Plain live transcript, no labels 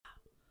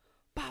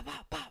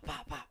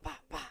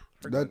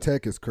That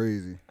tech is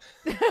crazy.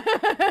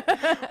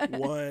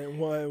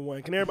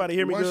 One. Can everybody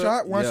hear me One good?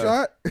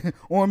 shot.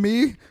 On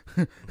me.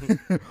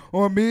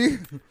 On me.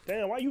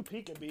 Damn, why you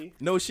peeking, B?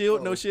 No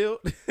shield. All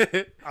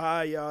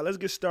right, y'all. Let's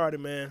get started,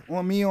 man.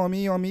 On me.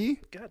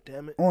 God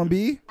damn it. On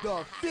B. The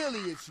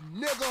affiliates,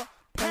 nigga.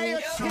 Pay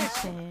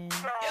attention.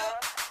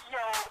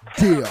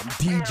 Damn,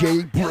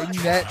 DJ, bring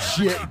that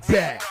shit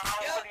back.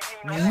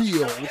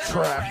 Real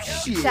trap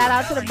shit. Shout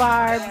out to the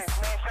Barbs.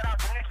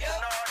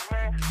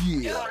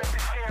 Yeah.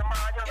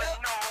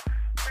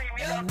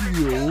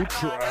 Real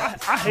trap.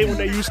 I hate when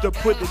they used to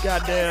put the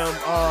goddamn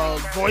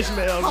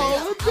voicemails in. I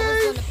was on the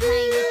plane with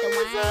the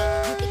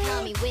wine. You can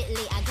call me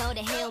Whitley. I go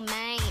to Hill,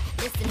 man.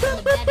 Listen to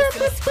the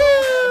medicine school.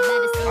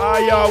 All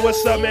right, y'all.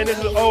 What's up, man? This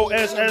is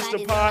OSS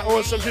the Pod.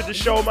 Or some shit to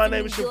show. My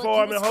name is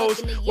Shavar. I'm the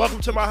host.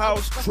 Welcome to my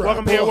house.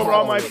 Welcome here with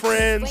all my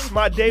friends,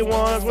 my day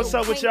ones. What's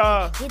up with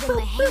y'all?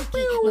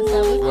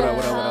 What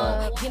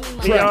up?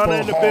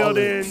 Deanna in the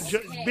building.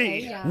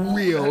 B.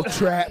 Real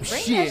trap Bring that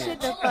shit. shit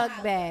the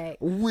fuck back.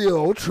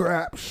 Real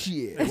trap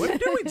shit. What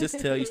did we just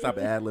tell you? Stop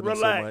ad-libbing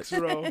Relax, so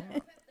much. bro.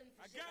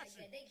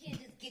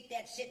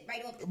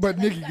 But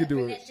Nikki can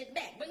do it.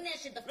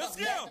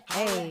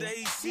 Hey,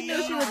 she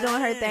knew she was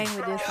doing her thing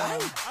with this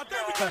song.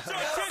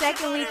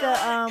 Second week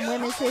of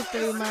Women's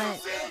History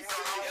Month.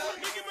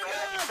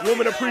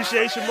 Women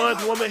Appreciation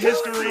Month, Women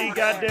History.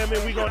 Goddamn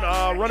it, we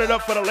gonna run it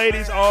up for the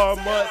ladies all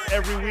month,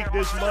 every week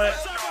this month.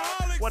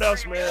 What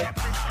else, man?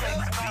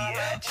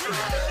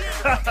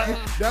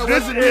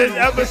 This is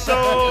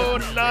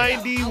episode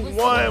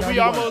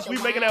 91.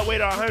 We making that way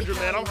to 100,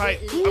 man. I'm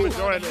hyped. I'm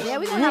enjoying this. Yeah,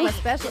 we're going to have a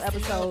special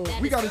episode.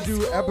 We got to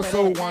do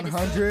episode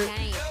 100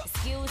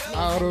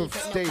 out of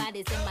state.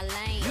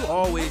 You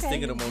always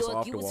think of the most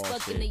off the wall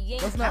shit.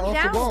 That's not I'm off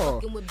the down.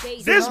 wall.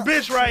 This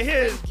bitch right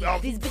here is a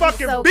These bitches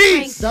fucking so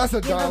beast. That's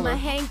a Give him dollar. a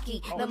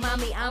hanky. The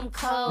mommy, I'm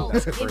cold.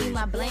 That's Give me crazy.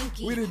 my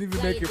blankie. We didn't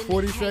even make it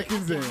 40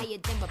 seconds in. All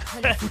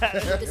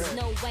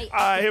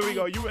right, here we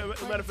go.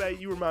 Matter of fact,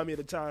 you remind me of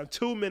the time.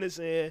 2 minutes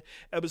in,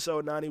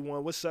 episode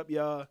 91. What's up,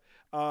 y'all?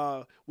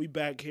 We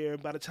back here.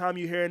 By the time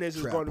you're hearing this,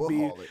 it's going to be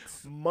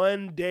Trapaholics.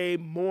 Monday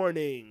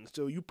morning.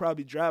 So you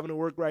probably driving to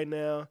work right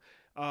now,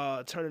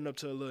 turning up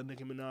to a little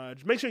Nicki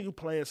Minaj. Make sure you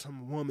playing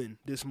some woman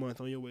this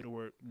month on your way to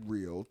work.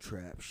 Real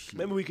trap shit.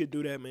 Maybe we could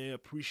do that, man.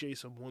 Appreciate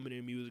some woman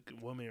in music,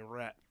 woman in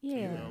rap. Yeah.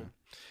 You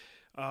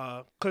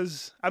know,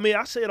 because I mean,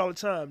 I say it all the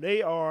time.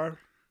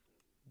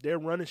 They're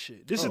running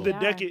shit. This is the They are.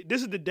 decade.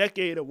 This is the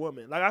decade of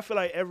women. Like I feel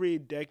like every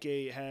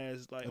decade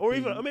has like, or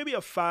even or maybe a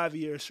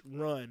 5-year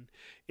run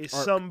is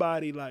Arc.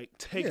 somebody like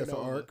taking it's an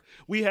over. arc.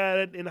 We had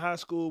it in high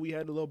school. We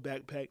had the little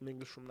backpack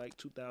niggas from like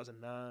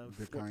 2009,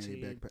 The 14.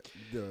 Kanye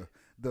backpack.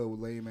 The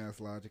lame ass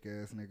logic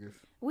ass niggas.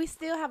 We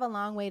still have a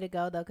long way to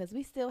go, though, because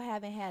we still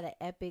haven't had an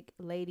epic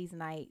ladies'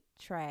 night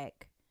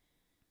track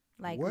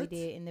like we What?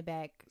 did in the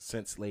back.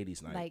 Since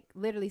ladies' night. Like,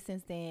 literally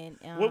since then.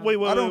 Wait,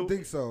 I don't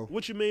think so.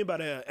 What you mean by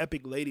that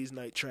epic ladies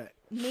night track?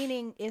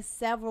 Meaning it's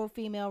several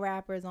female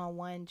rappers on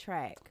one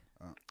track.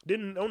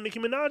 Didn't Nicki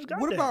Minaj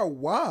got What that? about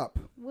WAP?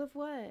 With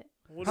what?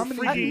 What how the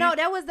many- freaky- No,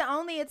 that was the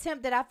only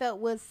attempt that I felt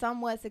was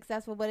somewhat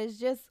successful, but it's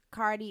just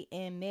Cardi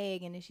and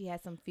Meg, and then she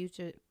had some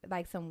future,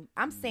 like some.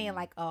 I'm saying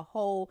like a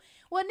whole.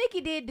 Well,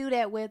 Nicki did do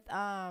that with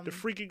the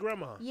freaky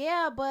grandma.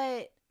 Yeah,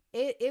 but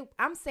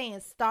I'm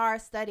saying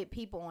star-studded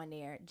people on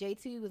there.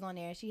 JT was on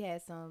there, and she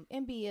had some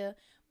Mbia,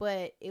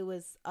 but it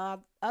was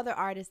other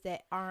artists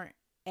that aren't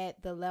at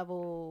the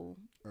level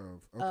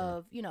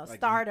of Like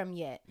stardom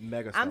yet.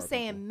 Mega I'm star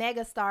saying people.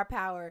 mega star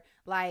power,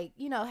 like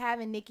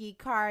having Nicki,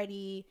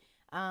 Cardi,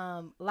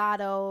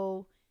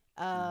 Lotto,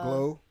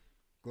 Glow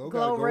gotta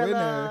go in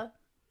there.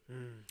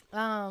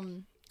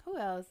 Glorilla, who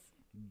else?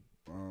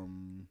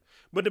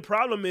 But the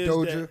problem is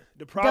Doja. that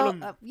the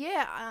problem.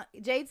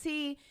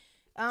 JT,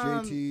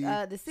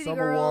 JT, the City Summer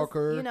Girls,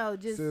 Walker,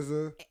 just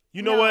SZA.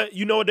 You know what?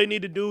 You know what they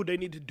need to do? They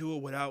need to do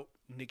it without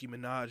Nicki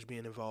Minaj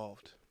being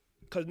involved.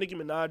 Because Nicki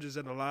Minaj is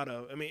in a lot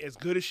of. I mean, as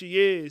good as she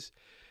is,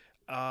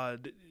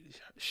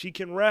 she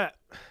can rap.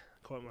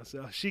 Call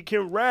myself. She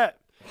can rap,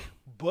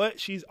 but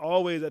she's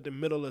always at the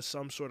middle of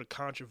some sort of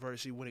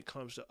controversy when it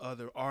comes to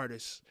other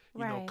artists,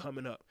 you know, Right.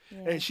 coming up.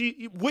 Yeah.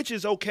 And which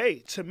is okay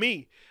to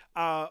me.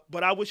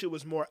 But I wish it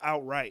was more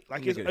outright.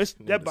 Like it's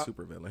that.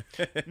 super villain.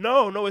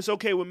 No, it's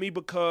okay with me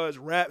because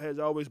rap has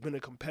always been a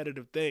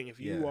competitive thing. If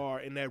you Yeah. are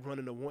in that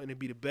running to wanting to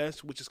be the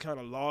best, which is kind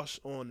of lost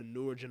on the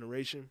newer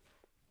generation,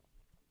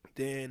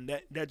 then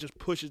that just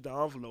pushes the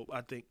envelope,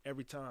 I think,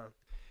 every time.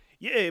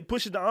 Yeah, it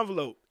pushes the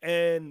envelope.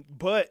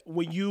 But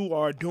when you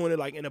are doing it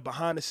like in a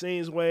behind the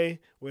scenes way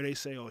where they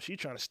say, oh, she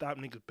trying to stop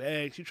niggas'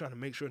 bags, she trying to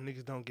make sure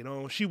niggas don't get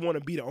on, she want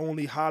to be the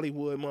only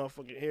Hollywood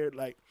motherfucker here,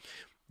 like,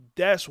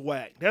 that's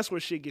whack. That's where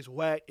shit gets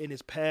whack and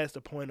it's past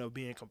the point of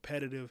being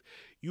competitive.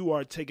 You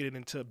are taking it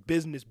into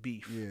business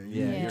beef. Yeah,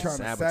 Yeah. You're trying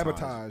to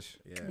sabotage.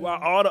 Yeah.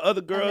 While all the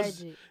other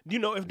girls, Alleged. you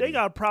know, if they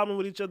got a problem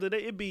with each other,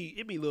 it be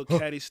little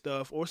catty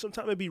stuff, or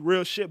sometimes it be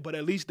real shit. But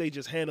at least they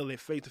just handle it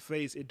face to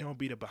face. It don't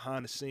be the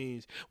behind the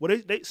scenes. Well,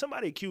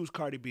 somebody accused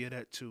Cardi B of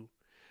that too.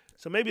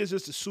 So maybe it's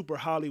just a super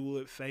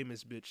Hollywood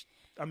famous bitch.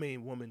 I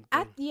mean, woman.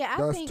 I thing. think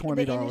That's the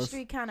 $20.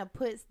 industry kind of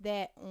puts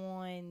that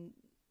on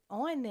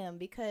them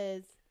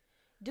because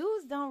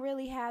dudes don't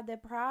really have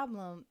that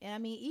problem. And I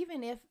mean,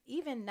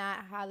 even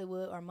not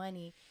Hollywood or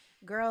money,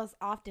 girls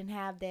often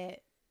have that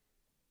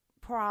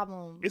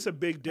problem. It's a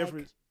big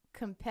difference.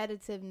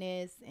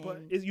 Competitiveness and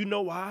But you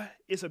know why?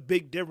 It's a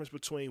big difference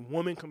between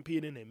women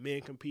competing and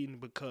men competing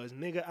because,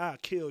 nigga, I'll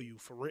kill you.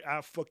 For real.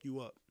 I'll fuck you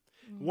up.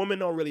 Women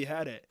don't really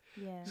have that.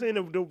 yeah. Saying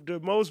the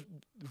most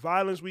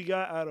violence we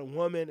got out of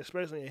women,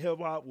 especially in hip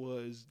hop,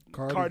 was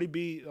Cardi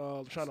B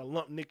trying to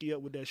lump Nicki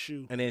up with that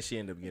shoe. And then she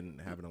ended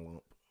up having a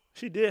lump.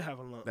 She did have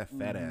a lump. That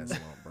fat ass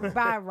lump, bro.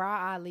 By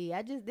Raw Ali.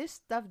 This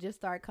stuff just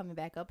started coming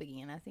back up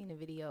again. I seen the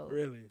video.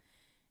 Really?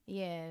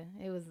 Yeah,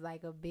 it was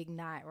like a big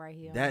knot right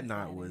here. on That the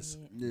knot side of was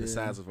the head. the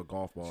size of a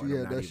golf ball. She and I'm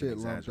had not that even shit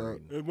lumped up.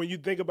 exaggerating. And when you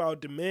think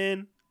about the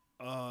men,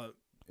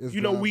 It's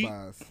you know,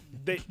 drive-bys.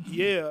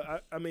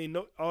 I mean,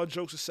 all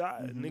jokes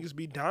aside, niggas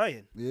be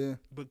dying Yeah.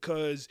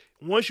 because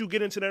once you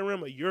get into that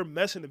realm of you're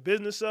messing the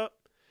business up,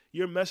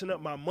 you're messing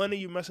up my money,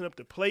 you're messing up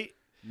the plate.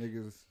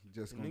 Niggas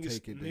just gonna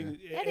Niggas, take it there.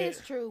 That is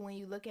true when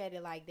you look at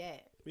it like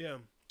that. Yeah.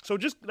 So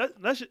just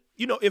let's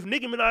if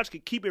Nicki Minaj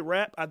could keep it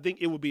rap, I think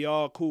it would be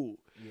all cool.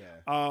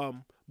 Yeah.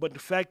 But the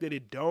fact that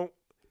it don't,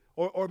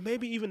 or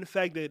maybe even the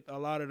fact that a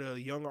lot of the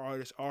younger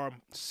artists are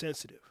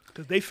sensitive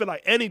because they feel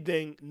like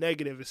anything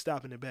negative is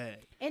stopping the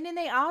bag. And then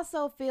they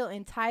also feel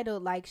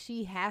entitled, like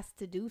she has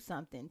to do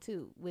something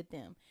too with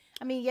them.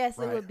 I mean, yes,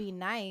 it Right. would be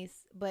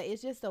nice, but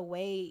it's just a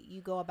way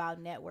you go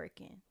about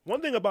networking. One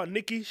thing about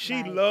Nicki,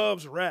 she Right.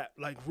 loves rap.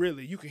 Like,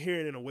 really, you can hear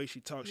it in the way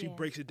she talks. She Yeah.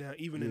 breaks it down,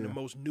 even in the Yeah.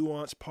 most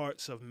nuanced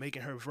parts of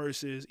making her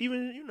verses.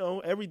 Even,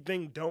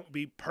 everything don't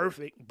be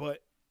perfect,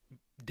 but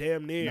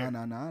damn near.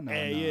 Nah.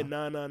 And yeah,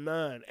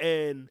 999.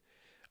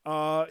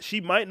 And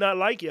she might not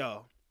like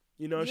y'all.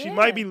 She Yeah.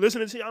 might be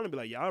listening to y'all and be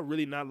like, y'all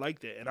really not like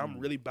that. And I'm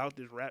really about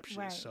this rap shit,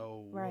 Right,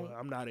 so right.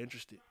 I'm not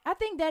interested. I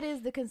think that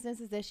is the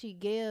consensus that she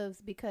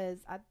gives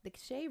because the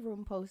Shade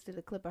Room posted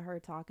a clip of her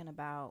talking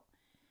about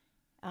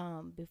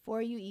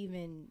before you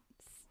even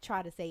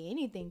try to say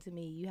anything to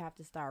me, you have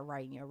to start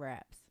writing your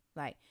raps.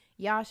 Like,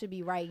 y'all should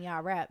be writing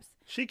y'all raps.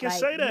 She can Like,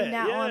 say you're that.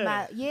 not on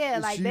Yeah.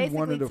 like she one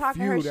basically of the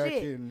talking few her that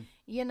shit. can.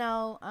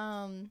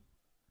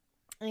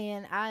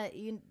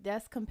 And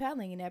that's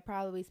compelling, and that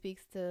probably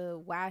speaks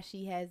to why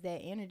she has that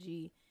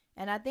energy.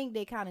 And I think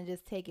they kind of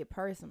just take it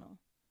personal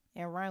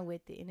and run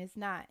with it. And it's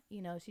not,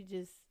 she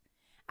just,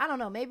 I don't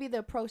know, maybe the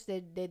approach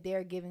that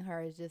they're giving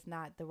her is just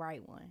not the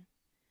right one.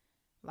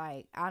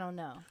 Like, I don't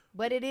know.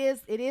 But it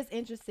is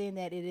interesting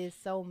that it is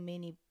so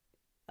many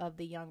of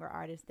the younger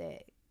artists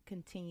that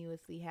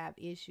continuously have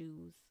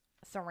issues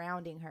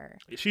surrounding her.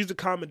 She's the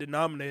common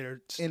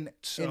denominator. In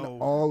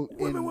So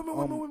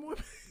women.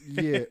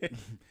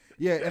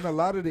 Yeah, and a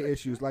lot of the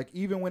issues, like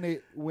even when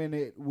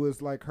it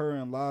was like her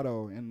and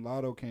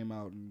Lotto came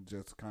out and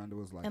just kind of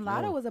was like, And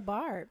Lotto yo, was a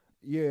barb.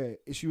 yeah,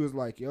 she was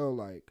like, yo,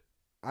 like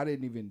I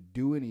didn't even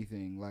do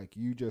anything, like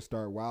you just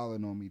start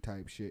wilding on me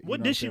type shit. What You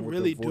know did I'm she saying, with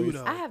really the do, voice.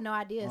 though? I have no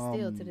idea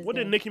still to this what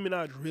day. did Nicki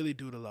Minaj really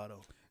do to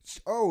Lotto?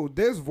 Oh,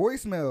 there's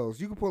voicemails.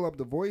 You can pull up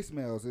the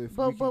voicemails if.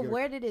 But we can get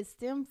where did it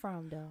stem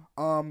from though?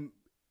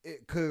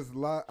 because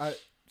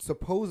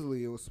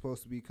supposedly it was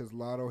supposed to be because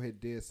Lotto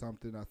had did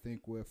something, I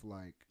think, with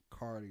like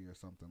Cardi or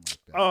something like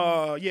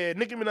that. Yeah,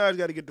 Nicki Minaj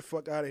got to get the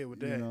fuck out of here with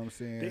that. You know what I'm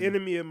saying? The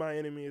enemy of my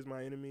enemy is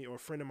my enemy, or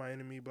friend of my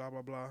enemy, blah,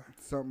 blah, blah.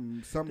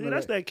 Something. Dude,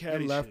 that's that catty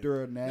and left shit.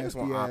 her a Niggas nasty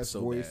want ops ass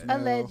so bad.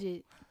 voicemail.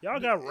 Alleged. Y'all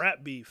got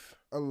rap beef.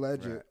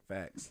 Alleged. Right,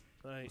 facts.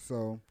 Like,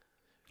 So,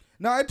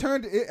 no, it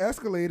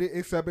escalated.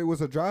 Except it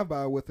was a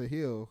drive-by with a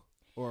heel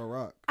or a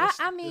rock. I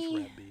it's mean,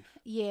 rap beef.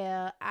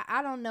 yeah,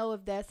 I don't know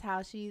if that's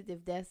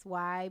if that's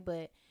why,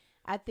 but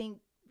I think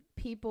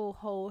people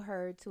hold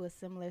her to a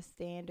similar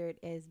standard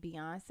as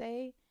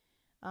Beyonce,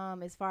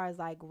 as far as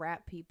like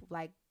rap people,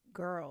 like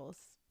girls.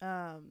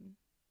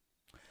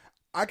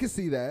 I can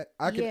see that.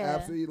 I can Yeah,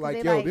 absolutely 'cause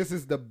like. they Yo, like, this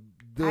is the.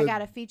 I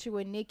got a feature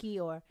with Nicki,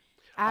 or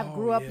I Oh,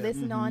 grew up yeah.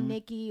 listening on Mhm.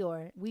 Nicki,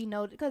 or we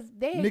know because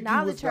they Nicki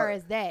acknowledge was her like-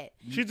 as that.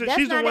 She's That's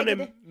the not one a-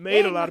 that they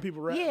made a lot acknow- of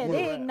people rap. Yeah, wanna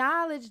they rap.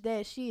 acknowledge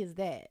that she is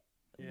that.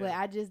 But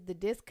Yeah. the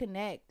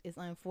disconnect is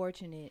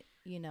unfortunate,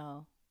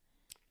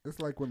 It's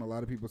like when a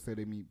lot of people say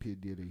they meet P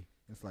Diddy.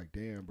 It's like,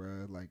 damn,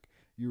 bro, like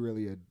you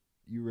really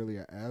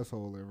an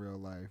asshole in real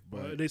life.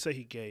 But They say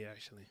he gay,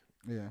 actually.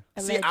 yeah,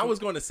 See, I Alleged. was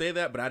going to say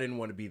that, but I didn't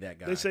want to be that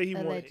guy. They say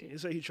Alleged. They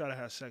say he tried to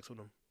have sex with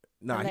him.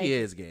 Nah, Alleged. he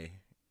is gay.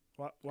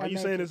 Why you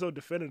saying it so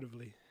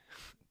definitively?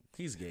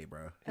 He's gay,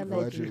 bro.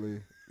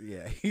 allegedly.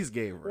 Yeah, he's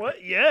gay, bro.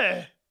 What?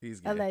 Yeah. He's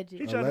gay. Alleged.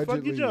 He tried to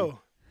fuck you, Allegedly. Joe.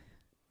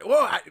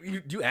 Well,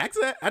 you asked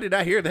that? I did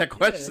not hear that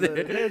question.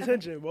 Yeah, pay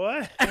attention,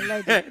 boy.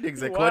 Alleged. Niggas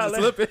said Wild question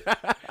slipping.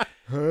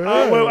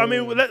 Well, I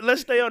mean,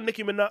 let's stay on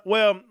Nicki Minaj.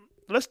 Well,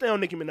 let's stay on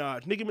Nicki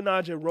Minaj. Nicki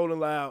Minaj and Rolling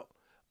Loud.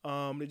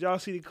 Did y'all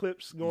see the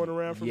clips going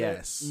around from that?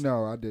 Yes.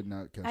 No, I did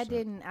not catch I that.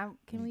 didn't.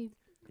 Can we?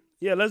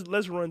 Yeah,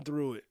 let's run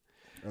through it.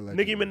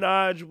 Nicki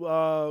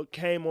Minaj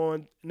came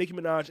on. Nicki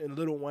Minaj and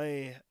Lil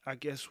Wayne, I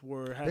guess,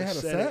 had a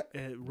set?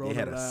 at Rolling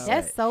Loud.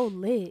 That's so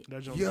lit.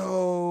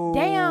 Yo.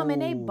 Damn,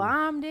 and they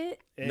bombed it.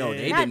 No,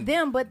 they Not didn't.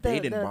 them, but they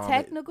the didn't bomb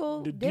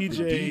technical The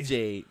difficulties.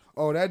 DJ.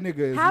 Oh, that nigga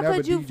is How never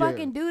could you DJ.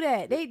 fucking do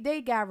that?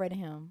 They got rid of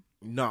him.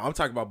 No, I'm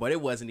talking about, but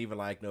it wasn't even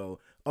like no.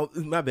 Oh,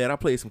 my bad. I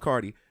played some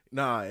Cardi.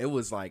 Nah, it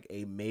was like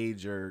a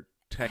major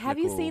technical. Have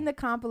you seen the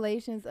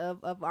compilations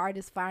of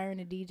artists firing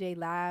a DJ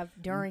live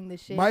during the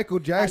shit? Michael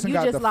Jackson you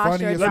got just the lost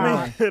your funniest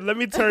job. one. Let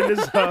me turn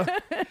this up.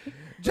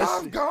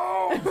 Just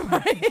go.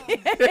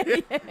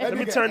 Let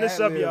me turn this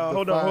up, y'all.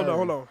 Hold on. So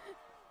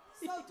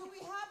do we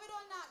have it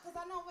or not? Because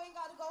I know we ain't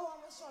got to go home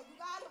with short. You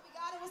got it? We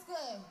got it? What's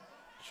good?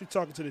 She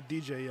talking to the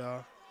DJ,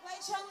 y'all. Play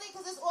Chun-Li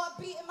because it's all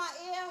beat in my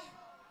ear.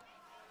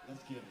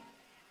 Let's get it.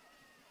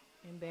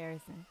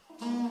 Embarrassing.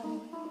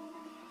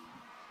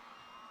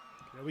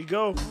 There we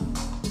go.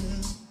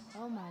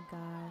 Oh my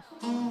gosh.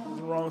 It's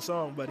the wrong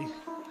song, buddy.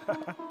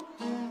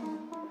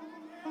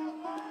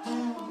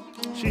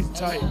 She's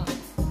tight.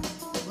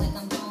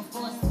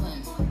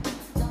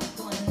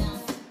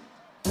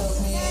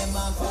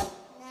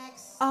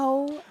 Next.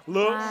 Oh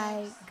Look.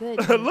 my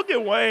goodness. Look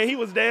at Wayne. He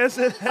was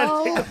dancing.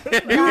 Oh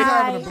having a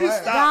my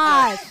blast.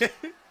 gosh.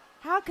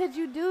 How could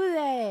you do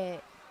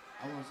that?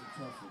 I want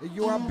some tough.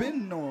 You are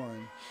bitten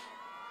on.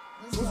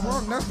 What's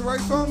wrong? That's the right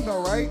song,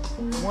 though, right?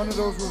 One of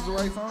those was the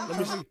right song. Let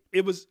me see.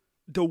 It was,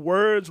 the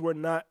words were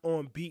not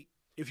on beat.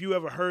 If you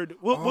ever heard,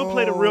 we'll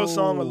play the real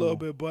song a little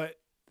bit, but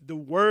the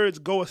words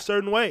go a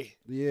certain way.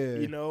 Yeah.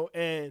 You know,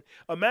 and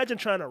imagine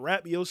trying to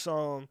rap your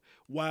song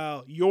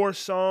while your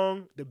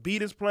song, the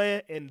beat is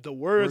playing and the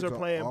words are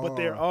playing, but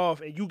they're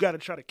off, and you got to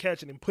try to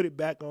catch it and put it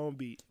back on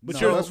beat. But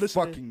No, you're that's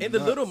listening. fucking in the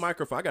nuts. little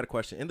microphone. I got a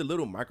question. In the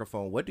little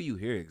microphone, what do you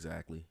hear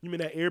exactly? You mean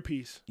that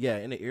earpiece? Yeah,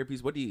 in the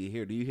earpiece, what do you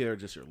hear? Do you hear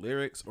just your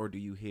lyrics, or do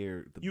you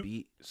hear the You-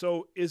 beat?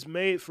 So it's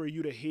made for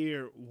you to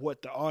hear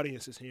what the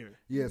audience is hearing.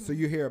 Yeah, so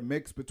you hear a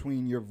mix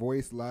between your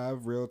voice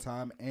live, real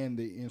time, and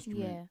the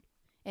instrument. Yeah.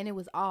 And it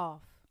was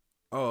off.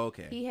 Oh,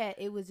 okay.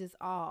 It was just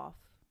off.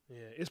 Yeah,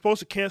 it's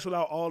supposed to cancel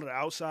out all of the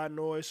outside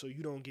noise so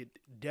you don't get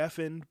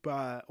deafened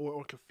by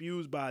or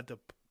confused by the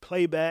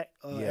playback.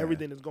 Yeah.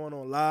 Everything that's going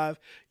on live,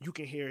 you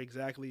can hear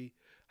exactly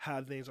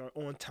how things are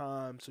on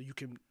time so you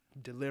can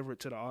deliver it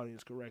to the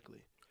audience correctly.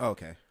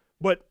 Okay.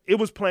 But it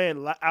was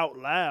playing out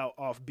loud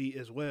off beat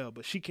as well,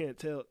 but she can't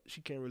tell.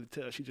 She can't really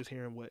tell. She's just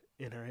hearing what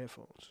in her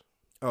headphones.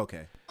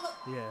 Okay.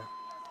 Yeah.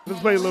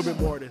 Let's play a little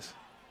bit more of this.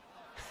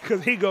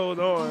 Because he goes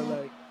on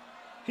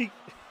like,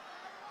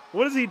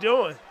 what is he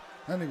doing?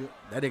 That nigga,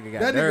 That nigga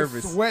got that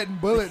nervous. nigga sweating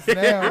bullets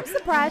now. I'm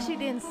surprised she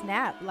didn't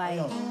snap. Like,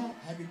 Yo,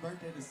 happy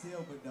birthday to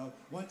Silver, though.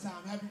 One time,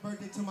 happy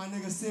birthday to my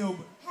nigga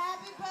Silver.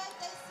 Happy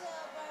birthday,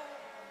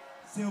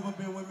 Silver. Silver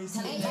been with me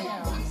since day.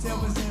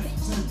 Silver's in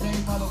since day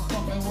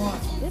motherfucking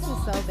one. this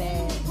is so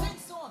bad.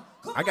 Prince on.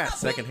 Come I on got now,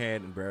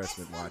 secondhand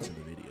embarrassment watching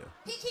the video.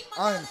 He keep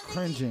my I am other nigga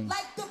cringing.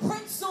 Like the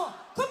Prince on.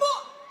 Come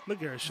on.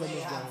 Look at her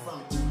shoulders down.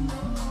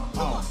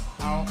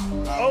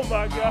 Oh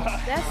my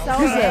God. That's so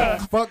He bad.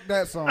 said, "Fuck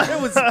that song."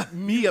 It was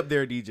me up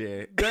there,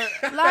 DJ.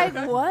 Like,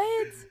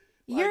 what?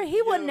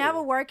 He would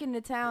never work in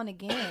the town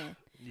again.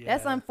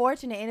 That's Yeah.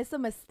 unfortunate, and it's a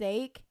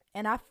mistake.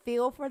 And I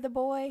feel for the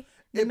boy,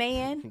 the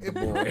man. Boy,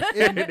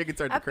 nigga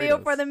turned I to feel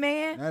Kratos. for the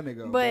man. That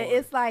nigga a But boy.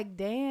 it's like,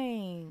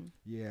 dang.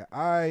 Yeah,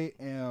 I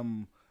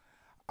am.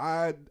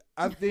 I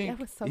think That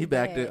was so He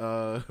back bad.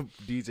 to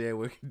DJ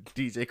with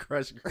DJ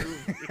Crush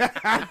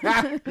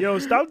Groove. Yo,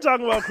 stop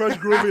talking about Crush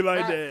Groovy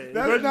like that.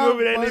 That's Crush not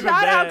Groovy ain't funny. even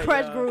Shout bad. out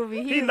Crush dog.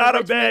 Groovy. He's is not a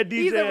Richmond- bad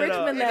DJ. He's a at all.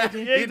 Richmond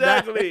legend.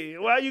 Exactly.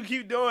 Why you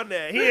keep doing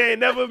that? He ain't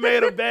never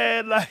made a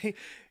bad, like,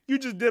 you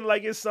just didn't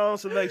like his song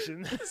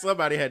selection.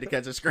 Somebody had to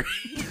catch a screen.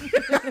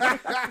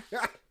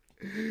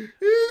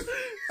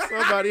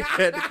 Somebody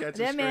had to catch a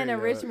screen. That man a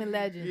dog. Richmond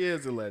legend. He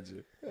is a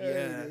legend.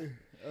 Yeah.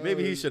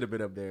 Maybe he should have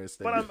been up there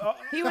instead. But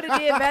He would have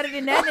did better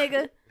than that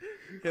nigga.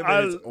 Him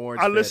and his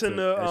orange I listen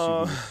Fanta to,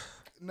 SUV.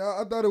 no.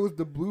 I thought it was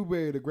the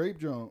blueberry, the grape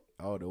jump.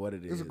 I don't know what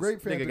it is. It's a great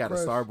Nigga Fanta got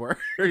Crush. a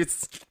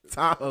Starburst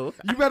Tahoe.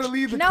 You better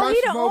leave the No, Crush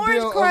he the orange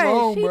Mobile crush.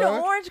 alone, He the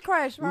bruh. orange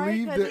crush, right?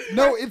 Leave 'Cause the, it's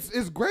no, not-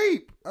 it's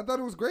grape. I thought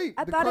it was grape.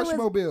 I The thought it Crush was-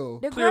 Mobile.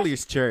 the Clearly crush-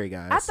 it's cherry,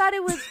 guys. I thought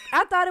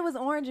it was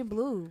orange and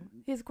blue.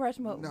 His crush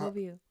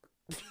mobile.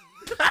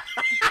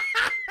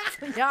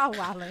 Y'all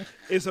wildin'.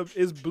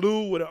 it's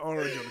blue with an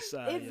orange on the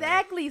side.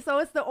 Exactly. So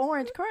it's the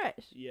orange crush.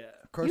 Yeah.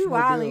 Crush You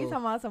Mobile. wildin'. You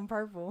talking about some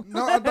purple.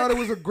 No, I thought it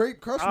was a grape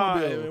Crush All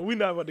right, Mobile. man, we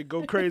not about to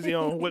go crazy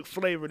on what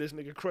flavor this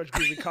nigga Crush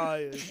Groovy car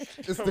is.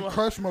 It's the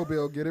Crush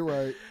Mobile. Get it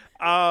right.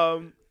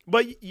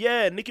 But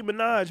yeah, Nicki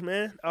Minaj,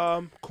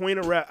 man, queen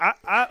of rap.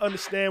 I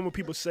understand when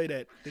people say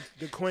that,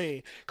 the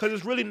queen, because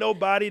there's really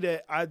nobody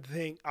that I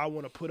think I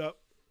want to put up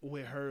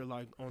with her,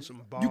 like on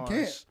some bars. You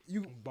can't.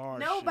 You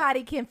bars.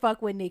 Nobody can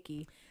fuck with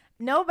Nicki.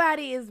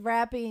 Nobody is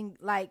rapping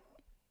like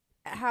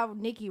how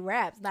Nicki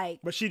raps. Like,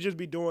 But she just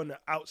be doing the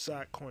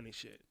outside corny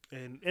shit,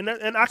 and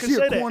I can She a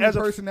say that corny as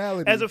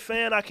personality. as a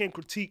fan, I can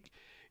critique,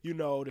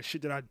 the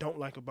shit that I don't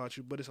like about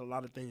you, but it's a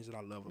lot of things that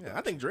I love about Yeah,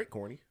 I think Drake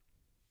corny.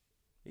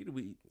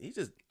 He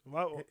just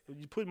Why,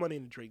 you put money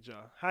in the Drake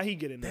jar. How he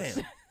get in this?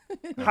 damn.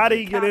 How did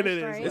he get into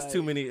College this? straight. It's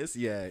too many.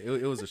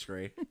 It was a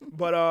stray.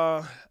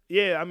 But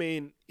yeah, I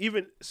mean,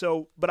 even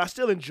so, but I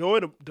still enjoy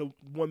the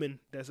woman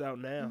that's out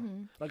now.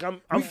 Mm-hmm. Like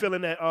I'm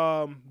feeling that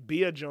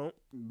Bia Jones.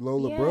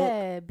 Lola Brooke.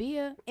 Yeah,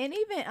 Bia, and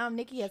even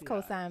Nicki has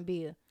co-signed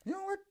Bia. You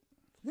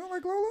don't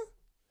like Lola?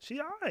 She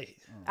alright.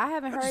 I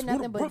haven't heard just wanna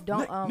nothing but rough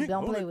don't neck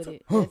don't nigga play on with the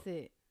it. That's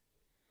it.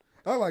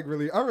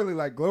 I really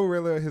like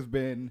Glorilla has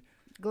been.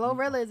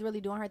 Glorilla is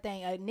really doing her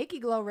thing. Nicki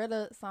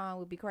Glorilla song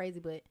would be crazy,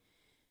 but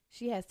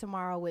she has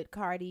Tomorrow with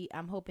Cardi.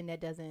 I'm hoping that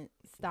doesn't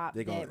stop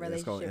that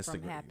relationship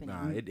from happening.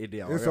 Nah, it did.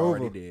 It's It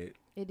already over. did.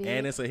 It did.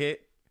 And it's a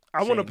hit.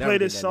 I She want to ain't play never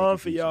this did that song Nicki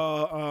for feature.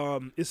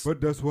 y'all. It's But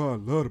that's why I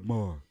love it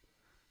more.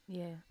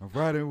 Yeah. I'm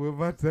riding with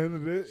my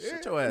tenant.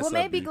 Shut your ass Well, up.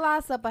 maybe B.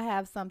 Gloss Up will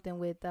have something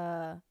with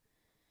Hell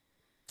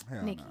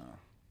Nicki. no.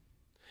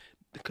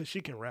 because she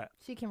can rap.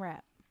 She can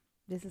rap.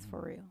 This is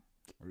for real.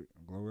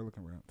 Glorilla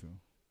can rap too.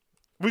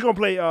 We're gonna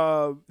play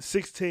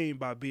 16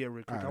 by Bia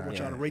real quick. I want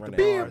y'all to rate the run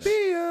that. bars.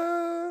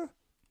 Bia.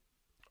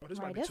 Oh, this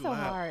Right, might be that's too so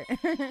loud. hard.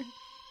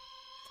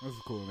 That's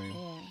a cool name.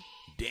 Yeah.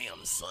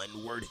 Damn, son,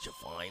 where did you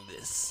find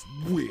this?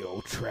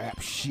 Real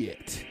trap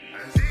shit.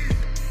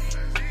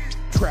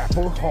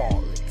 Trapper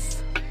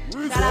harlots.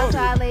 Shout out to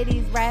our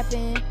ladies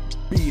rapping.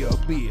 Bia.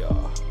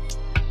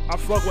 I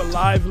fuck with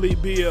lively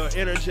Bia,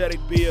 energetic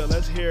Bia.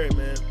 Let's hear it,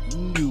 man.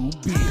 New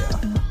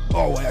Bia.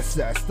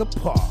 OSS the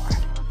pod.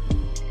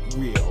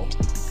 Real.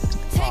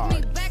 Take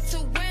me back to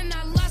when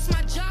I lost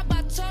my job.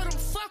 I told him,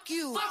 fuck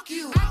you. Fuck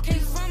you. I came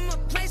from a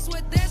place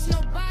where there's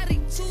nobody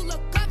to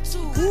look up to.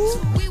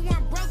 We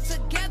weren't broke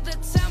together.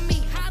 Tell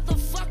me how the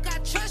fuck I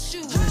trust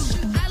you.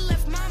 I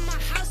left mama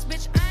house,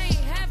 bitch. I ain't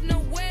have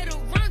nowhere to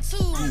run to.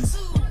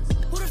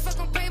 Who the fuck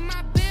gon' pay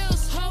my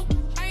bills, ho?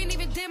 I ain't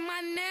even did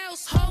my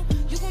nails, ho.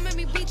 You gon' make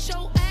me beat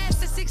your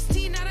ass at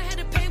 16. I done had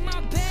to pay my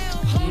bill,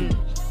 ho.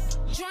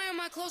 Drying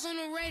my clothes on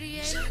the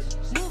radiator.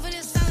 Moving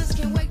in silence,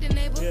 can't wake the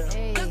neighbor. Yeah.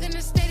 Hey. Ducking the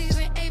stadiums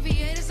and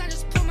aviators. I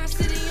just put my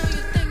city on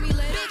you, thank me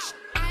later. Bitch,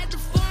 I had the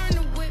foreign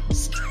the whip.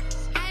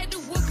 I had the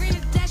wood green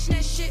and dashing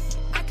that shit.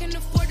 I can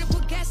afford to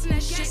put gas in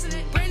that shit.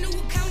 Brand new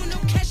account with no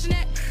cash in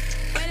that.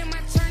 Waiting my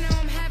turn, now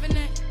I'm having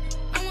that.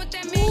 I want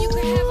that man, you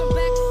can have him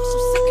back. So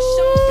sick of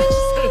showing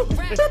bitches how to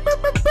rap.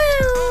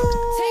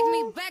 Take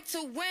me back to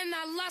when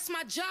I lost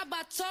my job.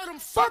 I told him,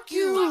 fuck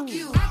you.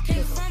 I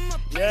came from a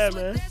place Yeah,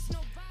 where man. there's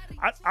nobody.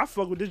 I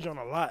fuck with this joint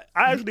a lot.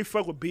 I actually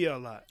fuck with Bia a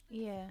lot.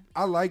 Yeah.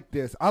 I like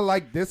this. I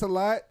like this a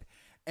lot.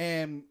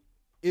 And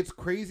it's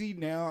crazy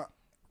now.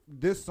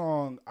 This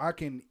song, I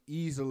can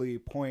easily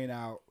point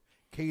out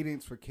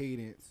cadence for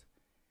cadence.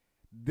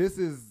 This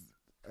is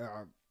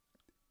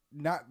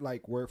not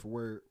like word for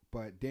word,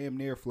 but damn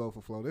near flow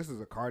for flow. This is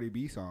a Cardi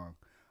B song.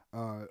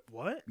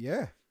 What?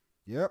 Yeah.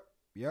 Yep.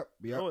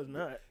 No, it's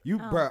not. You,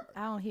 bruh.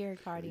 I don't hear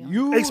Cardi on.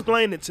 You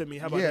Explain it to me.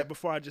 How about Yeah. that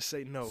before I just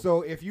say no?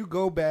 So if you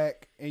go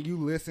back and you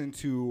listen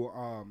to,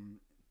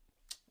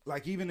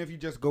 like even if you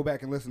just go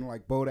back and listen to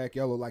like Bodak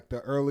Yellow, like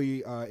the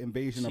early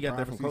Invasion She of got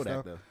that from Privacy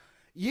Kodak stuff. though.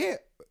 Yeah,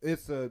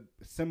 it's a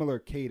similar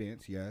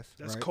cadence, yes.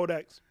 That's right?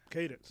 Kodak's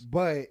cadence.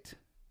 But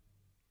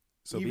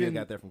So Even- Bia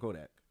got that from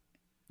Kodak.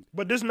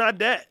 But this not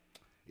that.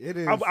 it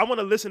is. I want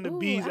to listen to Ooh,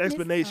 B's I miss,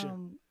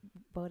 explanation.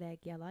 Bodak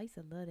Yellow. I used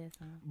to love that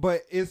song.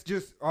 But it's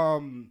just It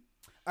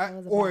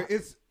was a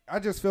bop. I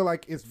just feel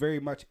like it's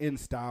very much in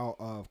style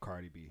of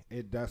Cardi B.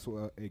 That's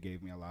what it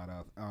gave me a lot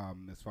of.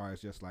 As far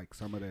as just like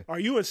some of the Are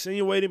you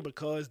insinuating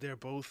because they're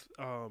both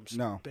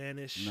No.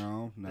 Spanish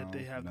no, that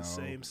they have the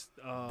same?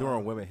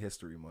 During Women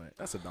History Month.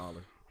 That's $1.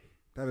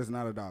 that is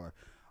not $1.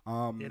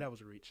 Yeah, that was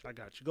a reach. I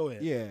got you. Go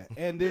ahead. Yeah,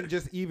 and then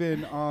just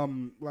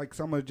even like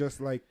some of just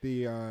like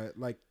the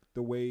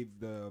way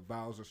the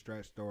vowels are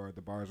stretched or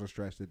the bars are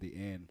stretched at the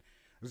end.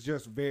 It's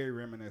just very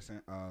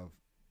reminiscent of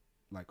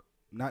like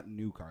not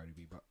new Cardi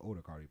B but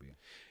older Cardi B.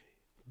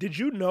 Did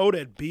you know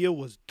that Bia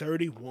was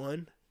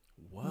 31?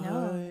 What?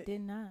 No,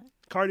 did not.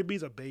 Cardi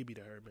B's a baby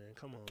to her, man.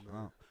 Come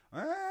on,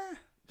 man.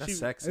 That's She-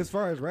 sexy. As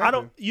far as rapping, I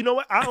don't. You know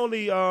what? I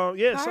only.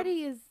 Yeah. So,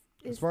 Cardi is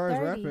as far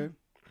 30. as rapping,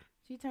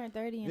 She turned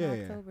 30 in Yeah,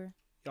 yeah. October.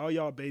 all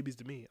y'all babies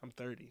to me. I'm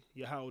 30.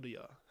 Yeah. How old are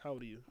y'all? How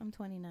old are you? I'm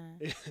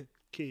 29.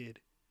 Kid.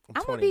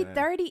 I'm gonna be 29.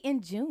 30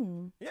 in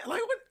June. Yeah,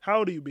 like what? How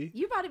old are you, B?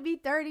 You about to be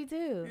 30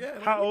 too. Yeah,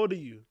 like, How old are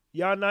you?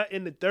 Y'all not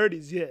in the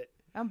 30s yet.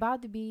 I'm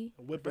about to be.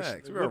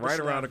 Facts. We're right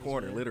around the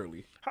corner,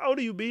 literally. How old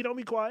are you, B? Don't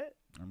be quiet.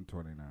 I'm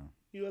 29.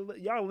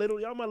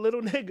 Y'all my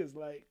little niggas.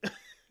 Like,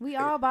 We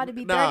all about to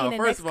be 30 Nah, in the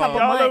first next of all- couple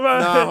Y'all months. are my-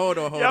 Nah, hold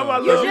on. Y'all my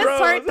You little just bros.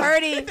 turned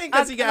 30. I think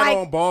because he got like,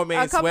 on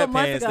Balmain a couple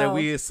months sweatpants that ago.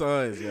 we his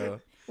sons,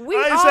 yo. We I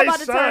ain't all say about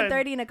to son. turn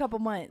 30 in a couple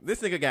months.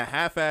 This nigga got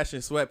half-fashion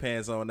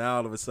sweatpants on. Now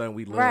all of a sudden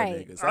we love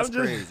Right. niggas. That's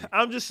crazy.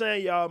 I'm just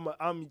saying, y'all.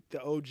 I'm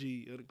the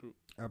OG of the group.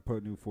 I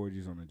put new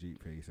 4Gs on the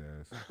Jeep face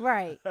ass.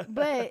 Right.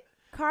 But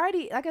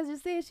Cardi, like I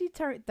just said, she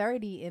turned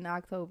 30 in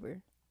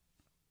October.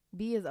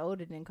 B is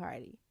older than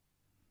Cardi.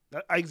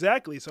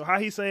 Exactly. So how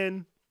he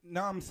saying?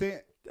 No, I'm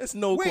saying There's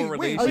no Wait,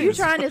 wait. correlation. Oh, you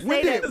trying to When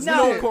say did- that? there's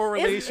No, no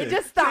correlation.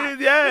 Just stop.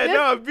 Yeah, Just-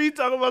 no. B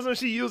talking about some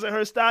she using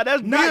her style.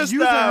 That's Not Bia's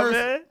using style, her-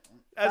 man.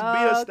 That's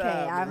Bia Okay,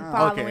 style. I'm man.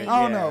 following. Okay, you.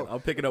 I don't yeah, know. I'm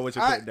picking up what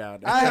you're I- putting down.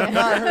 I have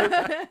not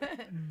heard.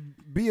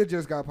 Bia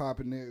just got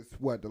popping this,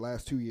 the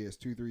last 2 years,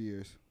 2-3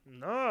 years.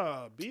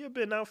 Nah, Bia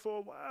been out for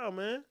a while,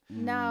 man.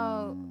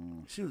 No,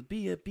 She was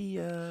Bia.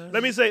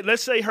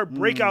 Let's say her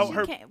breakout. she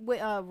Her can't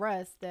with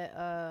Russ.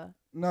 That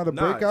No, the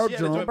Nah, breakout she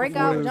had a jump. joint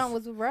breakout was, jump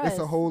was with Russ. It's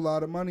a whole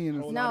lot of money in it.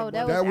 Whole lot No, of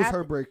that money. was was after,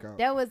 her breakout.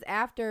 That was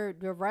after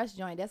the Russ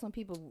joint. That's when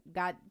people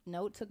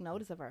took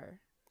notice of her.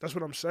 That's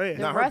what I'm saying.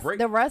 The Nah, her Russ, break-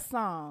 the Russ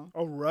song.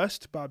 Oh,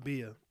 Rust by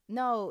Bia.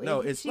 No,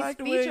 it's she's like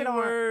the way featured you on.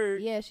 work.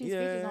 Yeah, she's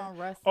featured Yeah. on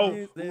Russ.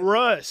 Oh, song.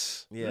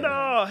 Russ. Yeah.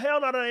 No,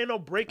 hell no, that ain't no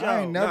breakout.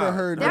 I ain't never Nah.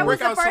 heard That her. was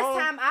the breakout first song?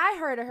 time I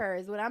heard of her.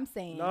 Is what I'm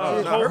saying. No. Oh,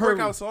 Yeah, no, her her-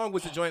 breakout song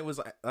was the joint was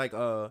like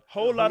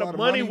Whole lot of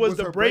money was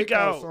the her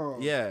breakout. song.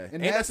 yeah,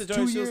 and that's the joint.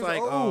 She was years like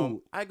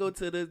old. I go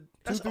to the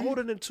That's 2-3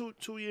 older than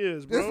two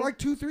years, bro. That's like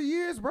 2-3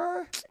 years,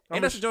 bro.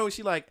 and that's the joint.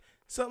 She like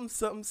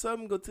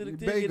something go to the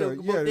Baker,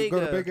 yeah, go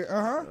to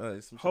Baker.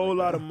 whole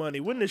lot of money.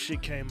 When this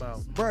shit came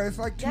out, Bro, it's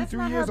like That's 2-3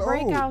 not her years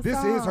breakout old. This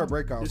is song. her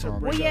breakout This her song.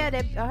 break- Well, yeah,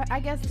 that I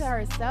guess to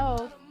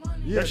herself.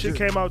 Yeah, that shit just-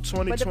 came out But the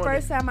 2020.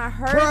 first time I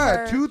heard Bruh,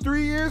 her,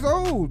 2-3 years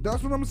old.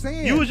 That's what I'm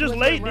saying. You was just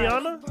Was late, it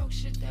Russ?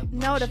 Deanna.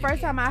 no, the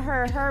first time I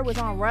heard her was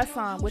on Russ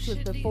song, which was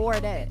before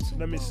that.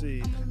 Let me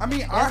see. I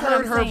mean, I That's what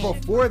heard I'm her saying.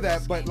 before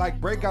that, but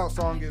like breakout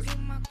song is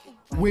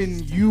when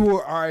you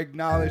are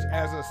acknowledged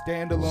as a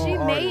standalone She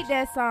artist. made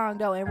that song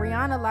though, and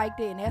Rihanna liked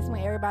it, and that's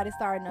when everybody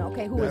started to know,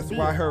 okay, who is That's Bia?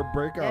 why her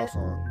breakout That-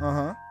 song. Uh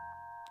huh.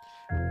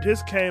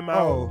 This came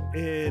out Oh.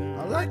 in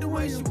I like the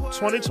way you.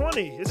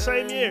 2020. It's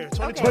same year,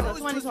 Okay,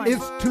 2020. so 2020.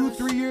 It's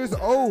 2-3 years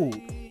old.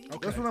 Okay.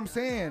 That's what I'm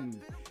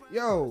saying.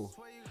 Yo.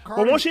 But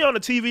Cardi- was she on a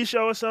TV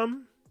show or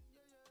something?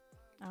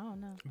 I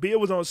don't know. Bia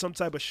was on some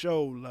type of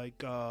show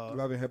like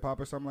Love and Hip Hop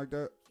or something like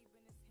that.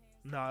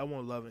 Nah, I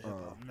won't love it. Hip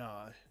hop.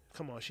 Nah,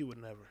 come on, she would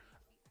never.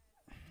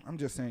 I'm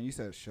just saying. You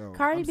said show.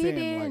 Cardi I'm B saying,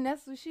 did, like, and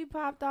that's what she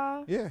popped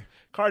off. yeah,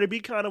 Cardi B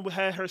kind of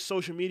had her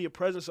social media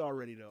presence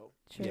already though.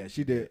 True. yeah,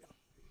 she did.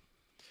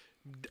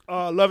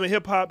 Love and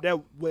Hip Hop, that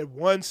with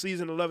one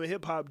season of Love and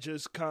Hip Hop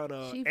just kind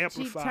of She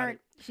amplified turned.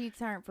 it. She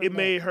turned from It that,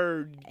 made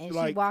her and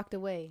like she walked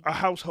away. a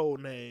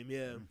household name.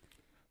 Yeah,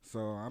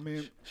 So I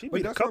mean, she but beat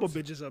a that's couple what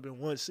I'm- bitches up in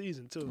one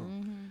season too.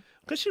 Mm-hmm.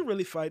 Could she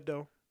really fight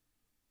though?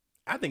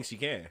 I think she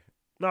can.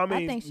 No, I I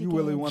mean, think she You can.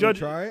 really want to Judge-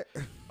 try it?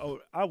 oh,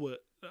 I would.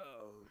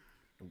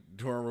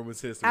 During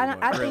Rumors history.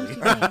 I think she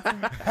can.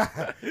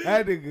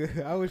 That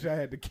nigga, I wish I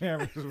had the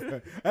cameras.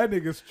 But that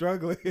nigga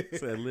struggling.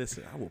 said,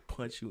 "Listen, I will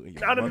punch you in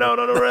your." No, we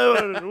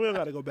don't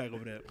gotta go back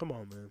over that. Come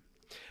on, man.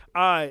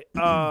 All right,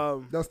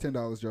 That's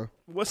 $10, Joe.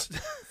 what's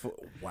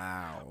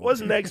Wow.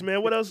 what's next,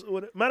 man? What else?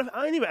 Matter of fact,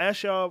 I didn't even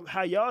ask y'all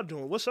how y'all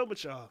doing. What's up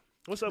with y'all?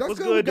 What's up? That's What's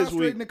good. We good got this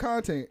straight week? into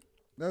content.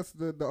 That's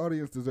the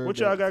audience deserves. What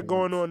y'all that got for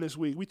going once. on this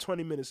week? We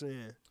 20 minutes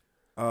in.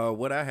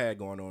 What I had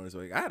going on this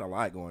week, I had a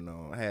lot going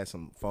on. I had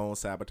some phone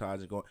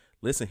sabotaging going.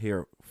 Listen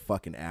here,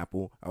 fucking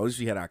Apple. I wish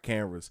you had our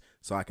cameras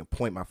so I can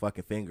point my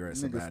fucking finger at Nigga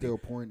somebody. still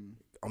pointing.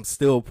 I'm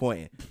still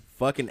pointing.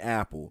 Fucking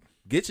Apple.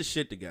 Get your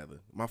shit together.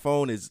 My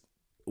phone is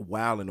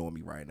wilding on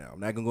me right now. I'm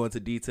not gonna go into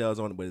details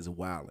on it, but it's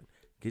wilding.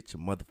 Get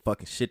your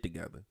motherfucking shit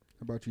together.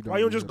 How about you? Why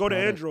you don't use just their go to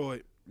product?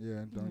 Android?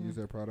 Yeah, don't use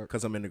that product.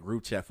 Because I'm in a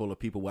group chat full of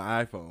people with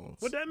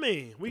iPhones. What that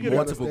mean? We could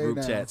Multiple stay group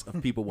down. chats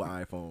of people with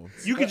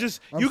iPhones. you could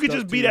just I'm you could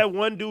stuck just be too. that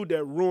one dude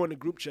that ruined the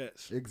group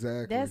chats.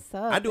 Exactly. That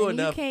sucks. I do and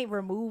enough- You can't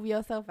remove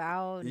yourself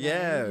out.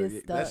 Yeah, you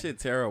just that stuck. shit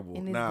terrible.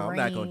 in his Nah, I'm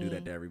not gonna do that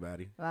brain. to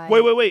everybody. Like,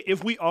 Wait.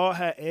 If we all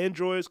had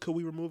Androids, could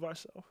we remove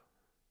ourselves?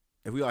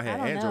 If we all I had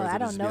don't Androids, know. I it'd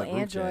don't just know be a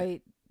group chat.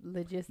 Android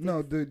logistics.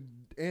 No, the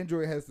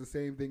Android has the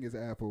same thing as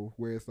Apple,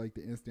 where it's like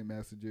the instant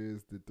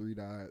messages, the 3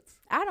 dots,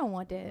 I don't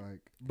want that.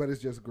 like, but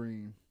it's just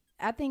green.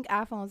 I think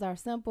iPhones are You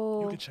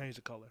simple can change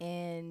the color.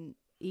 and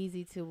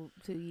easy to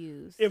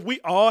use. If we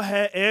all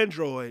had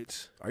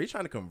Androids, Are you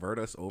trying to convert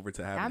us over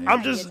to having? I'm I'm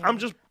not just getting I'm it.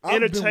 just I've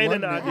been entertaining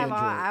wanting the to I idea. have all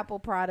Android. Apple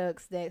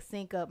products that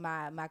sync up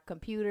my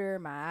computer,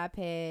 my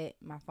iPad,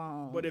 my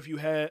phone, But if you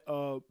had a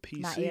my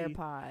PC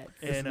AirPods.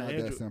 It's and an not that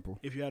Android, simple.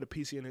 if you had a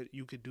PC in it,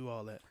 you could do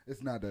all that.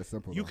 It's not that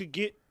simple. You though. could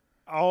get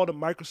all the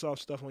Microsoft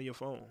stuff on your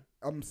phone.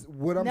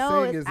 What I'm no,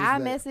 saying it's is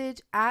that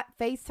iMessage,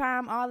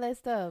 FaceTime, all that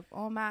stuff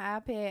on my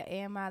iPad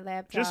and my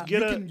laptop. Just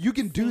get you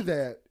can do sync.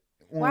 that.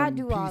 Why on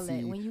do PC. all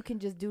that when you can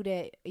just do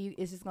that?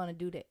 It's just gonna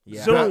do that.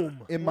 Yeah.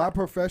 Zoom. In my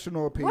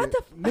professional opinion, What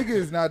the nigga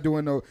is not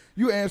doing no.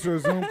 You answer a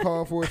Zoom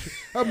call for.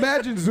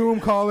 Imagine Zoom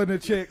calling a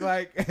chick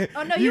like.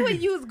 Oh no, you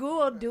would use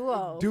Google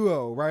Duo.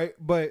 Duo, right?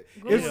 But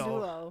Google it's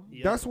Duo.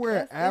 Yeah. that's where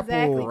That's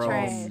Apple. exactly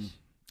trash.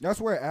 That's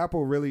where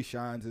Apple really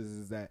shines.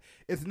 Is that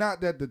it's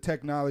not that the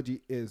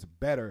technology is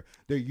better.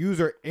 The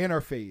user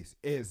interface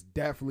is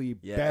definitely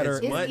Yeah, better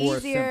it's and much more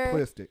easier.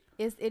 simplistic.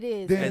 It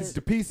is. Then It's-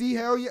 the PC,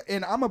 hell yeah,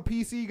 and I'm a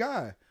PC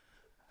guy.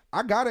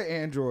 I got an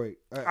Android.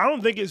 I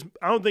don't think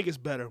it's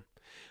better.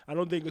 I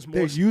don't think it's The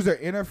more. user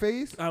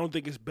interface. I don't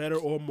think it's better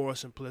or more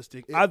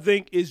simplistic. I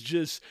think it's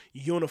just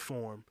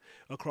uniform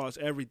across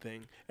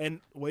everything.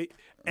 And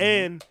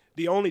and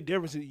the only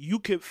difference is you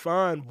could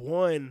find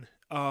one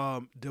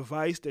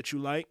device that you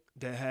like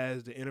that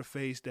has the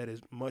interface that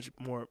is much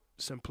more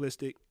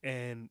simplistic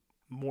and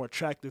more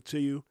attractive to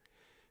you.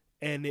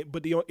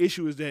 But the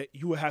issue is that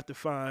you would have to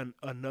find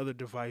another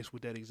device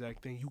with that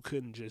exact thing. You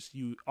couldn't just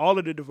use all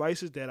of the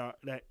devices that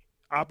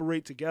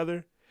operate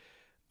together.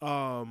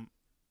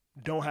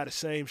 Don't have the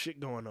same shit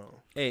going on.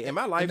 Hey, in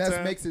my And lifetime,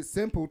 that makes it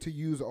simple to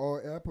use all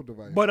Apple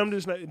devices. But I'm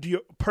just not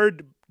per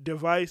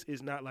device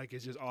is not like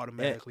it's just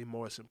automatically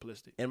more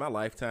simplistic. in my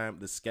lifetime,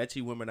 the sketchy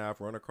women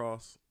I've run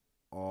across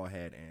all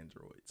had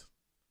Androids.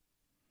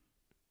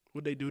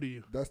 What they do to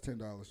you? That's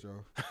 $10,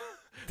 Joe.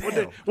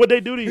 What they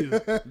do to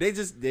you? They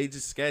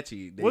just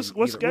sketchy. They, What's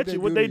sketchy?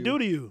 What they do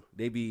to you?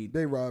 They be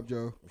They rob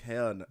Joe.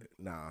 hell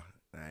nah.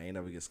 I ain't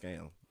never get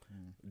scammed.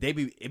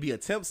 It be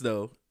attempts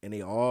though, and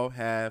they all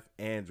have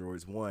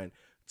Androids. 1,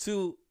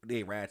 2,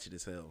 they ratchet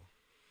as hell,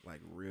 like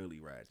really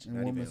ratchet. And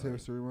Not even Women's like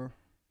History Month.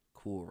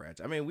 cool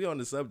ratchet. I mean, we on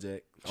the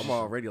subject. I'm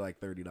already like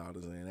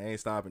 $30 in. I ain't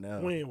stopping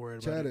now. We ain't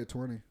worried about Chad it. at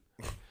 20.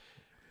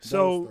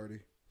 So, That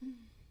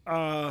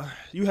was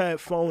 30. you had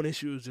phone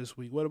issues this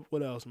week.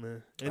 What else,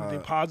 man?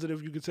 Anything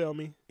positive you could tell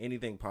me?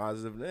 Anything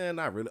positive?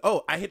 Not really.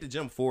 Oh, I hit the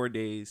gym 4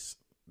 days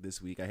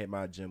this week. I hit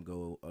my gym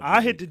goal.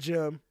 I hit the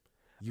gym.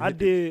 I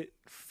did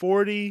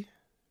 40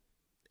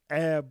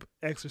 ab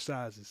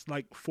exercises,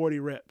 like 40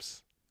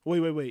 reps.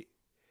 Wait.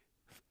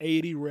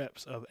 80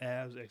 reps of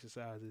abs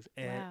exercises.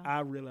 And Wow. I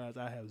realized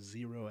I have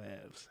 0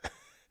 abs.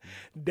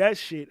 That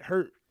shit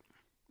hurt.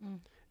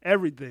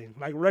 Everything.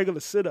 Like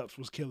regular sit-ups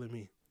was killing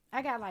me.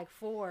 I got like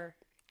 4.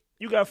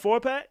 You got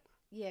 4-pack?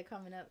 Yeah,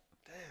 coming up.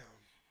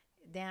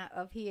 Down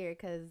up here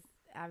because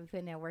I've been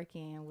putting that work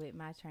in with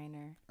my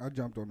trainer I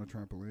jumped on the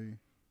trampoline.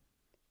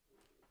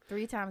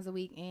 3 times a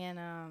week and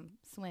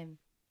swim.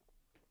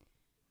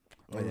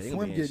 Oh, yeah, they gonna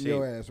Swim be in getting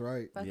your shape. ass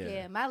right. Fuck Yeah.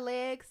 yeah. My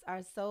legs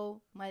are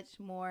so much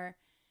more.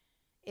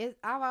 I've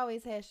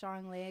always had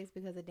strong legs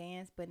because of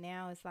dance, but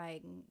now it's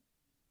like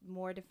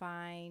more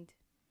defined.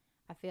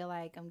 I feel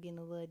like I'm getting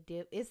a little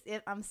dip.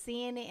 I'm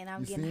seeing it and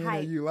I'm You getting seeing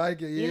hyped. it, you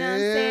like it, yeah. You know what I'm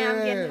saying?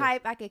 I'm getting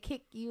hyped. I could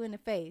kick you in the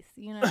face.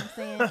 You know what I'm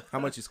saying? How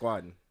much you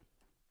squatting?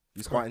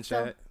 You squatting,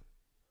 So- Chad?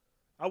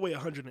 I weigh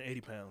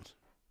 180 pounds.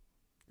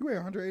 You weigh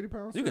 180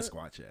 pounds? You can Chad?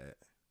 squat, Chad.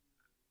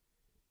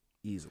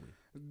 Easily.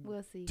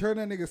 We'll see. Turn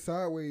that nigga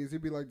sideways.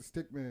 He'd be like the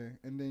stick man.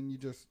 And then you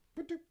just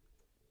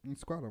and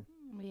squat him.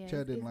 Yeah,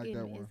 Chad didn't like getting,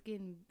 that one.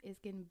 It's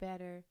getting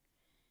better.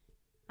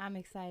 I'm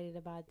excited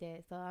about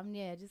that. So I'm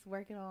just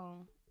working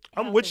on.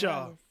 I'm health with and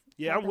y'all. wellness.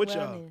 Yeah, Health I'm with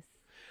and y'all. wellness.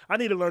 I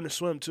need to learn to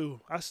swim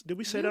too. Did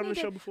we say You that on the need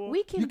to- show before?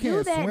 We can You do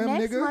can't that swim,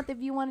 next nigga. month if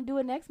you want to do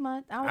it next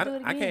month. I'll do it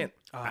again. I can't.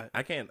 All right.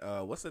 I can't.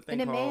 What's the thing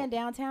And the called? man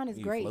downtown is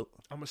You great. float?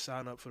 I'm gonna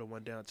sign up for the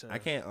one downtown. I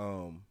can't.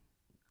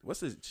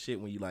 What's the shit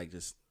when you like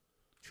just?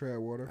 Tread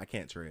water. I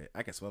can't tread.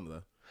 I can swim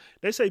though,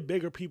 They say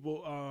bigger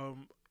people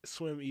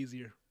swim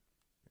easier.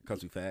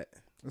 cause we fat.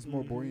 It's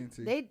more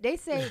buoyancy. They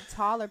say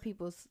taller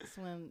people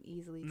swim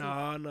easily too.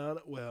 Nah.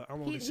 Well, I'm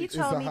only He 6. it's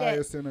told the me higher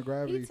that. center of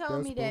gravity. He told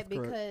That's me that both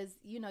correct. because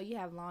you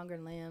have longer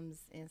limbs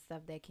and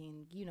stuff that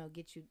can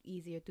get you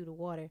easier through the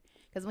water.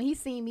 Because when he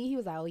seen me, he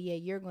was like, "Oh yeah,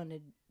 you're gonna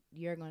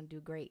do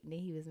great." And then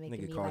he was making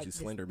Nigga me calls like you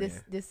Slender Man.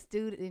 this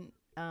student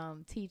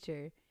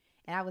teacher,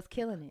 and I was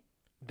killing it.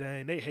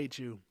 Dang, they hate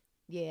you.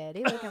 Yeah,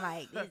 they looking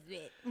like this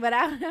bit, but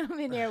I'm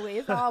in there with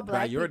it's all By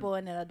black your- people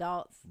and then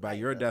adults. By like,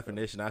 your so-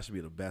 definition, I should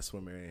be the best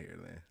swimmer in here.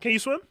 Then Can you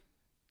swim?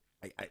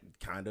 I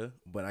kinda,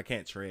 but I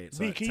can't tread. So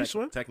B, can you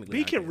swim? Technically,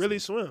 B I can can't really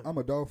swim. swim. I'm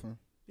a dolphin.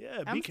 Yeah,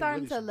 B I'm can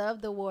starting really to swim.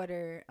 love the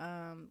water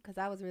because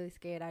I was really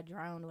scared. I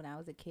drowned when I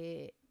was a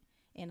kid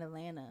in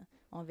Atlanta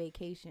on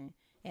vacation,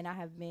 and I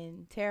have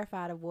been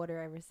terrified of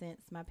water ever since.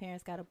 My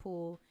parents got a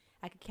pool.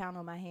 I could count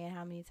on my hand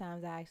how many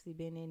times I actually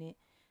been in it.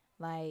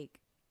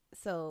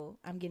 So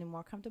I'm getting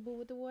more comfortable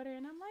with the water,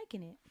 and I'm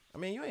liking it. I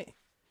mean,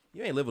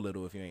 you ain't live a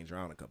little if you ain't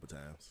drowned a couple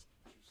times.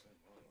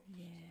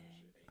 Yeah.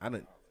 I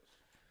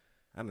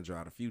done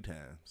drowned a few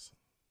times.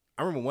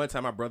 I remember one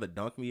time my brother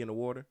dunked me in the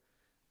water.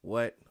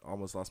 What?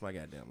 Almost lost my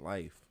goddamn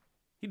life.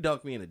 He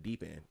dunked me in the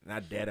deep end, and I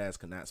dead ass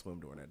could not swim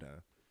during that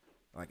time,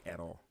 like at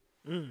all.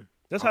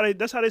 That's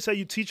how they say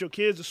you teach your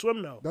kids to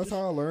swim now. That's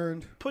how I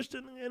learned. Push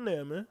it in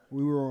there, man.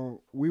 We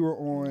were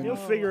on. You'll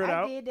figure it I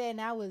out. did that,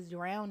 and I was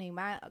drowning.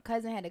 My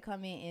cousin had to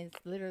come in and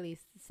literally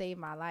save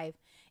my life.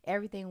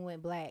 Everything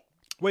went black.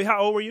 Wait, how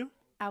old were you?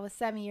 I was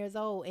 7 years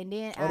old, and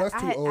then Oh, that's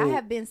too I old.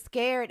 have been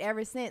scared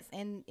ever since.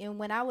 And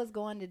when I was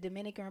going to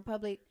Dominican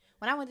Republic,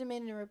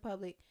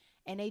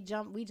 and we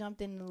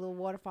jumped in the little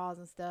waterfalls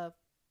and stuff,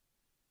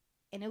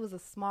 and it was a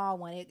small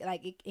one. It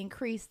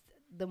increased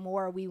the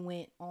more we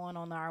went on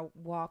our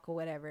walk or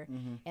whatever.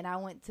 Mm-hmm. And I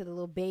went to the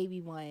little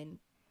baby one,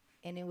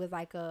 and it was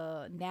like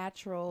a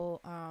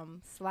natural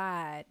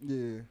slide,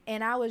 Yeah.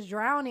 and I was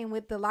drowning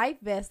with the life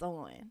vest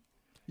on.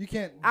 You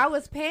can't. I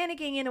was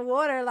panicking in the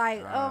water, like,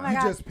 oh my You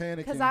god, just panicking.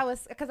 because I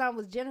was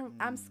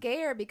I'm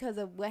scared because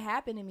of what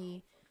happened to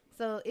me.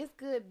 So it's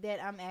good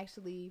that I'm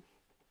actually,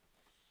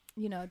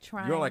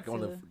 trying. You're like to,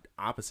 on the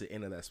opposite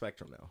end of that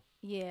spectrum now.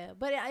 yeah,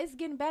 but it's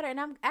getting better, and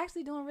I'm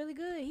actually doing really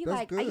good. He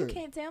That's like, you good.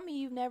 can't tell me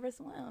you've never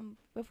swum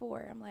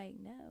before. I'm like,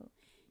 no.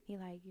 He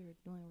like, you're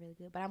doing really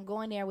good, but I'm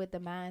going there with the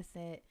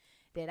mindset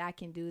that I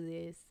can do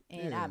this,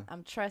 and Yeah.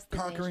 I'm trusting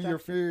the Conquering your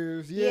instructor.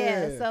 fears.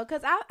 Yeah. So,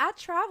 because I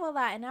travel a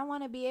lot, and I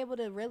want to be able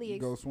to really,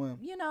 Go swim.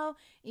 you know,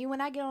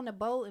 when I get on the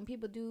boat and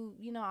people do,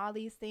 you know, all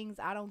these things,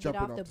 I don't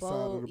Jumping get off the side of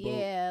boat. the boat.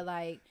 Yeah,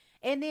 like,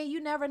 and then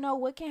you never know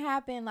what can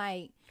happen.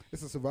 Like,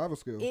 It's a survival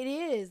skill. it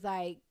is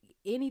like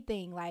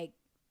anything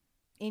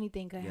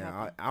could Yeah,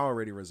 happen. I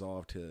already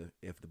resolved to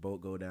if the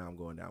boat go down, I'm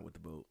going down with the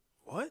boat.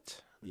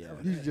 What? Yeah.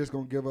 You just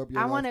gonna give up your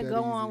I life want to that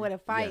go on easy? with a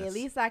fight. Yes. At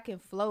least I can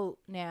float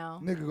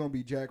now. Nigga gonna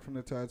be Jack from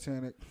the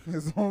Titanic.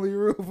 There's only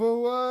room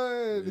for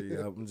one.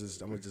 Yeah, I'm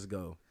gonna just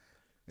go.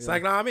 It's Yeah.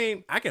 like, no, I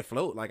mean, I can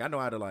float. Like, I know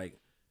how to, like,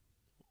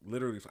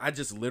 I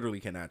just literally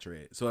cannot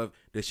tread. So if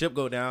the ship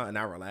go down and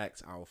I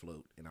relax, I'll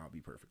float and I'll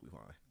be perfectly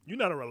fine. You're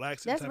not a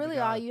relaxing That's type really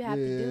of guy. all you have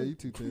Yeah, to do. you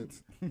too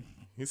tense.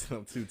 He said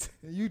I'm too.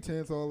 You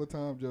tense all the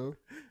time, Joe.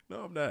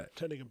 No, I'm not.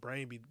 That nigga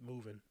brain be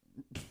moving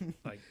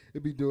like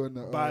It be doing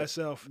the by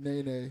itself.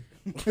 nay nay.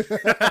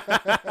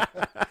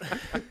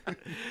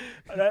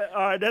 All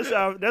right,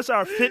 that's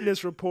our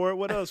fitness report.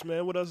 What else,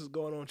 man? What else is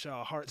going on with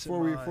y'all hearts and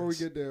minds? Before we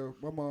get there,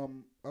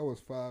 I was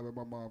 5 and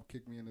my mom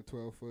kicked me in the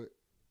 12-foot.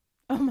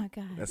 Oh my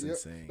God. That's Yep.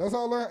 insane. That's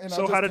all I learned. And So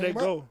I just how did that came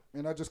up, go?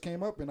 And I just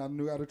came up and I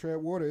knew how to tread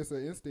water. It's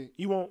an instinct.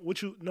 You won't.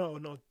 What you?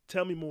 No.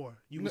 Tell me more.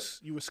 You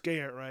were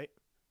scared, right?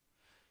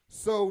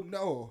 So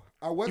no,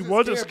 I wasn't. You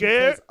wasn't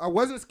scared? because- I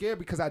wasn't scared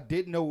because I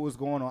didn't know what was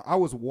going on. I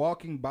was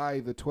walking by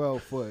the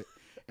 12-foot,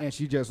 and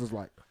she just was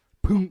like,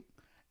 "Boom,"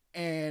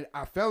 and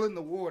I fell in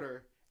the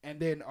water. And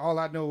then all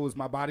I know was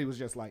my body was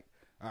just like,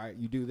 "All right,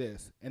 you do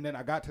this." And then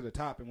I got to the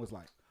top and was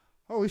like,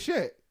 "Holy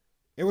shit!"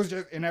 It was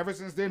just, and ever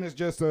since then, it's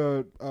just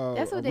a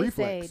That's what they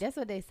reflex. say. That's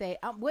what they say.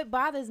 What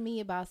bothers me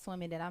about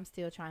swimming that I'm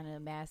still trying to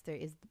master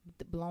is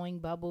the blowing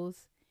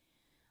bubbles,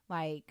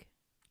 like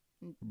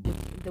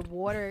the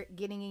water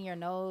getting in your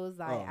nose.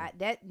 Like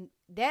Oh.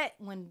 that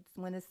when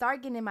it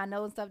start getting in my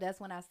nose and stuff, that's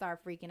when I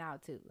start freaking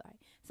out too. Like,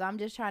 so I'm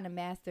just trying to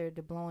master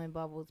the blowing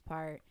bubbles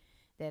part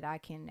that I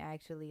can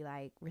actually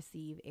like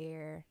receive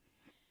air.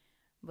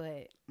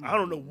 But I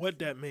don't know what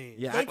that means.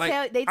 Yeah,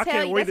 they I tell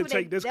can't you wait that's to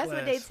what take this that's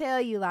what they class. tell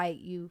you. Like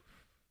you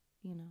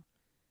know.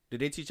 Did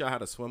they teach y'all how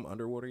to swim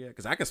underwater yet?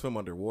 Because I can swim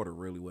underwater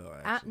really well.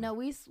 Actually. No,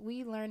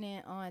 we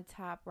learning on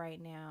top right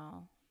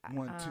now.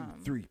 1,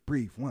 2, 3,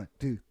 breathe. 1,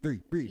 2,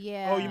 3, breathe.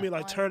 Yeah. Oh, you mean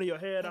like on- turning your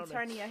head and out?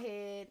 turning your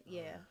head,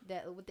 yeah.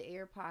 That with the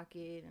air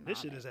pocket and This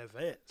all shit that. is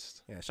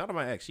advanced. Yeah, shout out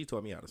my ex. She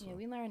taught me how to Yeah, swim.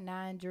 we learned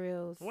 9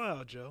 drills.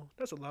 Wow, Joe,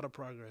 that's a lot of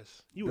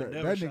progress. You would That-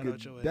 never that shout nigga,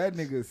 out your that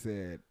ex. nigga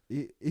said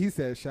he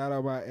said shout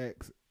out my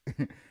ex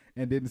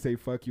and didn't say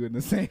fuck you in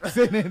the same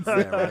sentence. Yeah,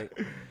 right.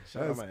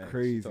 Shout out That's my ex.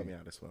 crazy. She taught me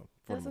how to swim.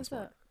 For That's the what's most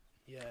part. up.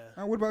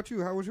 Yeah. What about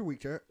you? How was your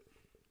week, chat?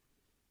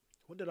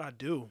 What did I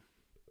do?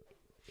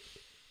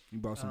 You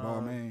bought some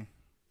ball, man.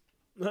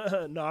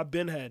 No, I've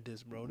been had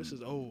this, bro. This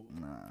is old.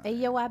 Nah. Hey,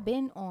 yo, I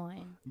been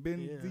on.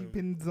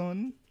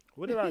 Benzon.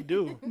 What did I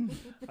do?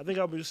 I think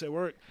I was just at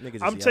work. Niggas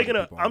just I'm yelling taking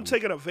at a people on I'm the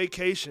taking a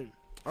vacation.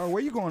 Oh,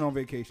 where you going on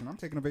vacation? I'm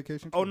taking a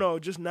vacation. Oh too. no,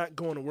 just not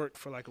going to work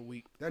for like a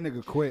week. That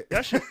nigga quit.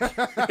 That shit.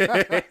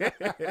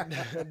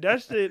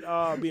 That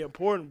shit be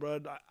important, bro.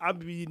 I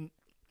be.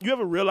 You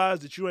ever realize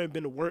that you ain't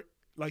been to work?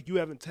 Like you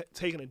haven't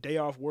taken a day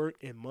off work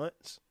in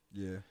months.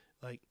 Yeah.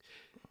 Like,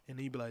 and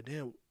then you be like,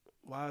 damn,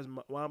 why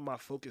am my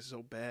focus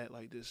so bad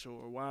like this,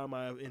 or why am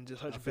I in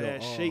just such I feel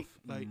bad off. shape?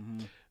 Like,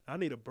 Mhm. I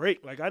need a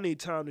break. Like, I need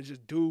time to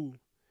just do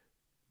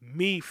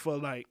me for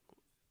like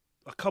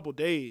a couple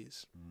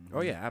days.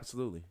 Oh yeah,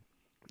 absolutely.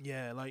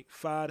 Yeah, like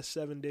 5 to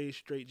 7 days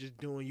straight, just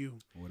doing you.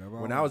 Whatever.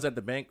 When I was at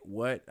the bank,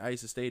 I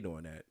used to stay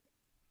doing that.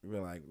 We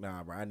were like,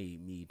 nah, bro, I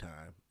need me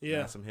time.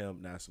 Yeah. Not some him,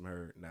 not some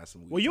her, not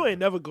some. Well, you time. ain't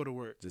never go to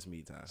work, Just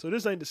me time. so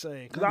this ain't the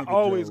same. Cause That I nigga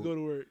always Joe- go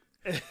to work.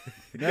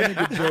 that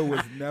nigga Joe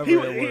was never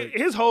at work.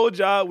 His whole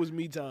job was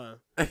me time.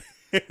 That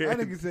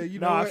nigga said, you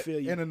know Nah, I what? feel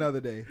you. In another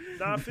day.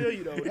 Nah, I feel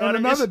you though. In Nah,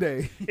 another it's,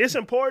 day. it's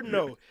important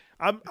though.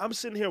 I'm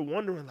sitting here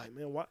wondering, like,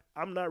 man, why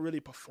I'm not really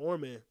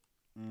performing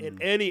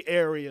in any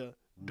area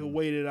the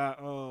way that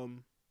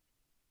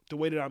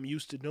I'm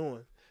used to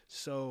doing.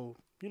 So,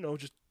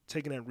 just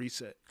taking that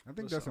reset. I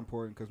think That's that's all.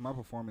 important because my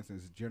performance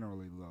is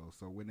generally low.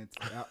 So when it's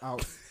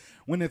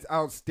when it's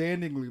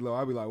outstandingly low,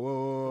 I'll be like,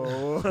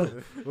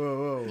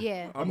 whoa.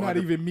 Yeah. I'm not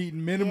even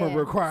meeting minimum Yeah,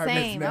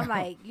 requirements Same. now. I'm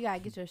like, you gotta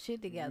get your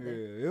shit together.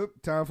 Yeah, yep.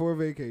 Time for a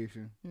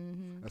vacation,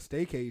 Mm-hmm. a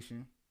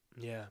staycation.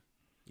 Yeah.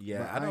 Yeah,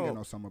 But I I ain't got don't.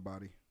 no summer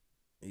body.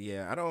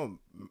 Yeah, I don't.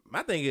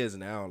 My thing is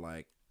now,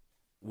 like,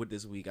 with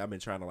this week, I've been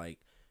trying to like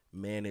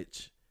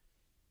manage,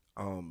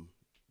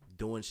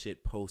 doing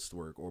shit post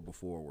work or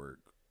before work.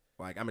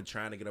 Like, I've been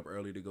trying to get up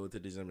early to go to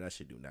the gym. That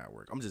shit do not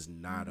work. I'm just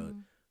not a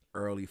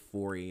early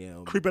 4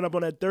 a.m. Creeping up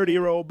on that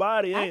 30-year-old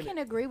body, I ain't can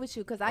it? agree with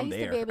you because I I'm used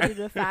to there. be able to do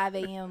the 5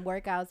 a.m.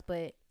 workouts,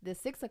 but the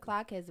 6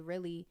 o'clock has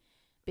really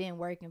been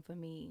working for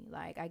me.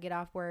 Like, I get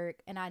off work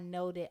and I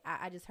know that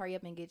I just hurry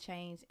up and get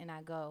changed and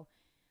I go.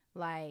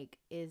 Like,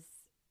 it's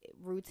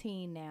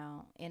routine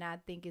now, and I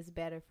think it's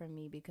better for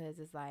me because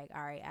it's like,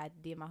 all right, I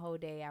did my whole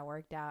day, I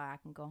worked out, I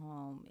can go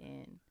home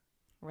and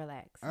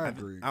relax. I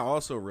agree. I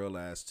also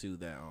realized too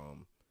that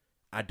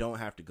I don't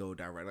have to go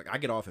direct. Like, I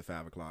get off at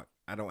 5 o'clock.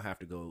 I don't have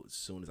to go as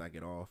soon as I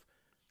get off.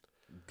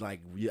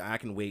 Like I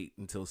can wait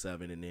until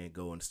 7 and then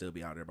go and still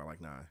be out there by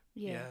like 9.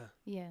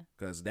 Yeah.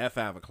 Cause that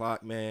 5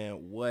 o'clock,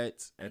 man,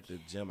 what at the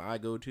gym I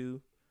go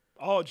to,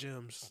 All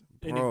gyms,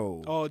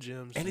 bro, all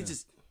gyms, and it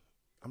just,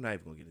 I'm not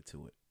even gonna get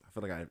into it. I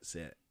feel like I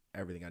said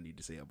everything I need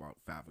to say about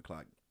 5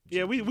 o'clock.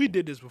 Yeah, we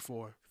did this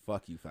before.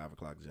 Fuck you, 5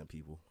 o'clock gym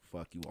people.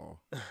 Fuck you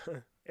all.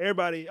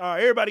 Everybody, all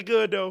right, everybody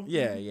good though.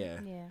 Yeah.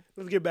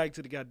 Let's get back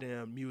to the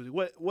goddamn music.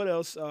 What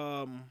else?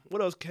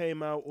 What else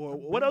came out, or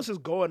what else is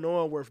going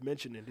on worth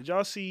mentioning? Did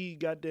y'all see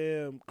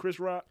goddamn Chris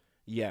Rock?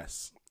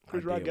 Yes.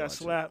 Chris I Rock did got watch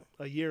slapped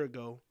a year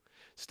ago.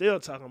 Still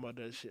talking about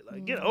that shit.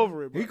 Like, get Mm.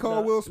 over it, bro. He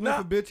called Will Smith Nah.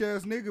 a bitch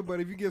ass nigga, but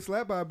if you get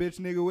slapped by a bitch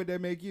nigga, what that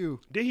make you?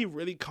 Did he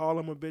really call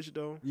him a bitch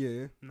though?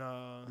 Yeah.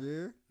 Nah,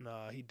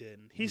 he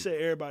didn't. Mm. He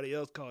said everybody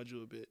else called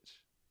you a bitch.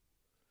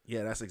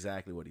 Yeah, that's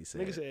exactly what he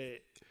said. Nigga said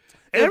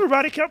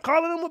everybody kept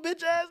calling him a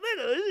bitch ass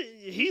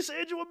nigga. He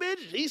said you a bitch.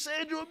 He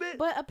said you a bitch.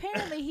 But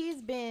apparently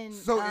he's been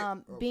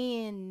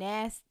being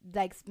nasty,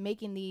 like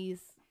making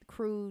these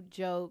crude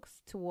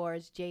jokes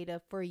towards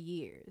Jada for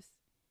years.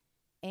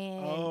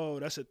 And Oh,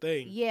 that's a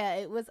thing. yeah,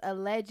 it was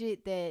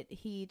alleged that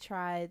he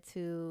tried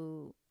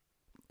to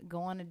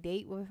go on a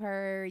date with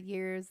her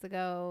years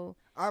ago.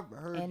 I've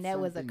heard, and that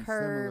was a something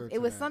curve. similar It to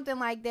was that. something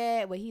like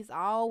that, but he's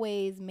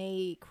always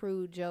made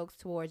crude jokes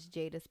towards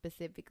Jada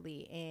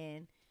specifically,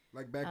 and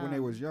like back when they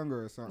was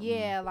younger or something.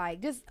 yeah,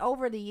 like just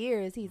over the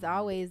years, he's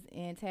always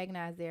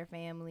antagonized their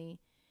family.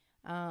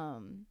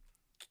 And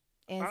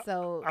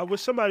so I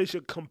wish somebody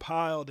should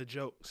compile the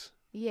jokes.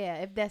 yeah,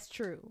 if that's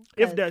true.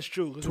 If 'Cause- that's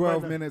true. 'cause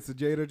 12 right now- minutes of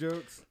Jada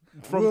jokes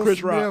From Will Chris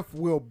Smith Rock.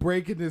 will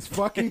break in this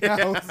fucking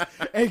house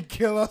and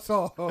kill us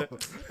all.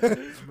 We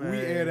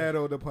air that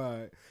on the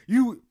pod.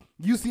 You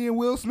seeing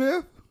Will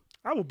Smith?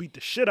 I will beat the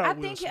shit out I of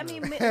Will think Smith. I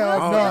mean Will Hell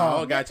Smith, no.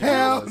 all got you.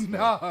 Hell Will Smith.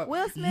 no.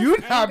 Will Smith's You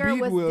not anger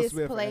beat was Will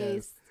Smith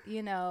displaced.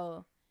 You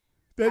know,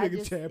 That I nigga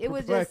just- Chad it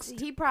was perplexed.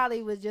 just he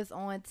probably was just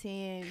on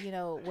 10, you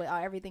know, with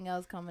everything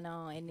else coming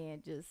on, and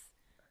then just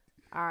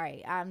all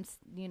right,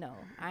 you know,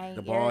 I ain't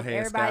The bald head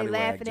everybody scallywag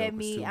laughing joke at was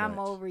me. too I'm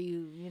much. over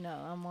you. You know,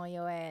 I'm on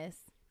your ass.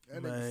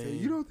 That nigga Man. said,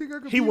 you don't think I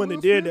could He beat wouldn't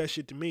have Will did Smith? that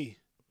shit to me.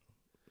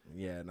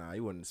 Yeah, nah, he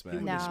wouldn't smack He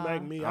me. would have Nah.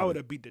 smacked me. I would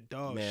have beat the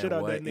dog Man, shit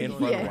out what? that nigga. In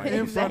front of Yeah. white In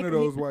people. front of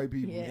those white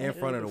people. Yeah. In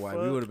front of the What white, the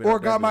we fuck? would have been. Or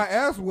up got that my bitch.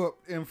 ass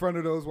whooped in front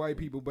of those white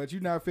people, but you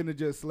not finna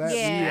just slap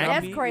Yeah, me.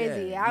 that's me?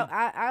 crazy.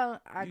 Yeah,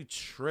 I You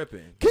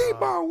tripping? Keep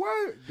my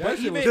word. That But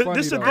shit was even- funny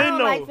this is the though. I thing, don't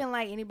though. like feeling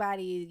like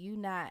anybody. You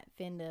not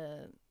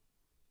finna.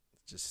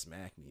 Just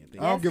smack me. I don't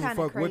That's give a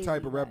kinda fuck what type crazy,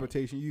 of like-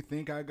 reputation you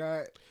think I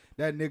got.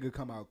 That nigga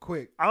come out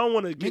quick. I don't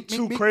want to get Me,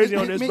 too me, crazy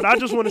me, on me, this, me. but I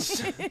just want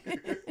to.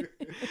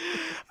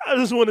 I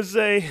just want to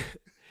say,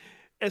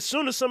 as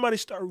soon as somebody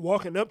start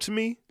walking up to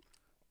me,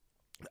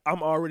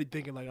 I'm already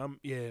thinking like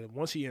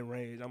once he in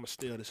range, I'm gonna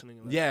steal this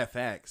nigga. Like, Yeah,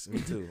 facts.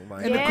 Me too. I'm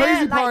like, And the yeah,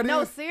 crazy like part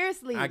no, is-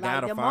 seriously. I Like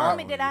gotta the fire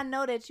moment on that I you.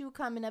 know that you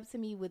coming up to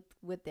me with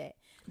that,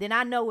 then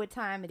I know what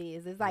time it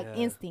is. It's like Yeah.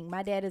 instinct.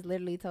 My dad has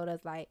literally told us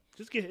like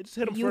just hit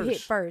him you first.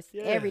 hit first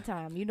Yeah. every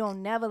time. You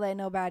don't never let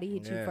nobody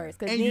hit you Yeah. first,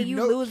 because And then you you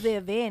know- lose the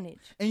advantage.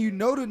 And you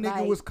know the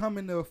nigga Like- was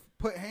coming to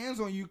put hands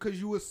on you because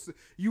you was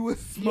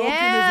smoking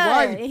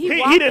Yeah, his and wife. He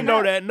walking didn't know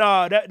up- that.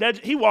 Nah,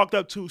 that he walked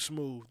up too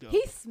smooth though.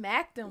 He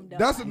smacked him though.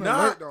 That's an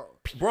Nah. alert though.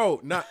 bro,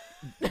 not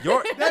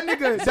your That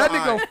nigga, So, that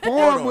alright, nigga hold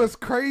form on. was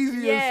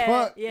crazy yeah, as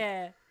fuck.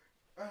 yeah.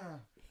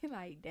 He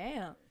like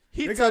damn.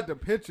 He They took got the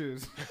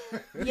pictures.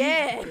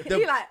 Yeah,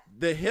 he like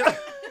the hip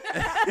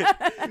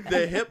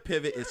the hip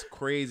pivot is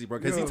crazy, bro.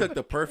 Because he Yo. took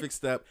the perfect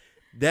step.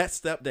 That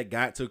step that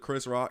got to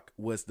Chris Rock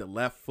was the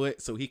left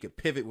foot, so he could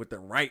pivot with the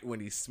right when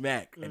he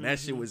smacked, and that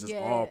shit was just Yeah.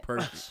 all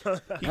perfect.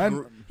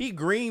 And- He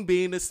green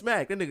bean the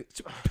smack. That nigga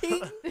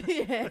ping,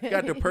 yeah.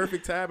 got the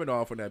perfect timing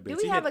off on that bitch. Do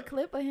we He have a hit-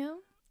 clip of him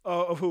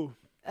Of who?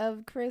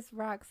 of Chris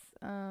Rock's?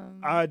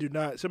 I do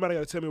not. Somebody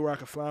got to tell me where I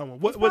can find one.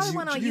 What It's was probably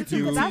one on YouTube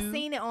because YouTube? I've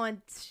seen it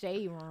on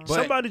Shade Room. But-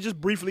 somebody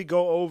just briefly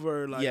go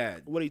over like yeah,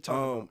 what he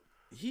talking about?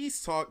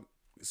 He's talk.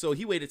 So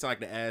he waited till like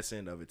the ass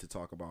end of it to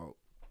talk about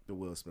the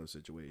Will Smith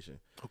situation.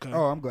 Okay.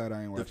 Oh, I'm glad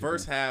I ain't watching The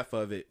first that. half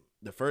of it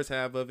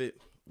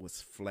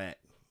was flat.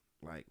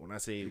 Like when I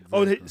say,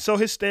 So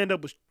his stand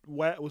up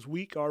was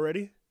weak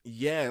already.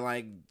 yeah,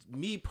 like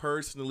me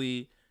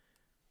personally,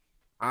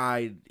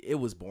 it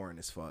was boring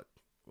as fuck.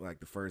 Like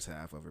the first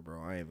half of it,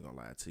 bro. I ain't even gonna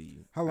lie to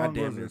you. How long I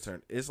damn was near it?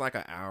 turned- It's like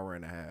an hour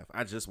and a half.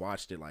 I just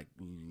watched it like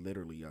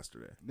literally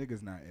yesterday.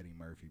 Nigga's not Eddie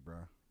Murphy, bro.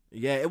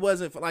 Yeah, it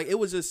wasn't like it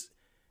was just.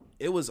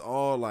 It was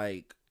all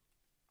like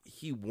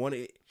he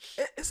wanted.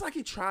 It's like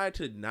he tried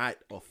to not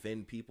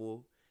offend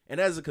people, and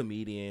as a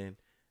comedian,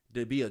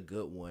 to be a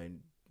good one,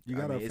 You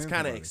gotta it's offend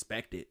kind of somebody.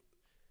 expected.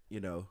 You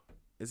know,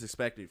 it's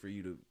expected for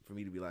me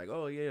to be like,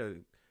 oh yeah,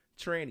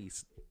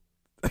 trannies.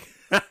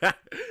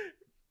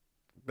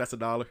 That's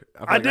 $1.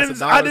 I didn't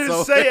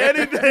say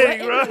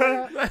anything,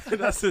 bro.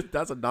 That's $1.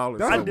 That's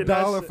I a did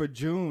not dollar say- for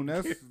June.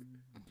 That's.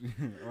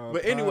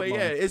 But anyway, Pride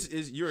yeah, Month.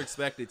 it's you're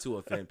expected to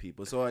offend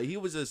people. So he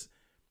was just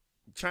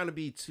trying to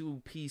be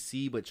too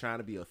PC, but trying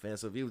to be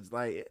offensive. He was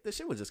like, the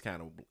shit was just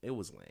kind of, it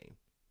was lame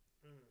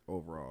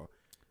overall.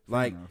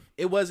 Like enough.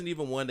 it wasn't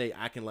even one day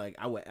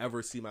I would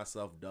ever see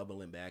myself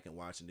doubling back and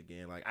watching it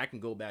again. Like I can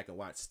go back and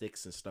watch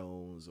Sticks and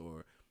Stones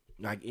or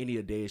like any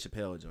of Dave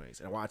Chappelle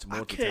joints and watch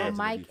multiple can't- Or times.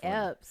 Mike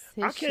Epps.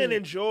 His I can't shit.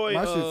 enjoy.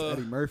 My shit's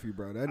Eddie Murphy,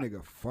 bro. That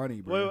nigga funny,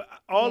 bro. Well,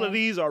 all Yeah. of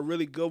these are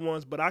really good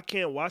ones, but I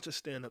can't watch a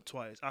stand up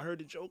twice. I heard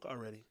the joke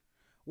already.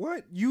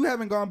 What? You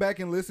haven't gone back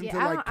and listened Yeah, to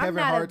I like don't- I'm Kevin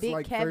not a Hart's big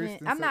like Kevin. first?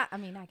 And I'm sec- not. I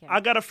mean, not Kevin. I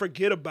gotta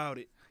forget about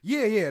it.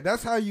 Yeah.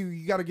 That's how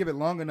you got to give it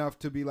long enough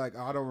to be like,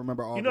 oh, I don't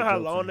remember all. You know the how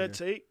jokes long in that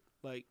here. take?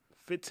 Like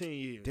 15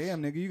 years.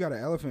 Damn, nigga, you got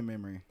an elephant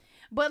memory.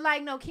 But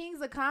like, no,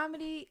 Kings of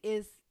Comedy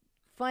is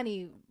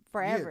funny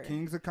forever. Yeah,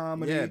 Kings of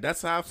Comedy. Yeah,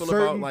 that's how I feel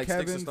Certain about like Sticks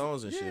and Kevin's-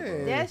 Stones and shit, yeah.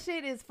 bro. That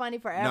shit is funny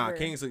forever. Nah,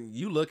 Kings,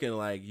 you looking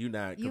like you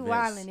not You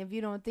convinced. wildin' if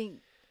you don't think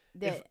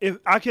that. If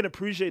I can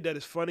appreciate that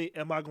it's funny,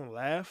 am I gonna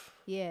laugh?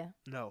 Yeah,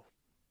 No,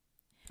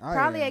 I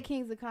probably am. at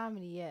Kings of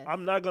Comedy. Yes,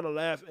 I'm not gonna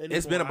laugh anymore.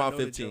 It's been I about know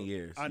the 15 joke.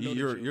 years. I know the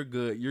You're joke.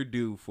 good. You're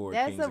due for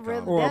That's Kings a of real-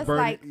 Comedy. Or That's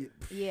Bernie. like-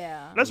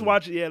 yeah. Let's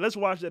watch it. Yeah, let's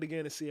watch that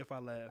again and see if I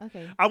laugh.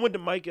 Okay. I went to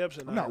Mike Epps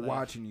and I'm I not ain't laugh.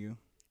 watching you.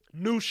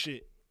 New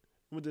shit.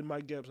 Went to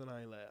Mike Epps and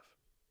I ain't laugh.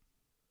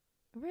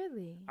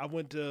 Really? I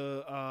went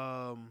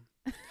to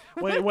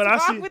What's when I wrong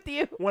see with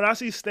you? when I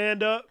see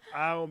stand up,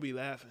 I don't be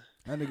laughing.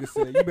 That nigga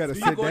said, "You better Do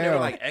sit you go in there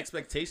down." with like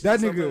expectations? That or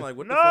something? nigga- Like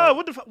what the No, fuck?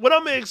 what the fuck? What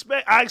I'm gonna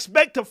expect? I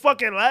expect to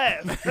fucking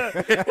laugh.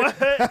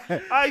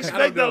 I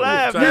expect to know.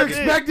 laugh. Try You're That's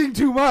it. expecting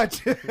too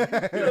much.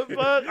 The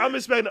fuck? I'm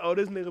expecting. Oh,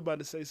 this nigga about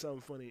to say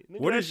something funny.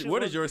 Nigga, What that is shit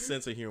what was- is your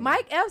sense of humor?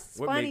 Mike Epps is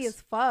What funny makes-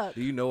 as fuck.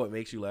 Do you know what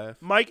makes you laugh?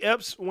 Mike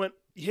Epps went.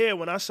 Yeah,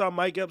 when I saw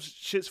Mike Epps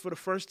shits for the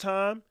first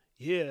time,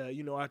 yeah,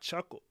 you know I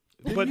chuckled.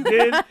 But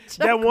then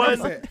that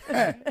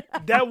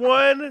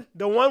one,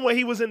 the one where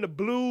he was in the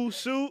blue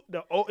suit,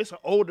 it's an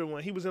older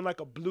one. He was in like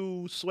a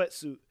blue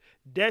sweatsuit.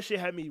 That shit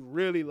had me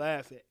really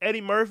laughing. Eddie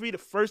Murphy, the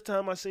first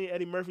time I seen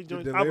Eddie Murphy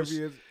joints,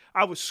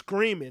 I was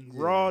screaming,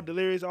 raw,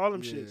 delirious, all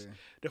them shits.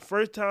 The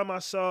first time I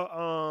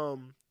saw,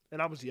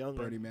 and I was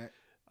younger. Bernie Mac.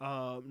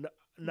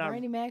 Not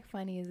Bernie Mac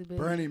funny as a bitch.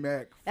 Bernie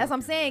Mac. That's what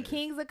I'm fucking saying. hilarious.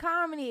 Kings of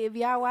Comedy. If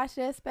y'all watch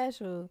that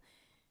special,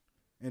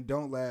 And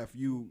don't laugh.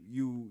 You.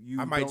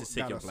 I might don't just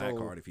take got your a black soul.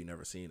 card if you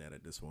never seen that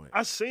at this point.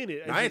 I seen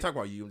it. No, I ain't talking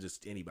about you. I'm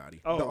just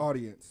anybody. Oh, The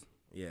audience.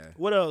 Yeah.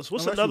 what else?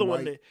 What's Unless another you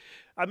one? white.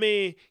 I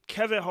mean,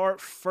 Kevin Hart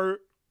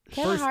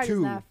Kevin First Hart two.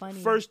 is not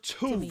funny. first to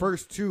two. me.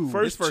 First two.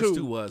 First His first two.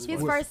 two was.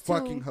 His was first two-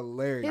 fucking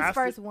hilarious. His After-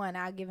 first one,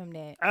 I'll give him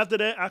that. After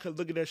that, I could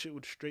look at that shit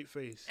with a straight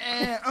face.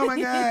 Oh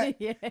my god.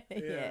 yeah, Yeah,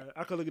 yeah.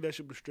 I could look at that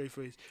shit with a straight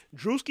face.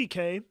 Drewski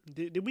came.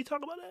 Did we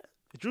talk about that?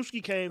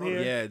 Drewski came Oh,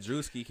 here. yeah,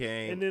 Drewski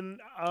came. And then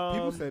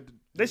People said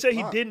they say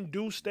he fuck. didn't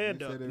do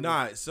stand up. They said it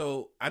Nah,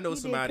 so I know He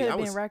did somebody. could I have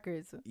was been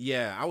records.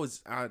 Yeah,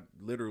 I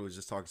literally was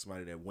just talking to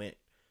somebody that went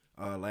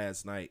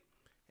last night,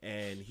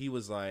 and he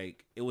was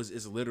like,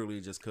 it's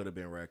literally just could have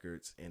been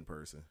records in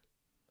person.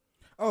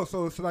 Oh,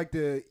 so it's like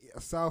the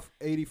South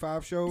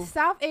 85 show.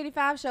 South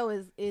 85 show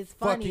is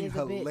funny Fucking as a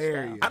bitch.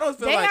 hilarious. Though. I don't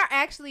feel They like are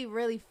actually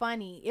really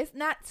funny. It's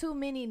not too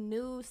many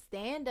new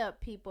stand up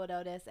people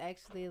though. That's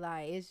actually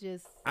like it's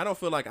just I don't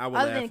feel like I would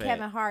other laugh than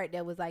Kevin at. Hart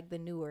that was like the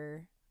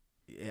newer.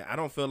 Yeah, I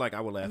don't feel like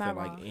I would laugh Am I at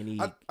like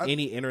wrong?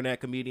 any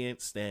internet comedian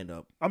stand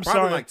up. I'm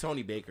Probably sorry. like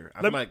Tony Baker. I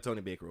Let feel me- like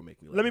Tony Baker will make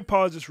me laugh. Let me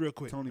pause this real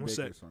quick. Tony One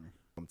Baker sec. is funny.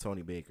 I'm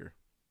Tony Baker.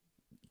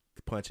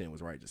 The punch in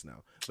was right just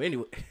now. But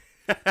anyway,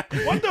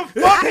 What the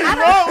fuck is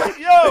wrong with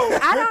yo?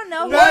 I don't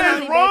know who What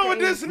Tony is wrong Baker with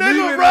this is.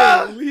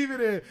 nigga, bro? Leave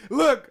it in.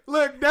 Look.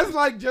 That's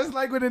like just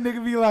like when a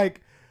nigga be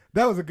like,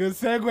 "That was a good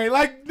segue."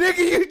 Like, nigga,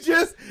 you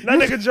just That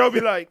nigga Joe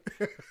be like,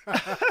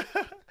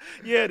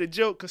 yeah, the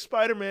joke, because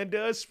Spider-Man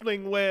does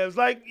spling webs.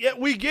 Like, yeah,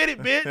 we get it,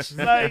 bitch.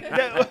 Like,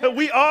 that,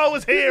 we all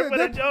was here for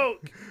the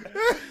joke.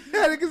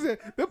 that nigga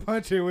said the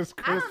punch in was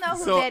I crisp. don't know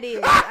who So- that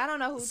is. I don't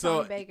know who so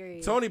Tony Baker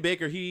is. Tony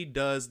Baker, he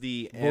does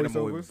the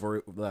animal,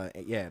 Voiceovers?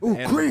 the Ooh,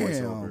 animal cram.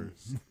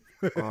 voiceovers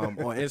on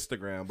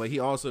Instagram. But he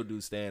also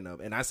do stand up,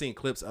 and I seen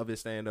clips of his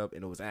stand up,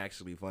 and it was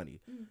actually funny.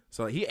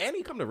 So he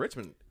come to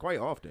Richmond quite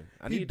often.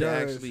 I He need to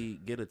does. actually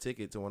get a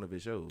ticket to one of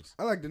his shows.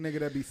 I like the nigga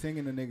that be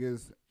singing the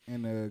niggas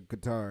in the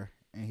guitar,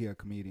 and he a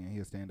comedian. He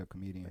a stand up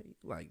comedian.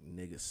 Like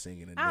niggas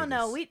singing. And I don't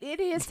know. niggas. It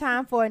is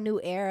time for a new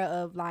era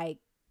of like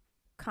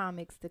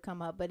comics to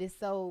come up, but it's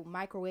so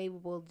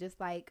microwavable. Just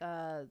like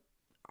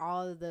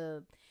all of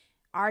the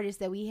artists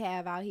that we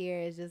have out here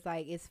is just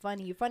like it's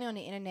funny. You're funny on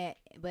the internet,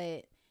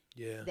 but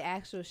Yeah. the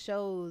actual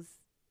shows,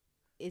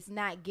 it's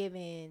not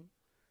giving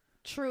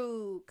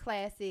true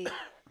classic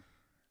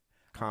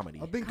Comedy.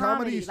 I think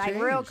comedy, comedy's like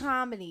changed. real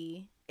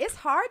comedy. It's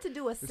hard to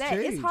do a set.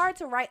 It's changed. hard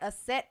to write a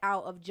set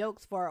out of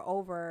jokes for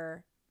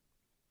over,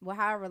 well,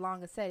 however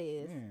long a set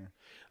is. Yeah.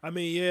 I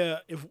mean, yeah,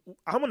 if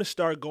I'm going to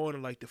start going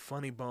to like the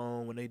Funny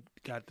Bone when they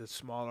got the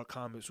smaller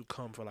comics who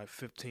come for like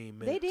 15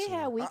 minutes. They did and-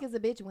 have Weak as a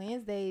Bitch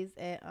Wednesdays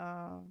at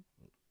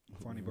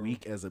Funny bone.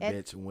 Weak as a At-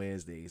 bitch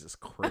Wednesdays is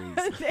crazy.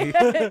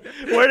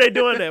 Where are they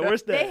doing that?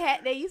 Where's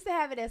that? they used to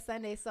have it at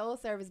Sunday Soul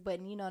Service,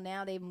 but you know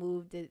now they've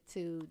moved it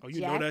to Oh,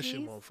 you Jackie's. know that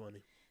shit more funny.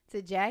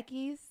 To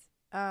Jackie's.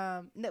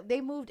 No, they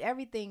moved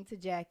everything to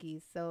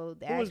Jackie's. So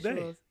the Who was they?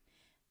 actuals,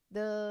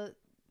 the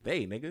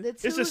They nigga.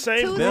 It's the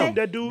same group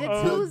that do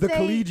the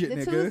collegiate the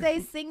nigga. Tuesday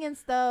singing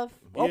stuff.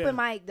 Yeah.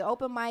 The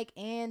open mic,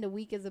 and the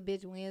Week is a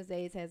Bitch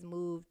Wednesdays has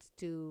moved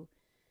to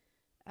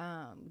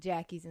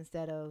Jackie's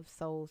instead of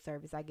Soul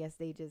Service. I guess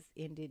they just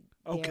ended.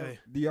 Okay.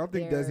 Do y'all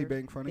think their Desi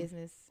Bank funny?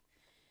 business.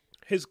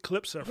 His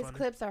clips are His funny.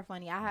 clips are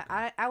funny.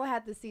 I would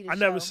have to see the I show.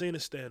 never seen a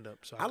stand up,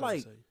 so I I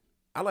like- say.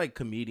 I like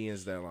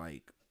comedians that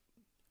like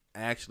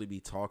actually be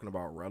talking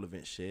about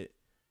relevant shit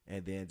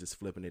and then just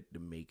flipping it to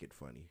make it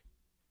funny.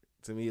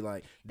 To me,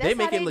 like That's they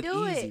make how it look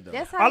do easy it. though.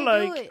 That's I how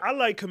they do like it. I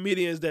like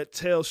comedians that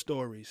tell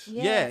stories.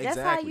 Yeah, that's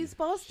how exactly. you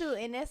supposed to,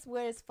 and that's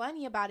where it's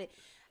funny about it.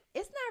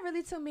 It's not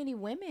really too many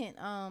women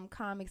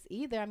comics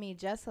either. I mean,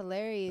 Just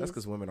Hilarious. That's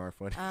because women aren't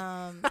funny.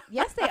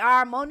 Yes, they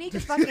are. Monique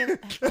is fucking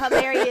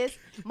hilarious.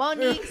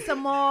 Monique, some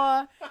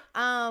more.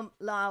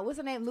 What's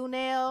her name?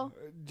 Lunel.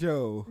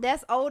 Joe.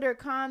 That's older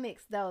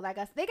comics though. Like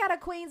they got a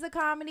Queens of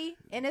Comedy,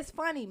 and it's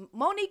funny.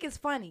 Monique is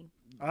funny.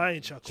 I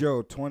ain't chuckling.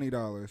 Joe,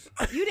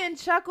 $20. You didn't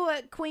chuckle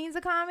at Queens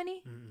of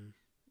Comedy?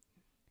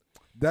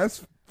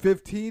 That's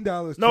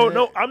 $15.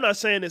 No, I'm not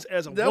saying this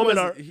as a That woman.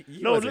 wasn't- Or,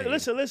 he no, wasn't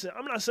listen.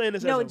 I'm not saying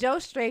this No, as a Joe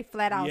straight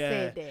flat out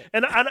said that.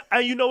 And I,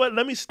 you know what?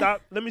 Let me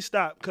stop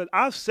because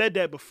I've said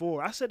that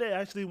before. I said that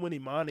actually when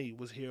Imani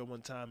was here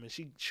one time, and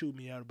she chewed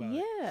me out about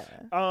it.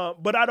 Yeah.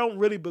 But I don't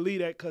really believe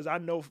that because I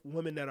know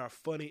women that are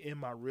funny in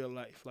my real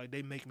life. Like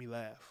they make me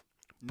laugh.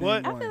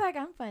 But I feel like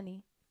I'm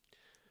funny.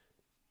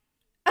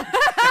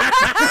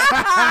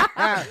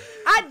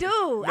 I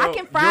do. I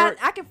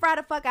can fry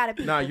the fuck out of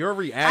people. Nah, your I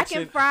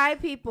reaction. can fry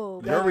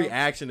people. Your bro.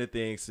 reaction to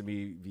things to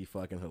me be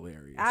fucking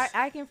hilarious.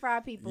 I can fry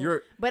people. You're-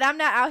 but I'm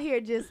not out here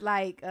just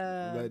like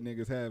Let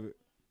niggas have it.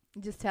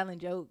 just telling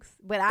jokes.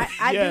 But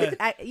I Yeah.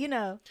 do you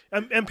know.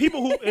 and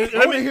people who and I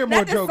let want to me hear more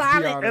Not the jokes,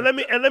 silent-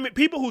 Deanna. and let me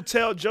people who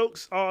tell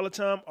jokes all the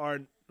time are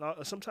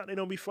sometimes they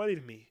don't be funny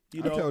to me.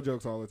 You I know, tell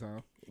jokes all the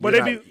time. but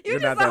You're they not- be. You're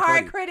not just a that hard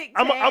funny. critic.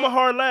 I'm Chad. a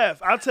hard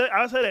laugh. I say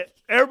that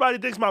everybody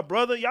thinks my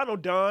brother. Y'all know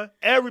Don.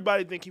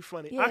 Everybody think he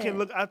funny. I Yeah. can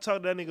look. I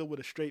talk to that nigga with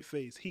a straight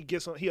face. He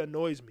gets on. He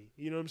annoys me.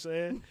 You know what I'm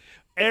saying?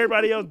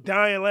 Everybody else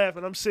dying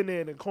laughing. I'm sitting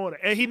there in the corner,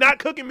 and he not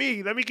cooking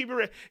me. Let me keep it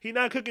real. He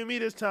not cooking me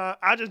this time.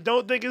 I just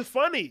don't think it's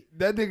funny.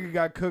 That nigga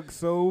got cooked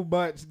so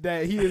much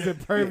that he is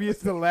impervious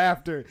to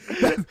laughter.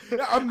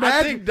 I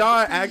Imagine think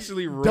Don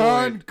actually ruined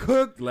Don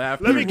cooked.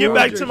 laughter. Let me get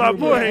back to my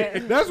humor.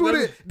 point. That's what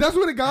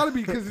it gotta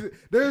be, because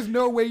there's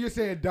no way you're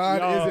saying Don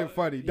Y'all- isn't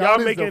funny. y'all Don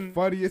is making- the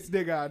funniest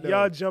nigga I know.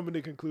 Y'all jumping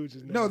to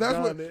conclusions. Now. No, that's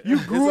Don, what you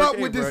grew It's up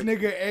okay, with this bro.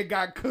 nigga and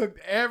got cooked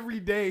every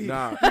day,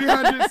 Nah.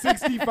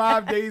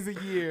 365 days a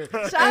year,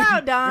 Shout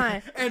out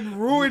Don. and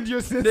ruined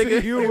your sense Nigga.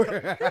 of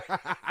humor.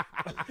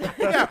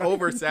 He got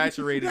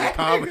oversaturated in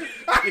comedy.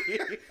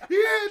 He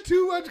had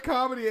too much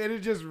comedy and it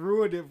just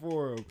ruined it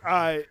for him. All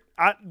right,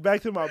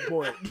 back to my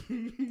point.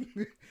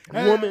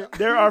 Woman,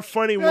 there are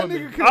funny That women.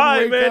 nigga All couldn't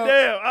right, wake man. up.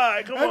 Damn. All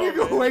right, come That on.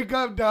 nigga Man. wake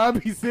up, Don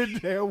be sitting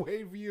there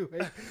waiting for you,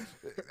 like,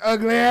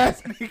 ugly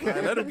ass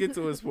nigga. Let him get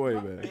to his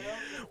point, man.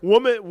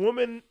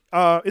 Woman.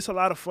 It's a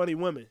lot of funny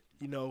women.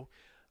 You know,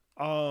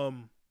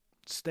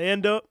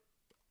 stand up.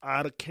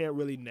 I can't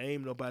really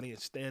name nobody in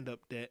stand up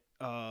that.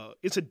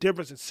 It's a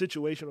difference in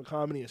situational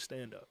comedy and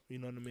stand up. You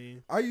know what I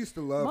mean? I used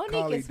to love Monique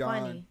Kali is Don.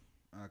 funny.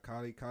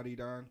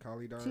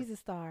 Kali Don. She's a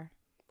star.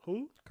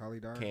 Who? Kali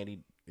Don. Candy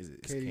is it?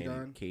 It's Katie Candy,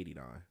 Don? Katie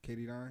Don.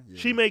 Katie Don. Yeah.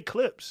 She made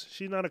clips.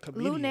 She's not a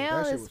comedian. That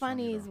Lunel shit is was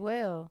funny funny, as though.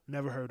 well.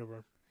 Never heard of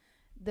her.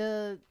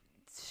 The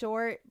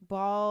short,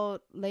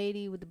 bald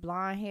lady with the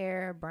blonde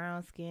hair,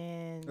 brown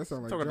skin. That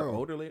sound like Talking about the Joe.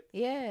 older lady.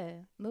 Yeah,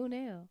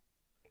 Lunel.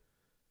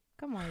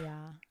 Come on,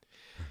 y'all.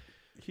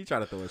 He tried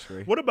to throw it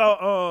straight. What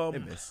about They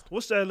missed.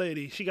 what's that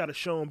lady? She got a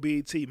show on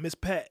BET. Miss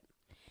Pat.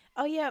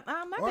 Oh yeah,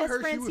 my Oh, I best heard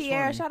she friend was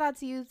Tiara. funny. Shout out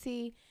to you,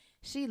 T.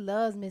 She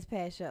loves Miss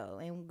Pat show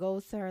and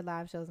goes to her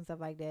live shows and stuff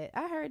like that.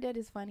 I heard that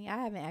is funny. I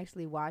haven't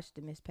actually watched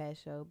the Miss Pat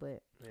show,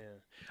 but Yeah,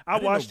 I I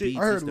didn't know watched it.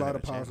 BET I heard a still lot had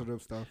of a channel.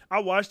 positive stuff. I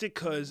watched it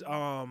because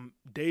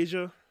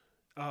Deja,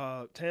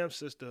 Tam's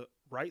sister,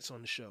 writes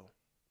on the show.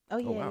 oh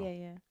yeah, wow.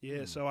 yeah.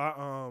 Yeah, so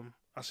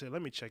I said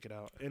let me check it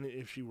out, and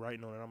if she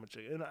writing on it, I'm gonna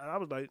check it. And I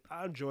was like,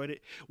 I enjoyed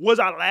it. Was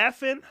I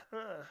laughing?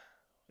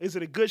 Is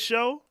it a good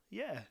show?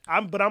 Yeah,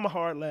 but I'm a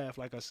hard laugh,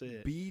 like I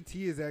said. BET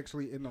is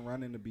actually in the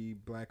running to be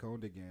black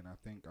owned again. I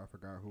think I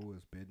forgot who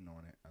was bidding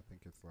on it. I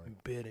think it's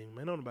like Bidding,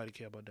 man, don't nobody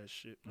care about that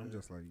shit. Man. I'm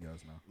just letting you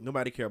guys know.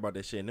 Nobody care about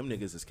that shit. And them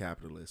niggas is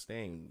capitalists. They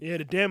ain't. Yeah,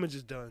 the damage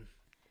is done.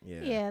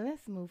 Yeah. Yeah,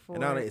 let's move And forward.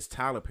 now it's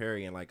Tyler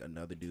Perry and like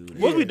another dude.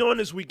 What we doing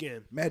this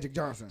weekend? Magic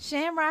Johnson.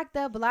 Shamrock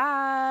the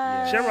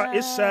Block. Shamrock,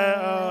 it's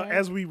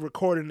as we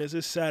recording this,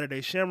 it's Saturday.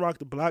 Shamrock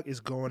the Block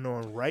is going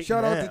on right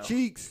Shout now. out to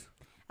Cheeks.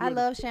 I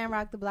love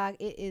Shamrock the Block.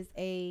 It is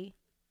a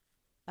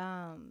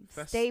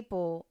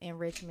staple in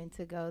Richmond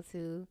to go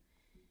to.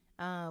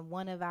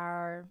 One of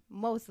our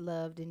most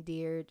loved and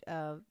deared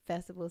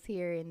festivals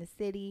here in the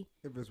city.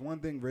 If there's one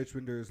thing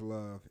Richmonders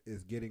love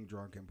is getting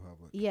drunk in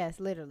public. Yes,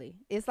 literally.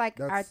 It's like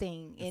our That's-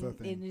 thing. it's And our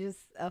thing. it's just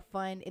a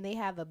fun. And they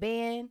have a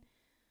band.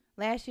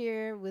 Last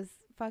year was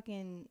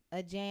fucking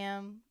a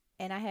jam.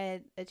 And I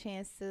had a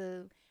chance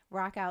to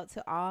rock out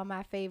to all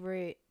my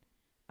favorite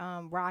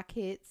rock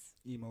hits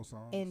Emo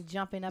songs. and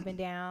jumping up and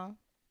down.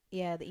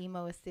 Yeah, the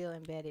emo is still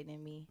embedded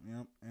in me.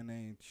 Yep, and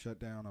they shut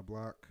down a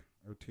block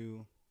or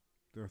 2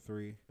 or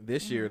 3.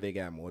 This year they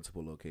got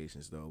multiple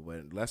locations though,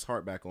 but let's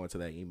harp back onto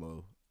that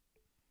emo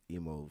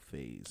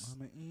phase.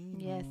 I'm an emo.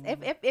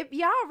 Yes, if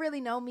y'all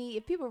really know me,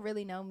 if people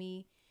really know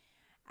me,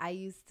 I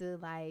used to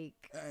like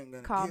I ain't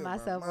gonna call kill my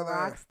myself a mother.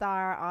 rock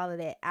star. All of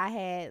that. I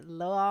had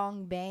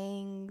long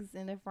bangs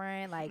in the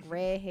front, like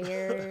red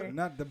hair.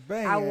 Not the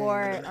bang. I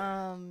wore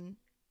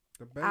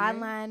the bang.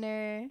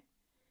 eyeliner,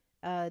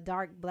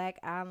 dark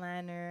black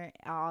eyeliner,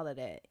 all of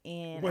that,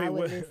 and I Wait, would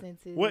what- listen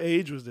to. What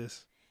age was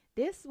this?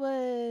 This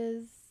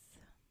was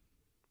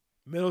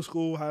Middle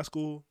school, high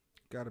school?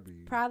 Gotta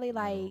be probably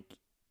like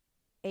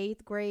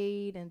 8th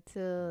grade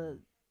until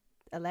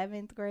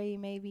 11th grade,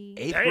 maybe.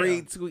 8th Damn.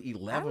 grade to I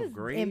 11th was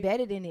grade.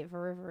 embedded in it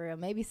for real.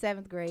 Maybe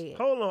 7th grade.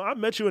 Hold on, I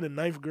met you in the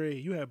 9th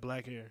grade. You had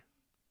black hair.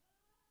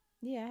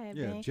 Yeah, I had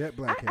Yeah, bangs. jet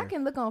black I hair.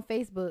 can look on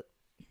Facebook.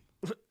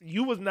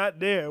 You was not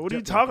there. What are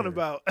you Jet black talking hair.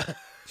 about?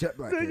 Jet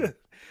black Nigga. hair.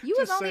 You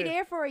was Just only saying.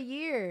 there for a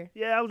year.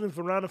 Yeah, I was in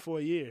Verona for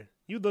a year.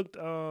 You looked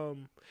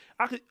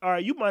I could all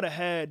right, you might have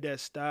had that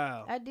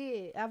style. I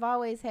did. I've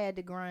always had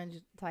the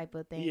grunge type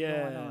of thing going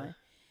Yeah. on.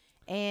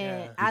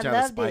 And Yeah. I You try to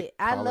loved spike it.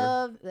 I collar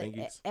love the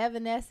thingies?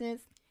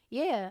 Evanescence.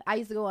 Yeah, I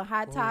used to go on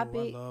Hot Oh,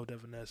 Topic. I loved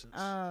Evanescence.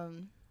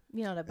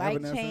 You know, the bike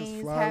Evanescence,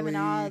 chains, Fly having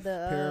all Leaf,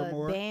 the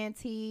Paramore. band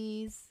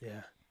tees.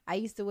 yeah. I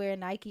used to wear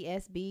Nike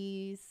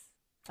SBs.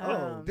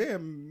 Oh,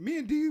 damn. Me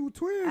and D were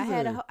twins. I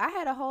had there. I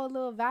had a whole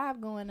little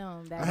vibe going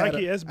on back I then. had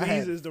Nike a- SBs I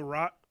had- is the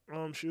rock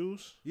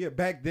shoes. Yeah,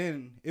 back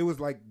then it was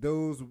like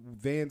those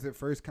Vans that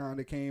first kind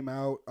of came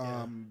out.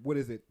 Yeah. What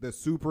is it? The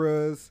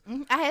Supras.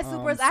 Mhm. I had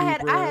Supras. I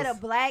had a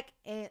Supras. black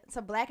and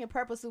some black and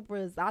purple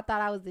Supras. I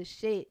thought I was the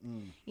shit.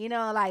 You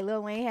know, like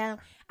Lil Wayne had 'em.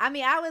 I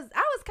mean, I was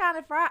kind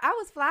of fly. I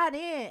was flying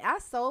in. I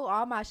sold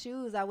all my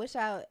shoes. I wish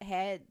I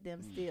had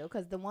them still,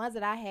 because the ones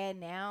that I had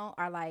now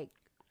are like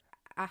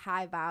a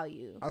high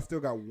value. I still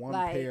got one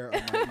Like, pair of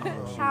my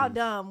emo How shoes.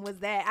 dumb was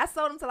that? I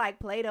sold them to like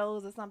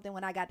Play-Dohs or something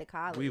when I got to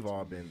college. We've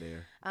all been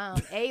there.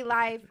 A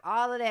Life,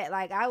 all of that.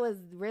 Like I was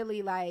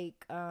really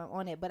like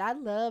on it, but I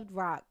loved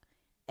rock,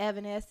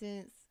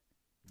 Evanescence,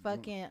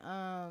 fucking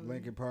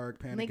Linkin Park,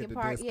 Panic Linkin at the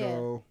Park,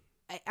 Disco.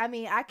 I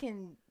mean, I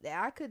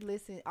could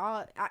listen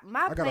my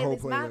I got a whole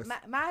playlist.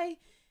 playlist. My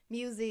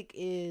music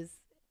is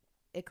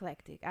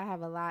eclectic. I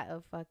have a lot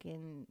of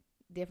fucking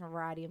different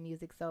variety of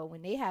music. So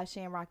when they have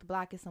Shamrock the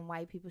Block, it's some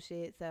white people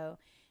shit. So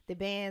the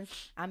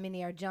bands I'm in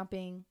there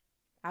jumping.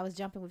 I was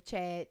jumping with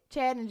Chad.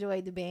 Chad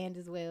enjoyed the band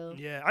as well.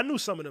 Yeah, I knew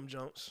some of them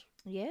jumps.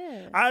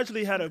 Yeah. I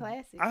actually had Some a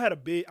classics. I had a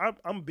big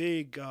I'm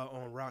big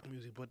on rock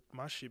music, but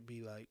my shit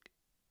be like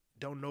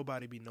don't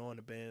nobody be knowing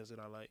the bands that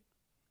I like.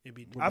 It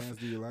be What bands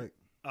do you like?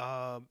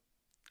 I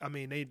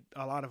mean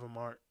a lot of them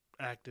aren't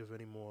active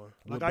anymore.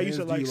 What Like I used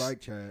to bands do like you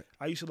like, Chad?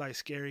 I used to like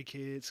Scary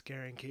Kids,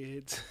 Scaring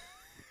Kids.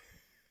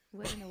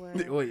 What in the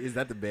world? Wait, is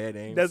that the bad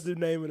name? That's the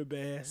name of the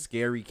band.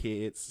 Scary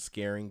Kids,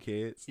 Scaring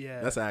Kids.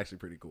 Yeah. That's actually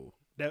pretty cool.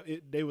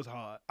 They was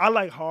hard. I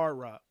like hard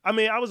rock. I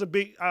mean, I was a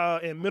big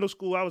in middle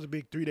school. I was a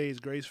big 3 Days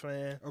Grace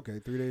fan. Okay,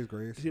 3 Days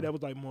Grace. See, that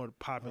was like more the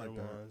I popular like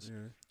that. ones.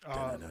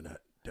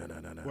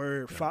 Yeah.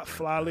 Word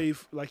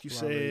Flyleaf, like you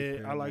Flyleaf,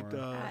 said. I like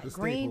Paramore. the. The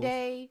Green staples.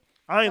 Day.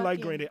 I ain't like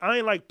fucking- Green Day. I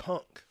ain't like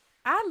punk.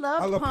 I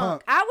loved love punk.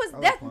 punk. I was I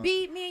love that punk.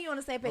 beat me and you on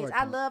the same page. like I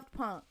punk. loved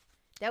punk.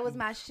 That was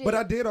my shit. But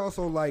I did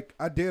also like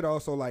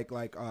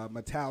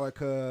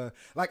Metallica.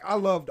 Like I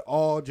loved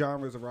all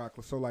genres of rock.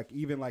 So like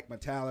even like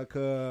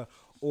Metallica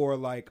or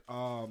like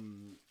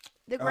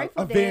the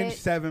Grateful Avenged Dead.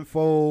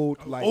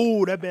 Sevenfold. Like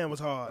Oh, that band was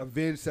hard.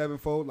 Avenged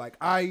Sevenfold. Like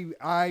I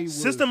was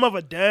System of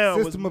a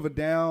Down. System of a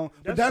Down.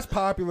 But that's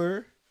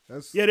popular.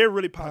 That's Yeah, they're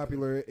really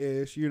popular.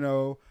 popular-ish, you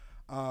know.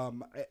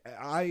 Because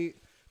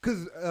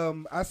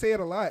I say it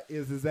a lot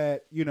is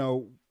that, you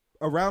know,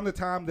 around the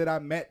time that I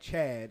met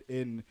Chad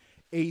in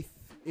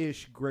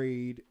 8th-ish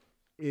grade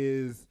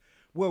is,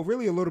 well,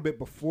 really a little bit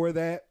before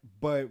that,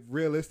 but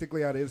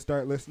realistically I didn't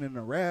start listening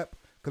to rap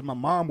because my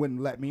mom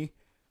wouldn't let me.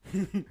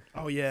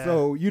 Oh yeah.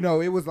 So, you know,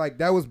 it was like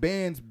that was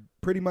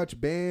pretty much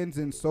bands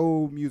and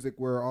soul music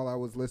were all I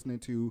was listening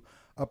to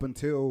up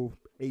until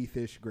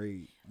 8th-ish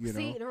grade, you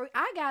See, know.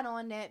 I got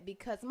on that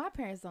because my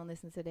parents don't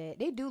listen to that.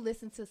 They do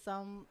listen to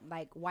some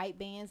like white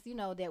bands, you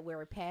know, that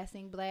were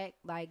passing black,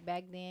 like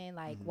back then,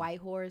 like White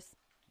Horse.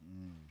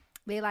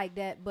 They like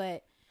that,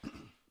 but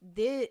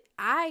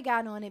I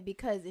got on it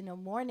because in the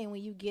morning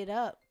when you get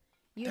up,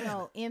 you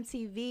know,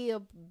 MTV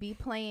will be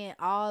playing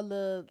all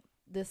the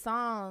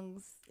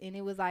songs, and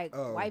it was like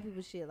Oh. white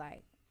people shit.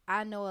 Like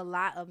I know a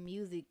lot of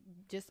music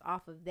just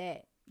off of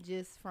that,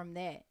 just from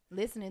that,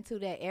 listening to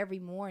that every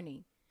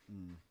morning.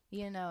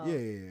 You know,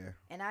 Yeah.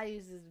 and I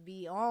used to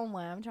be on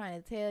one. I'm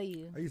trying to tell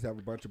you. I used to have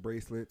a bunch of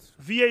bracelets.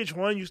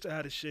 VH1 used to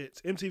have the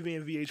shits. MTV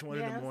and VH1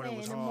 Yeah, in the I'm morning saying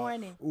was in the hard.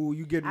 morning. Ooh,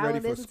 you getting I ready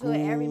would for listen school. to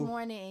it every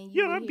morning, and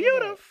you You're would hear that.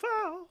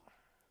 beautiful.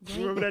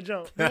 You remember that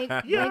jump? Blink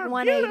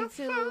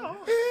 182,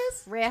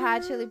 Red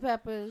Hot Chili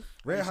Peppers,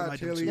 Red Hot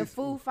Chili. the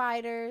Foo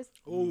Fighters.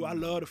 Oh, I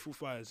love the Foo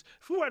Fighters.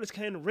 Foo Fighters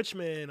came to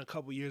Richmond a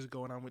couple years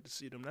ago, and I went to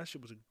see them. That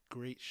shit was a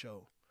great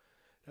show.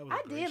 That was a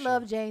I great did show.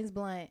 love James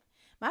Blunt.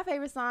 My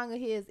favorite song of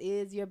his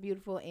is "You're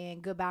Beautiful"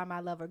 and "Goodbye, My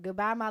Lover."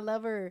 "Goodbye, My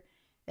Lover."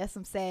 That's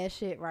some sad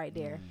shit right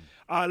there.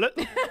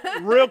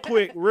 Real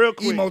quick.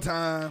 Emo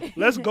time.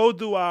 Let's go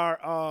through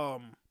our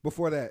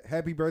Before that,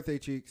 happy birthday,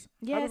 Cheeks.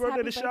 Yes, happy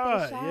birthday to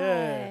Shad.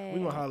 Yeah, we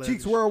gonna holler.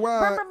 Cheeks at you.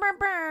 Worldwide. Brr, brr,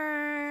 brr.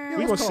 Yeah,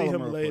 We let's gonna see call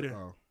him real later.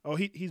 quick. Oh, Oh,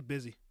 he's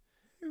busy.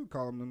 you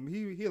call him.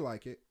 He'll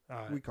like it. All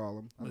right. We call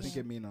him. I Let's- think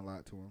it mean a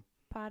lot to him.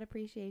 Pod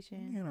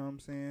appreciation. You know what I'm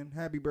saying?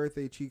 Happy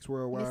birthday, Cheeks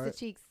Worldwide. Mr.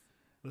 Cheeks.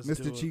 Let's do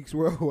Mr. it. Cheeks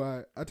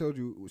Worldwide. I told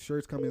you,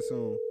 shirts coming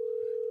soon.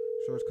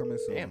 Shirts coming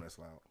soon. Damn, that's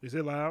loud. Is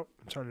it loud?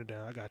 Turn it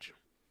down. I got you.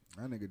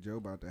 That nigga Joe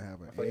about to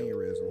have an I feel like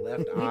aneurysm.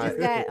 Left We eye just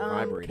got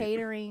vibrated.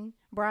 catering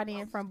brought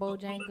in from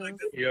Bojangles.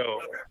 Yo,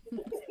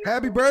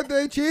 Happy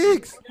birthday,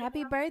 Cheeks.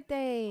 Happy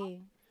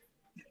birthday.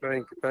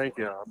 thank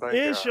y'all.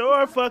 It's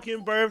your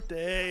fucking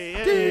birthday.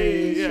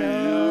 Hey, It's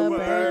yeah, your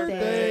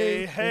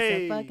birthday.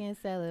 Hey, It's a fucking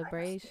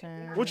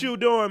celebration. what you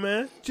doing,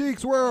 man?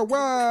 Cheeks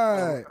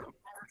Worldwide.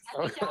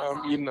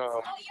 I'm eating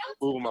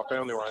food with my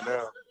family right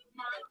now.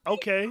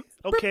 Okay.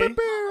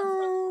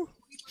 Pew.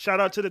 Shout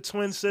out to the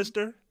twin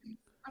sister.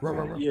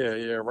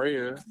 Yeah, right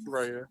here.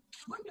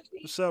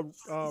 What's up,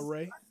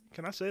 Ray?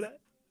 Can I say that?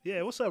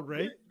 Yeah. What's up,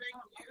 Ray?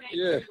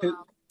 Yeah.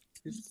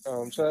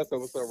 Chad said,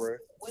 what's up, Ray?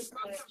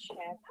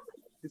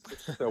 He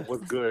said,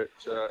 what's good,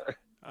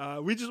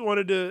 Chad? We just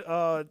wanted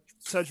to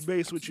touch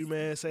base with you,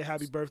 man. Say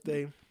happy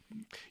birthday.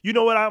 You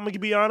know what? I'm gonna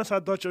be honest. I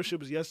thought your shit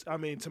was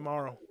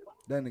tomorrow.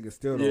 That nigga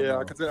still don't Yeah, know.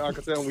 I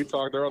could tell when we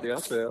talked earlier. I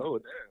said, oh,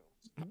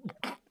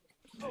 damn.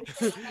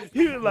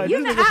 He was like,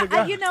 You this know,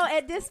 nigga forgot.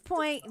 at this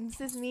point,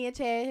 since me and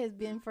Chad has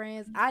been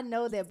friends, I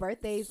know that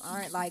birthdays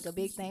aren't like a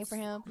big thing for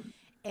him,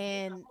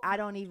 and I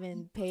don't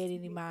even pay it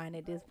any mind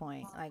at this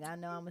point. Like I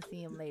know I'm gonna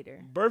see him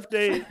later.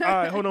 Birthday. All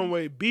right, hold on,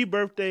 wait. B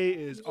birthday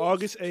is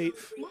August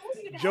 8th.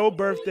 Joe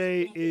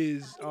birthday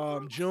is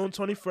June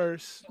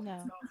 21st.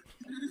 No,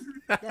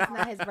 that's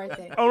not his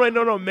birthday. Oh wait,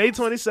 no, May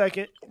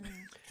 22nd.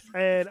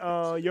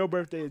 And your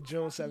birthday is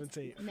June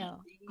 17th. No,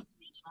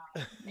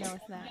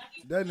 it's not.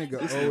 That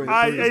nigga always.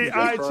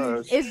 I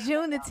choose. It's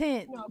June the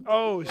 10th.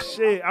 Oh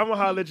shit! I'm gonna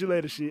holler at you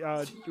later,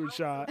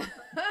 Rashad.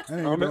 That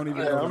nigga don't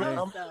even know the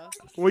name.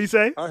 What you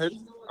say?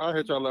 I'll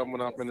hit y'all up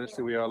when I finish.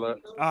 See where y'all at.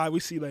 All right,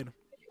 we see you later.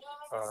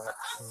 All right.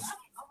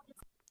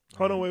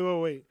 Hold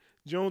on, wait.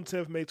 June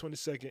 10th, May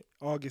 22nd,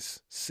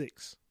 August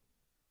 6th.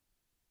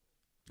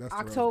 That's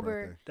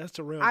October. That's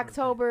the real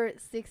October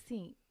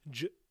 16th.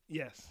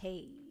 yes.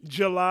 Hey.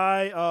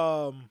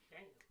 July.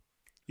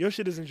 Your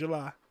shit is in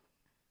July.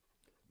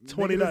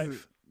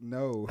 29th.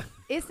 No.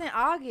 It's in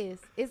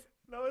August.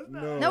 No, it's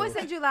not. No, it's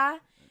in July.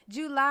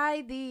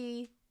 July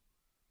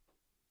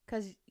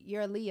because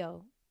you're a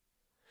Leo.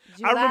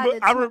 July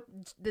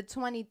the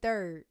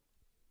 23rd.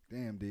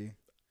 Damn, D.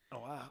 Oh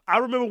wow! I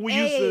remember we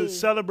used to Hey,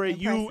 celebrate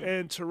you impressive.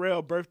 and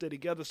Terrell birthday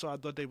together, so I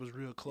thought they was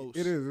real close.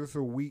 It is. It's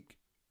a week.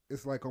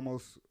 It's like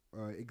almost.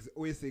 I think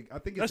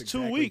it's That's 2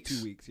 exactly weeks.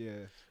 2 weeks. Yeah.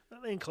 That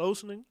ain't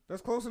close, nigga.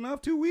 That's close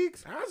enough. 2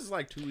 weeks. Ours is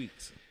like 2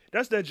 weeks.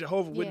 That's that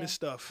Jehovah Yeah. Witness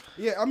stuff.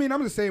 Yeah. I mean,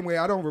 I'm the same way.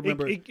 I don't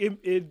remember. It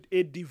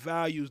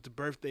devalues the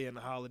birthday and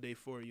the holiday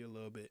for you a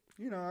little bit.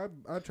 You know,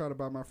 I try to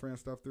buy my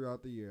friends stuff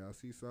throughout the year. I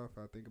see stuff.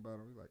 I think about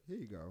it. I'm like, here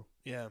you go.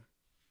 Yeah.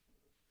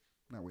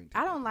 Not waiting.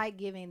 I don't like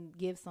giving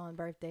gifts on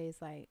birthdays.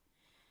 Like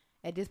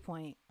at this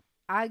point,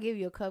 I'll give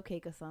you a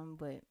cupcake or something,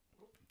 but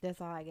that's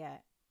all I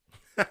got.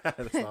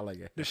 That's all I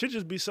get. The shit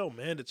just be so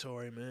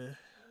mandatory, man.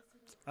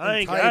 I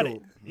ain't got it.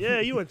 Entitled. Yeah,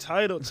 you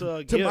entitled to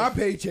a to gift. my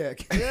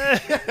paycheck Yeah.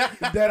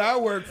 that I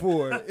work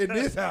for in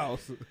this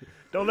house.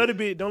 Don't let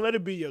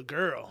it be your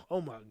girl.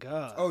 Oh my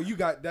God. Oh, you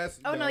got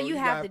that's. Oh no, you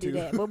have to do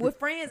that. But with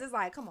friends, it's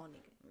like, come on, nigga.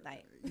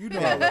 Like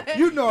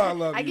You know I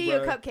love you. I give you a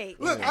bruh. cupcake.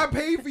 Look, I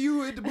paid for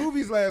you at the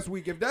movies last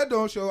week. If that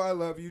don't show I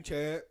love you,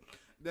 Chad,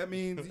 that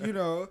means you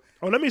know.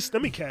 Oh, let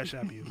me cash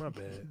app you. My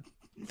bad.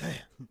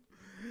 Damn.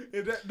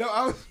 No,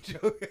 I was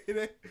joking.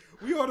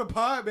 We on the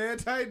pod, man.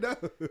 Tighten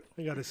up.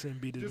 I gotta send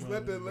B this. Just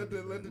let the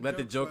Let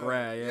the joke fly.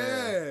 ride, yeah.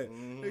 Yeah.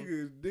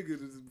 Nigga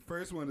is the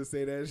first one to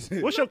say that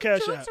shit. What's your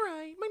cash app?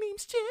 right. My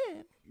name's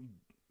Chad.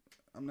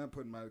 I'm not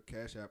putting my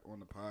cash app on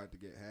the pod to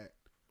get hacked.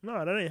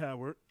 No, that ain't how it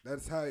works.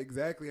 That's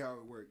exactly how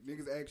it works.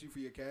 Niggas ask you for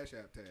your cash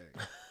app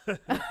tag.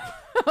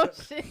 Oh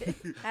shit!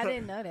 I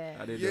didn't know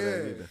that. I didn't know that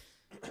Yeah.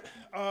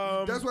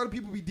 either. That's why the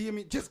people be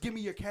DMing. Just give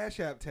me your cash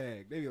app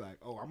tag. They be like,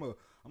 oh, I'm a.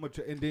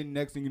 And then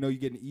next thing you know, you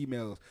getting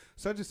emails.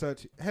 Such and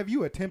such. Have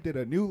you attempted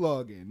a new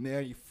login? Now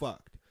you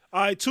fucked.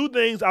 All right, two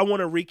things I want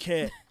to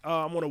recant.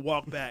 I want to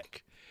walk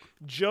back.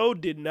 Joe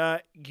did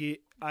not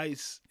get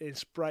ice and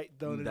Sprite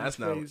thrown in That's his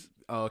not. face.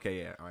 Oh, okay,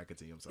 yeah. All right,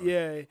 continue. I'm sorry.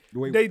 Yeah,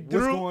 Wait, they what's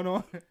threw. going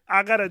on?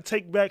 I gotta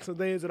take back some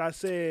things that I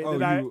said. Oh,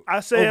 that you- I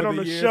said over on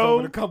the years, show.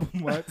 over the couple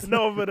months.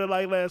 No, over the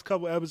last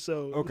couple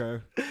episodes. Okay.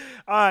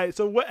 All right,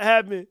 so what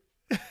happened?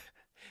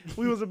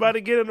 We was about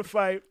to get in a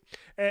fight,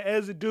 and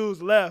as the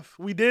dudes left,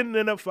 we didn't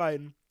end up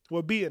fighting.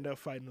 Well, B ended up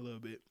fighting a little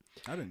bit.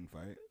 I didn't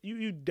fight.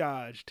 You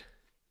dodged.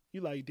 You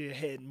like did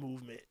head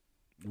movement.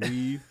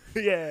 Weave.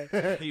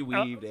 Yeah. He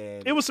weaved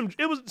and It was some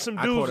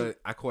dudes.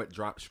 I caught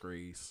drop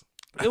screes.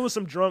 It was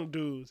some drunk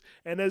dudes,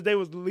 and as they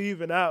was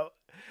leaving out,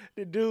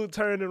 the dude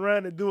turned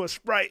around and do a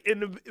Sprite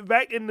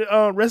back in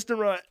the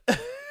restaurant.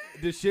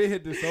 The shit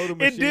hit the soda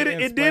machine.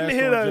 It didn't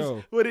hit us,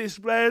 Joe. but it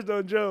splashed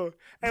on Joe.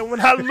 And when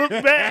I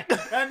looked back,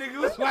 That nigga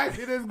was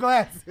wiping his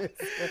glasses.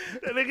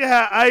 that nigga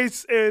had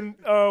ice and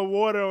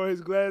water on his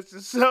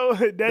glasses. So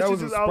that That shit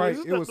was a just always.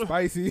 spice. It was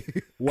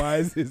spicy. Why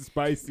is it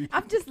spicy?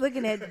 I'm just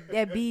looking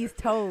at B's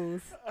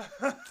toes.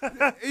 Yo,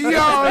 This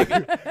wrong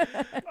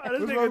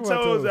nigga with my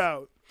toes toes?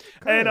 out.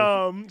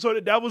 And so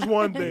that was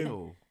one thing.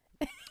 Ew.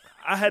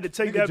 I had to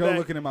take nigga that Joe back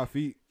looking at my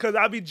feet. because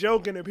I be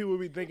joking and people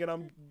be thinking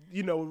I'm,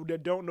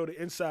 that don't know the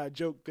inside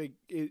joke think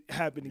it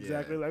happened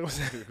exactly like I was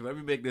saying. Let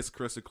me make this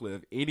crystal clear.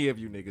 If any of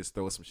you niggas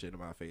throw some shit in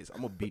my face,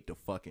 I'm gonna beat the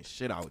fucking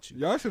shit out you.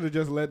 Y'all should have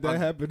just let that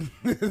happen.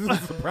 It's a A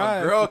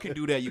surprise. girl can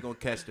do that, you gonna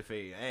catch the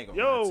fade. I ain't gonna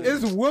Yo. lie to you.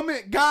 It's woman.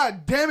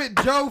 God damn it,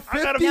 Joe.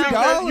 I gotta $50. figure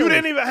that you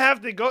didn't even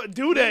have to go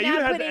do that. You're You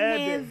not didn't have to putting add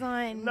hands that.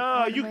 on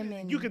No,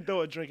 women. you can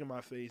throw a drink in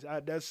my face.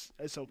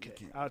 It's okay.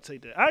 I'll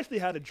take that. I actually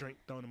had a drink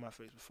thrown in my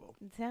face before.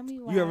 Tell me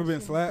why You ever I been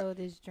shouldn't slapped? throw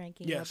this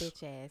drink in Yes. your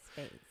bitch ass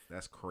face.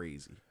 That's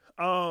crazy.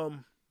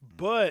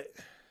 But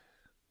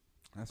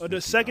That's the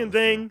 $50, second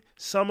thing,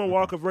 Summer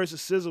Walker versus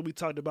SZA, we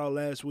talked about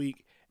last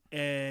week,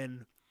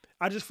 and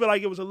I just feel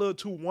like it was a little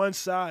too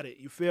one-sided.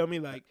 You feel me?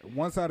 Like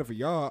One sided for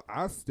y'all.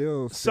 I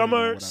still stand on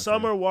what I said.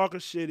 Summer Walker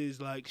shit is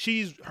like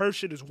her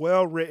shit is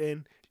well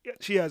written.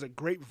 She has a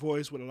great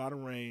voice with a lot of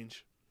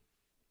range,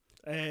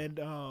 and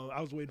I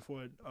was waiting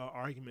for an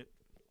argument.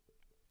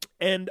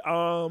 And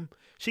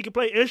she can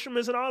play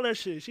instruments and all that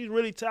shit. She's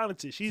really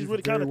talented. She's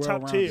really kind of very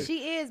top tier. well-rounded.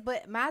 She is,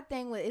 but my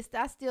thing with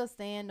I still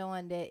stand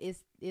on that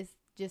it's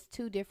just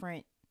two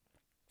different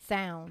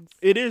sounds.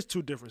 It is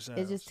two different sounds.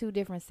 It's just two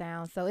different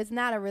sounds, so it's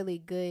not a really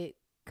good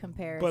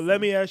comparison. But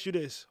let me ask you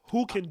this: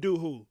 who can do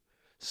who?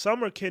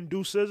 Summer can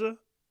do SZA.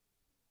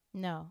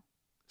 No,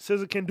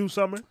 SZA can do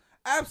Summer.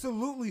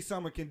 Absolutely,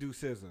 Summer can do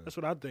SZA. That's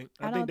what I think.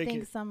 I don't they think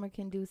can. Summer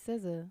can do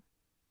SZA.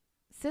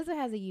 SZA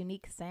has a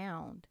unique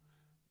sound.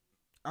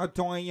 A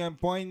doing and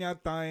boing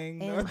that thing.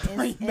 And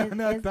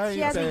she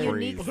has a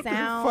unique Get the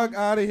sound. fuck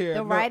out of here. The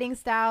No. writing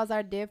styles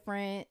are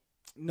different.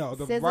 No,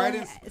 the SZA,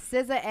 writing.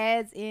 SZA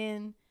adds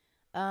in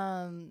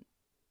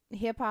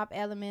hip hop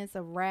elements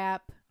of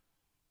rap.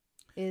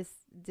 It's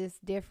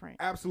just different.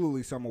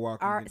 Absolutely, Summer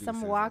Walker. can do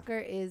Summer SZA. Walker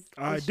is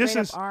All right, straight this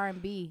up is-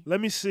 R&B.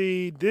 Let me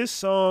see. This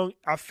song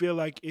I feel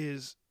like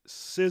is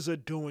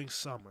SZA doing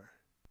Summer.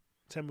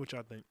 Tell me what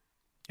y'all think.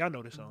 Y'all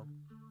know this song.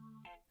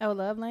 Oh,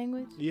 Love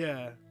Language.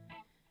 Yeah.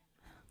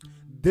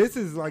 This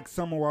is like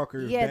Summer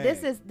Walker's Yeah, bag.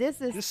 this is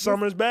This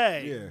Summer's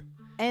bag. Yeah.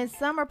 And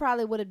Summer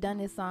probably would have done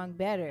this song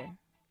better.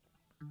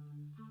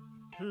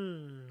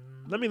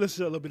 Let me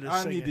listen to a little bit of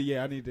I singing. need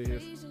to hear.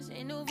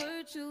 Ain't no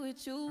virtue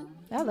with you.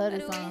 I love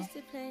this Better song.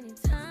 wasted plenty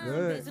time.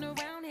 Good. Messing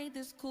around, ain't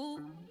this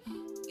cool?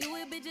 You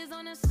with bitches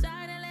on the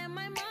side and let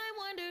my mind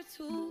wander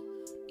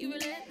too. You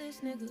relentless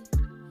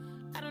nigga.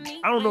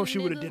 I don't know if she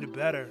would have did it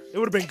better. It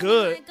would have been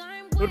good. It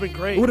would have been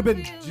great. It would have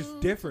been just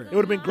different. It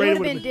would have been It great.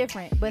 would It have would've been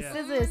different. But Yeah.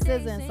 SZA is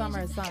SZA and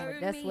Summer is Summer.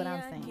 That's what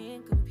I'm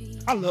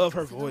saying. I love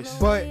her voice.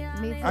 But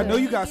Me too. I know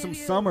you got some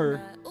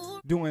Summer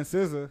doing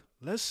SZA.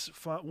 Let's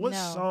find what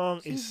No,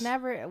 song she's is.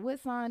 never. What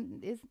song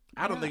is?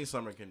 I don't think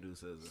Summer can do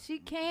SZA. She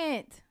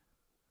can't.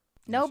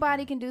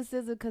 Nobody can do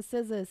SZA because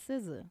SZA is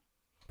SZA.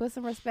 Put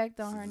some respect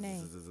on her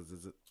name.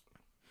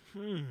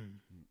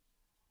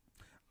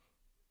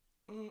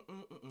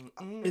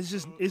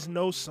 It's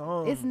no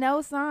song. It's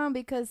no song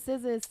because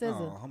SZA is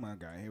SZA. Oh my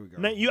God! Here we go.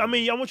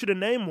 I want you to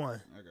name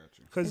one. I got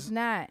you. It's Cause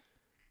not.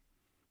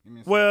 Give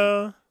me a second.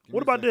 well, Give me what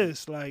a about second.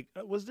 this? Like,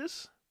 was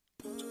this?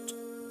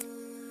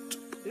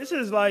 This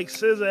is like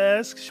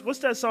SZA-esque. What's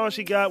that song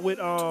she got with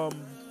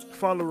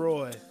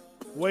Fauntleroy?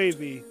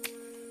 Wavy.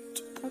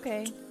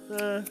 Okay.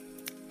 Uh,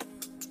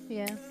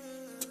 Yeah.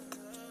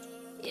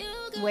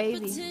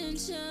 Wavy.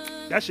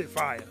 that shit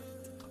fire.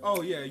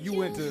 Oh yeah, you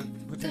went to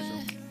potential.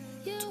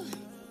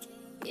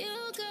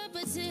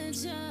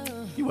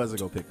 You wasn't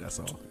gonna pick that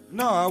song.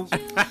 No,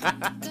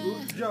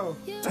 Joe.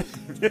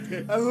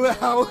 I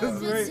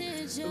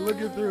was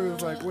looking through.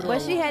 It's like, what do I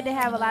But she want? had to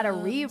have a lot of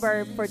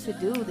reverb for to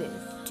do this.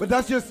 But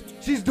that's just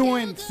she's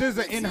doing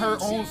SZA in her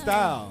own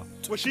style.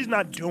 Well, she's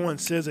not doing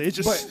SZA. It's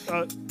just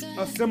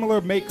A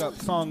similar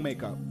song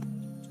makeup,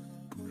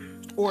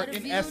 or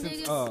in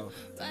essence of.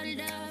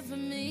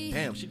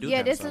 Damn, she do. Yeah,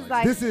 kinda this sound is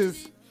like like. This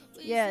is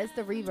Yeah, it's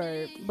the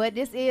reverb. But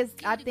this is,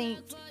 I think,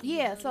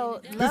 yeah.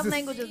 So Love is-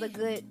 Language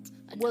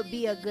would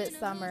be a good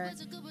Summer,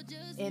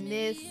 and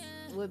this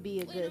would be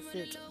a good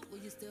SZA.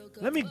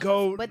 let me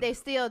go. But they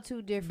still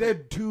two they're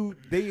different. two.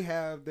 They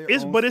have their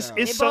It's- own but it's- style.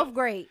 They it's so- both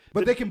great.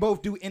 But they can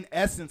both do in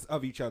essence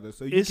of each other.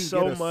 So you It's can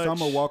so get a much-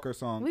 Summer Walker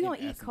song. We in gonna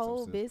eat essence of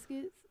cold SZA.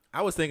 biscuits.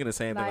 I was thinking the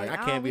same thing. Like,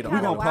 I can't be the We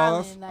whole. gonna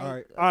pause? Like, All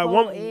right. a All right,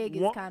 cold one- egg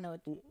one- is kind of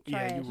Yeah,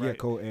 trash. you're Yeah, right.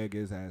 cold egg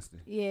is nasty.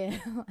 Yeah.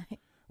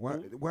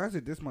 Why is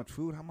it this much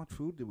food? How much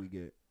food did we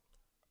get?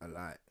 A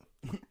lot.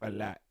 A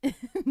lot.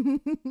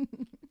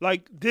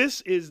 Like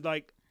this is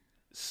like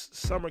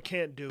Summer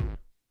can't do.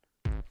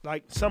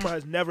 Like Summer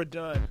has never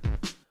done.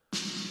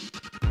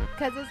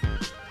 Cause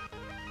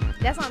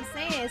that's what I'm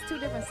saying. It's two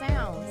different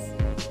sounds.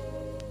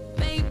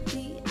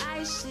 Maybe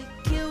I should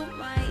kill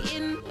my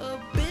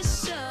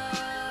inhibition.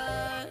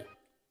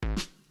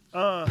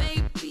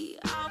 Maybe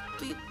I'll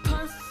be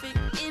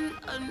perfect in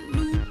a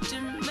new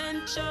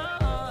dimension.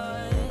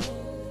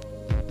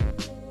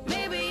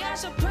 Maybe I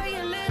should pray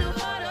a little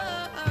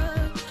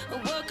harder,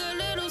 work a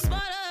little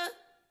smarter.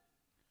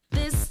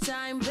 This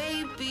time,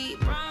 baby,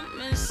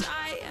 promise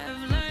I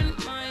have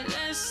learned my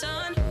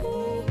lesson.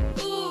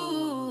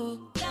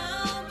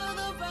 Down for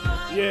the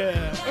ride.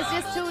 Yeah. It's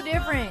just too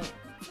different.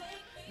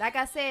 Like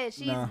I said,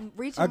 she's I'll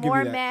reaching give you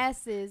more that.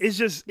 masses. It's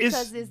just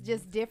because it's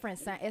just different.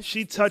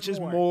 She touches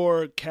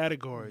more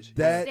categories.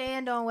 That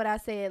Stand on what I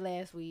said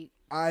last week.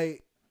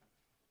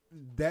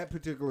 that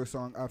particular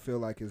song, I feel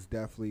like is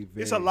definitely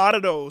very. It's a lot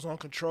of those on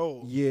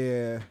Control.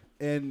 Yeah,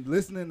 and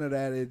listening to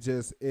that,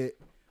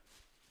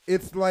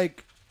 it's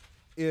like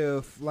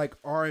if like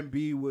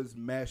R&B was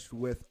meshed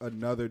with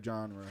another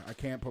genre. I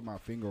can't put my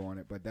finger on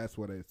it, but that's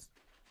what it's.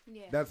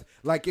 Yeah. That's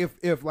like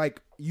if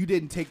like you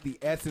didn't take the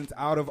essence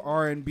out of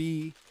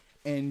R&B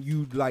and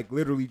you like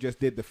literally just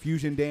did the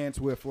fusion dance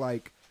with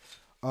like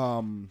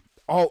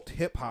alt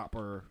hip hop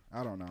or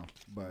I don't know,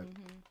 but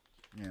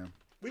yeah.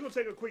 We're going to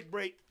take a quick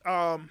break. We're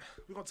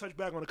going to touch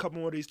back on a couple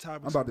more of these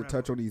topics. I'm about to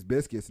touch on these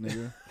biscuits,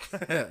 nigga.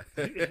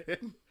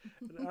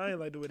 I ain't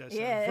like the way that sounds.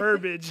 Yeah.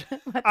 Verbiage.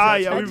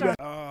 Yeah, we back.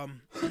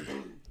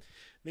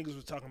 Niggas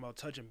was talking about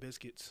touching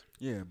biscuits.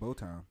 Yeah, bow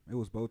time. It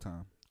was bow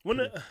time. When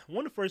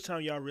the first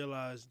time y'all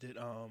realized that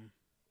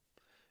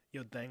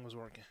your thing was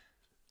working?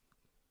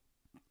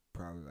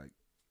 Probably like.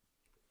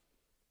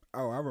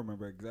 Oh, I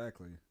remember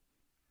exactly.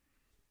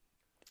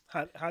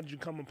 How did you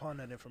come upon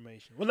that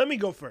information? Well, let me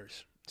go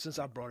first since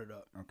I brought it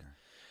up. Okay.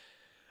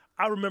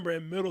 I remember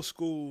in middle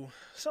school,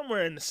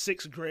 somewhere in the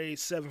 6th grade,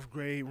 7th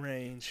grade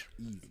range.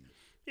 Easy.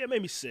 Yeah,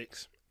 maybe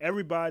 6.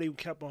 Everybody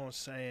kept on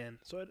saying,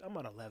 so I'm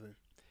at 11.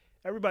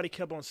 Everybody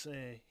kept on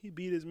saying, he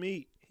beat his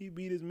meat. He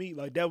beat his meat.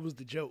 Like, that was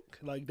the joke.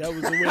 Like, that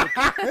was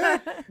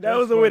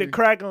the way to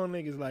crack on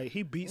niggas. Like,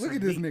 he beats Look his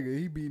at this meat. nigga.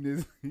 He beat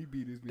his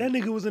meat. That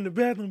nigga was in the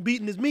bathroom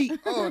beating his meat.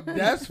 Oh,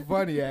 that's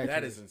funny, actually.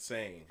 That is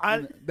insane.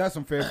 That's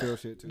some Fairfield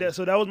shit, too.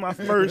 So that was my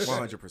first.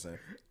 100%.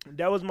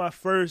 That was my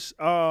first.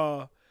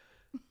 That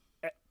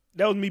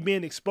was me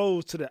being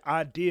exposed to the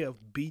idea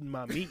of beating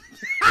my meat.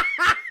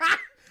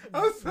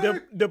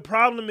 The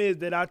problem is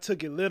that I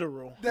took it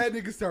literal. That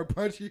nigga start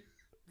punching.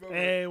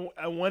 And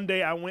one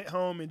day I went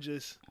home and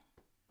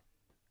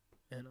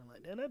I'm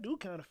like, man, that do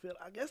kind of feel.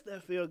 I guess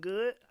that feel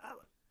good.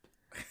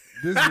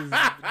 This is.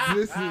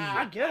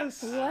 I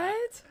guess.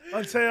 What?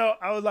 Until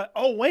I was like,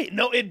 oh wait,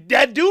 no,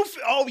 that do.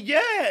 Oh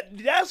yeah,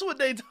 that's what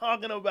they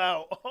talking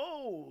about.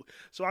 Oh,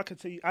 so I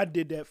continue. I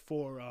did that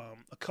for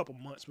a couple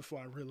months before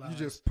I realized.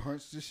 You just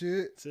punched the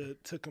shit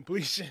to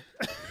completion.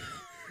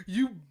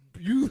 you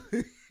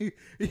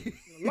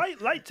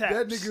light taps.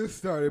 That nigga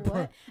started.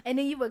 What? And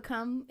then you would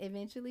come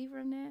eventually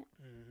from that?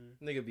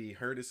 Nigga be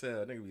hurt as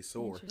hell. Nigga be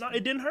sore. No,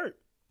 it didn't hurt.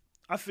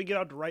 I figured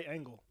out the right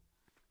angle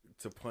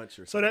To punch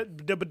yourself. So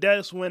but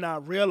that's when I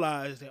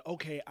realized that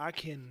okay, I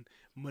can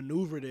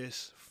maneuver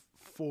this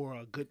for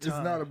a good time.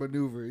 It's not a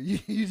maneuver. You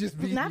just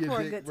beat Not your for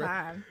a dick, good bro.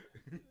 time.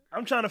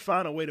 I'm trying to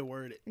find a way to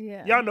word it.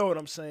 Yeah. Y'all know what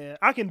I'm saying.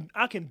 I can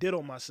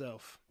diddle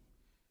myself.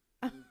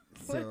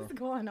 What's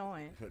going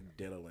on?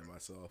 Diddling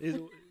myself.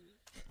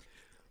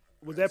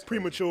 Was that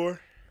premature?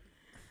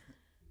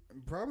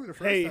 Probably the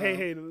first time.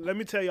 Hey, let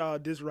me tell y'all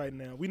this right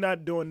now. We're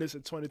not doing this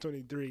in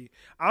 2023.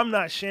 I'm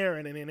not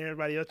sharing and then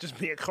everybody else just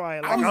being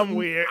quiet like I'm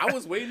weird. I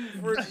was waiting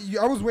for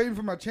I was waiting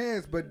for my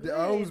chance, but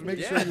I was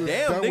making sure you was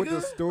done with the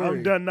story.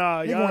 I'm done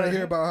now. You want to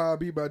hear about how I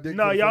beat my dick?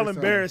 No, for the y'all first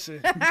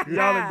embarrassing. time.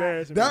 Y'all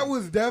embarrassing. That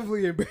was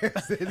definitely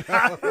embarrassing.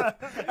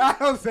 I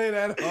don't say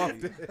that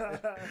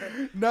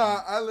often. Nah,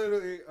 I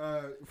literally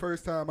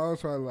first time I was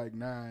probably like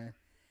 9.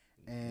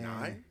 And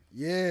 9?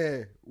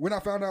 Yeah, when I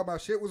found out my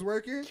shit was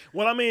working.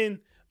 Well, I mean,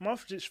 my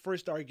just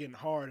first started getting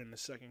hard in the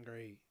 2nd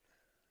grade.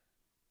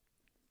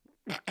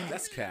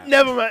 That's cap.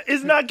 Never mind.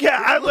 It's not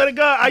cap. I let it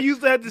go. I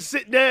used to have to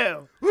sit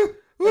down. I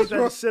used to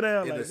have to sit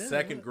down In like the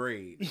that. 2nd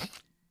grade.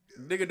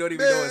 Nigga don't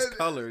even know his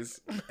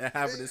colors and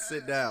having to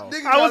sit down.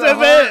 Nigga I was got a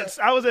advanced.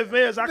 hard- I was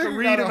advanced. I could nigga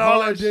read got a and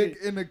all hard that dick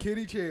shit. in the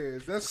kitty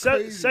chairs. That's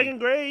crazy. 2nd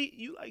grade,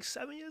 you like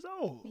 7 years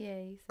old.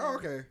 Yeah. You said Oh,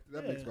 okay.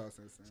 That makes Yeah. about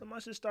sense. So my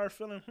shit started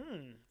feeling,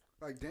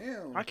 Like,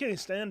 damn. I can't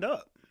stand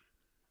up.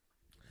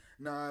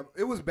 Nah,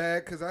 it was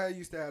bad because I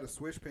used to have the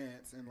switch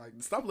pants and like.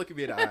 Stop looking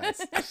me in the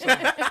eyes.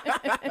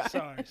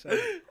 Sorry.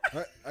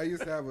 I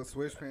used to have a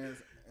switch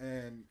pants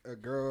and a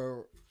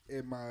girl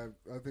in my.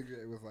 I think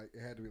it was like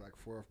it had to be like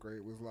 4th grade.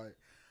 Was like,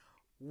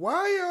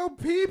 why your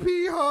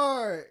pee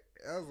hard?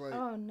 I was like,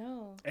 Oh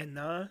no. At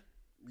 9?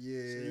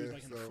 yeah. So you was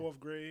like in the 4th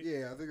grade?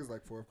 Yeah, I think it was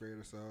like 4th grade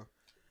or so.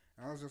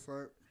 And I was just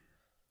like,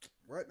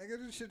 what,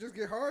 nigga? This shit just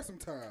get hard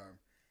sometime.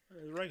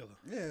 It's regular.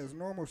 Yeah, it's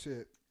normal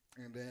shit.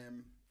 And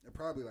then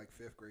probably like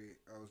 5th grade,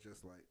 I was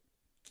just like,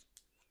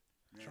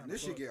 Man,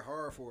 this shit get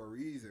hard for a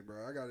reason,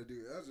 bro. I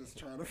was just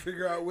trying to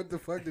figure out what the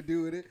fuck to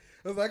do with it.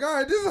 I was like, all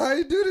right, this is how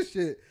you do this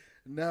shit.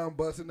 Now I'm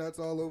busting nuts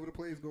all over the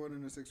place going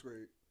into 6th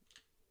grade.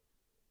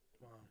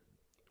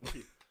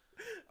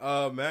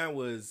 Man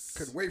was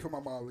couldn't wait for my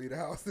mom to leave the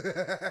house.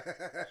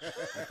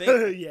 I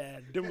think, yeah,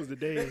 them was the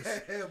days.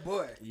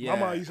 Boy. Yeah,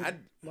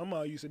 My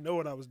mom used to know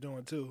what I was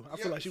doing too. I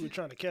feel like she was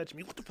trying to catch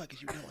me. What the fuck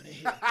is you doing in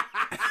here?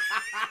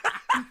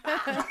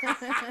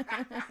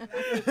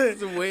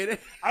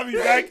 I'll be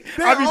back.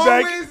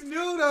 Always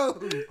knew though.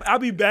 I'll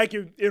be back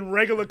in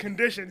regular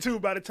condition too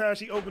by the time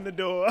she opened the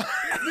door.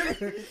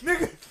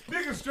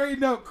 nigga,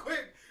 straighten up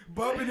quick,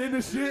 bumping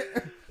into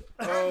shit.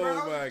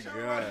 Oh my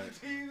god!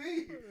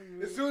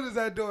 As soon as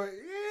that door,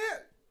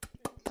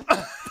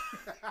 yeah.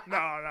 No,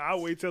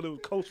 I'll wait till the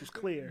coast was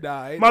clear.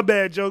 Nah, my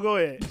bad, Joe. Go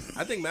ahead.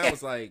 I think Matt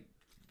was like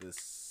the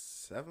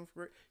 7th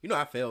grade. You know,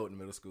 I failed in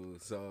middle school,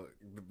 so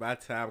by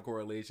time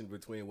correlation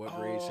between what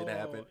grade shit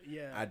happened,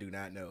 I do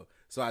not know.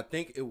 So I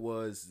think it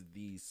was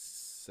the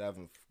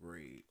 7th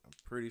grade. I'm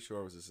pretty sure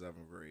it was the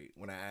 7th grade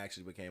when I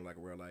actually became like a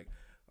real like,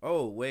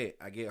 oh wait,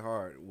 I get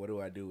hard. What do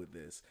I do with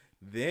this?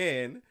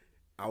 Then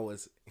I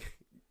was.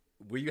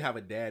 When you have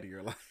a dad in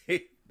your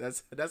life,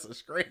 that's a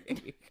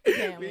strain.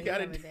 We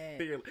got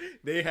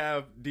they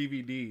have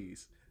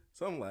DVDs,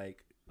 so I'm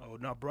like, oh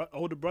no,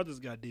 older brothers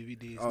got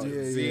DVDs. Oh, too.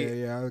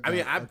 Yeah.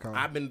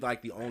 I've been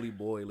like the only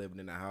boy living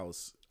in the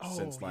house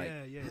since like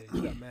yeah.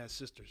 You got mad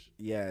sisters.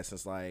 Yeah,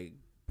 since like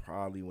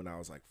probably when I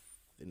was like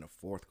in the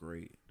 4th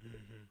grade.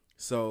 Mm-hmm.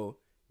 So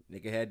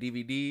nigga had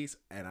DVDs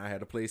and I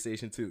had a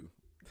PlayStation 2.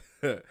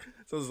 So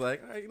I was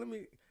like, all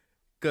right,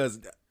 cause.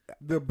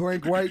 The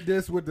blank white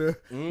disc with the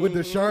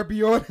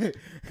Sharpie on it.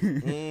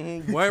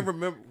 Well, I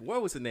remember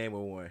what was the name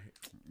of one?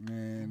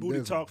 Man,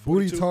 Booty Talk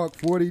 42. Booty Talk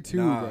 42.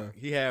 Nah, bro.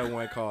 he had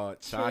one called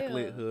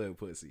Chocolate Hood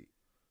Pussy.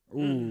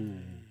 Ooh,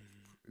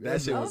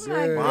 that shit was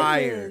my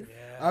fire.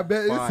 Yeah. I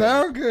bet it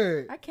sound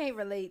good. I can't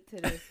relate to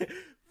this.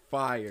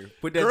 Fire.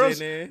 Put that in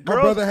there.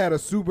 My brother had a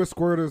Super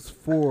Squirters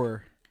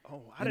 4.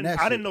 Oh, I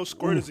didn't know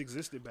squirters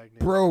existed back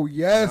then. Bro,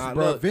 yes,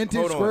 bro. Look,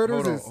 Vintage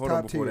squirters is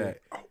top tier. That.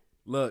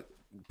 Look.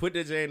 Put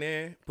the J in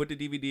there, put the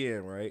DVD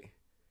in, right?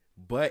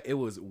 But it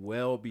was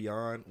well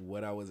beyond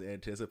what I was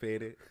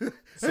anticipating.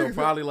 So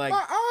probably like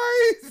my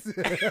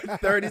eyes.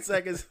 30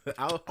 seconds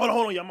out.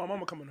 Hold on, y'all. My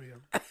mama coming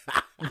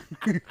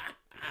here.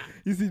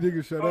 You see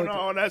niggas shut up. Oh,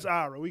 no, that's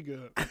Ira. We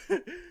good.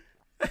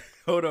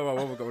 Hold on, my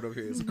mama coming up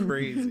here. It's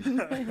crazy.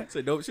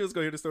 So dope. She was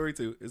gonna hear the story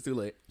too. It's too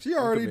late. She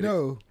already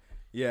know.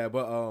 Yeah,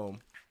 but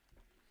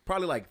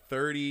probably like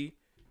 30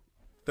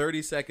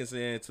 seconds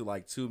in to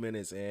like 2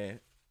 minutes in.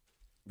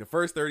 The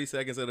first 30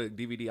 seconds of the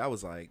DVD, I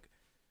was like,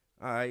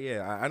 all right,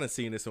 yeah, I done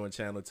seen this on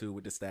channel 2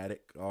 with the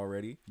static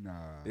already. Nah.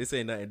 This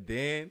ain't nothing.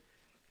 Then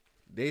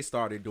they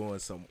started doing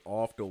some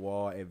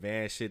off-the-wall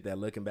advanced shit that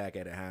looking back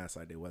at it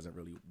hindsight, they wasn't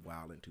really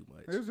wilding too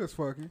much. It was just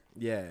fucking.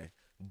 Yeah.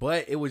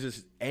 But it was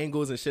just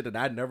angles and shit that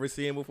I'd never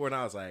seen before, and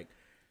I was like,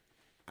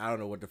 I don't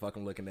know what the fuck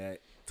I'm looking at.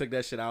 Took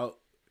that shit out.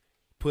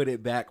 Put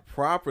it back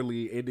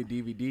properly in the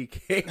DVD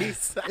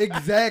case.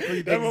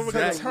 Exactly. That one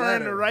got to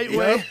turn the right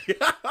way. Yep.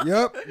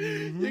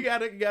 Mm-hmm. You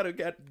gotta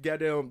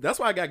goddamn. That's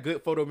why I got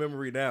good photo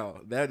memory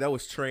now. That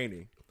was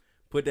training.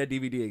 Put that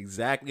DVD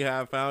exactly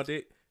how I found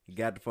it.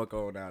 Got the fuck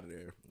on out of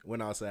there.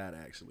 Went outside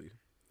actually.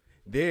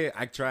 Then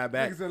I tried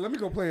back. Like I said, let me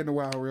go play in the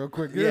wild real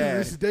quick.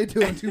 Yeah. They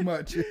doing too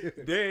much.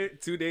 Then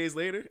 2 days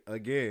later,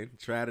 again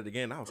tried it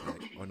again. I was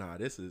like, oh nah,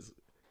 this is.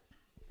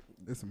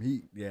 There's some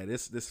heat. Yeah,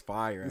 this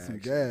fire. There's some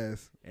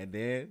gas. And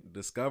then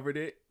discovered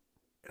it,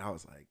 and I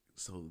was like,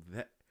 so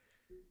that,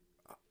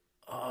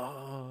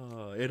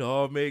 it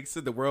all makes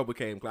sense. The world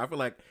became clear. I feel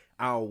like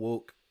I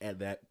awoke at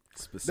that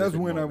specific That's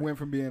when moment. I went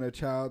from being a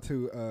child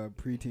to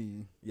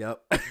preteen.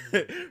 Yep.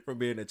 From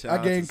being a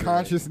child. I gained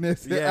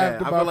consciousness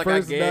after I my feel like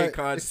first I gained night.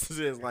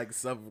 consciousness like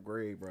 7th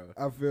grade, bro.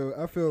 I feel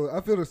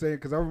the same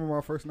because I remember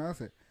my first night. I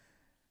said,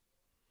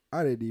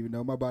 I didn't even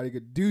know my body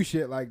could do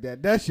shit like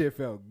that. That shit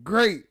felt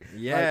great.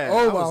 Yeah.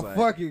 Like, oh my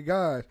fucking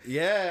gosh.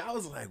 Yeah, I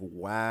was like,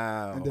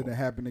 wow. And then it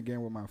happened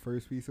again with my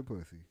first piece of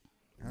pussy.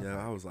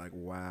 I was like,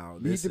 wow.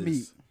 This is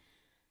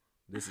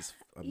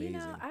amazing. You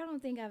know, I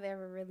don't think I've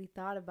ever really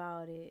thought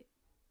about it,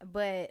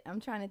 but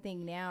I'm trying to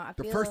think now.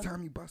 The first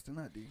time you busted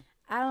nut, dude.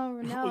 I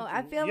don't know.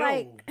 I feel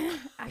like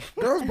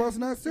girls bust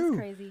nuts too. That's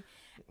crazy.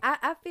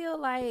 I feel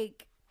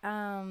like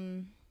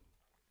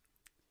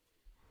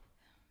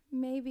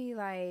maybe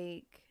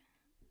like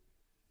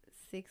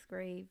 6th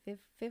grade, fifth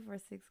or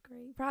 6th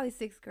grade, probably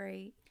 6th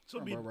grade. So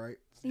be right.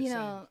 You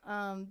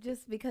know,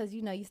 just because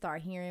you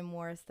start hearing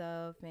more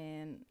stuff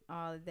and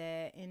all of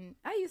that, and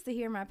I used to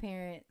hear my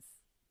parents,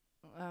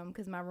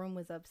 because my room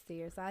was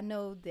upstairs, so I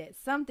know that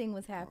something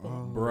was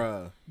happening.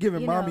 Bruh,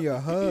 giving mommy a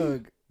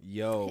hug.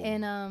 Yo.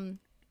 And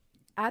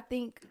I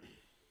think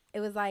it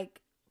was like,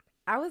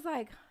 I was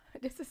like,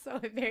 this is so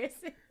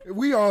embarrassing.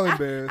 We all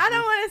embarrassed. I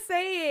don't want to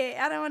say it.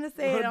 I don't want to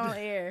say it on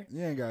air.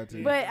 You ain't got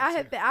to. But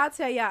I'll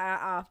tell y'all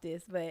off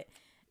this. But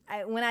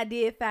when I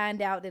did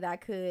find out that I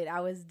could,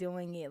 I was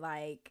doing it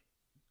like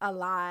a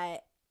lot.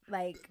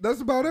 Like that's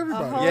about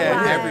everybody.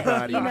 lot,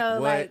 everybody. You know,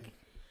 what? like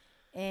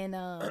And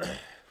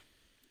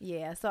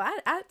yeah, so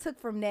I took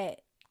from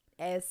that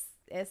as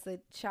a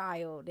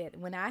child that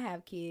when I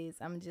have kids,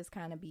 I'm just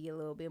kind of be a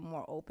little bit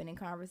more open in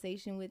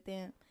conversation with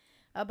them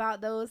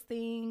about those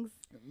things,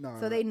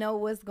 so they know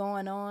what's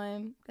going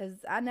on. Because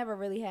I never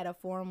really had a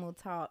formal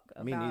talk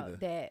about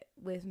that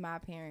with my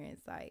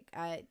parents. Like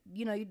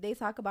they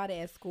talk about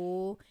it at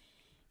school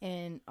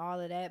and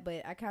all of that,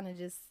 but I kind of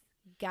just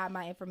got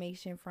my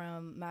information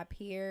from my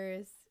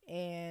peers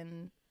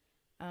and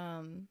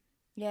I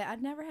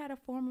never had a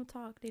formal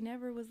talk. They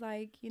never was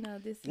like,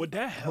 this. Would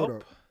that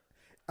help?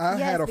 I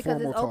had a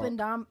because formal it's talk.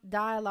 open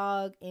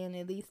dialogue, and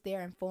at least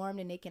they're informed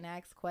and they can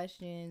ask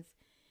questions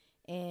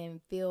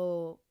and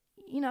feel,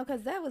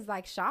 because that was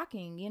like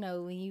shocking,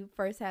 when you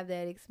first have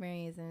that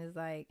experience and it's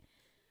like,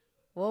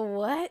 well,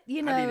 what, I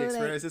need to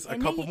experience this a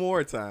couple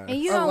more times. And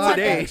you don't want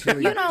that,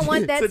 you don't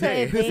want that to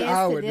advance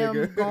to them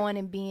nigga. going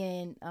and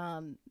being,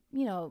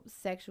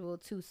 sexual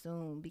too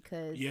soon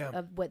because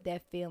of what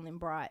that feeling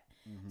brought.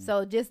 Mm-hmm.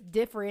 So just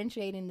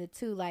differentiating the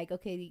two, like,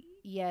 okay,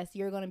 yes,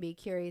 you're going to be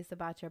curious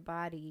about your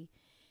body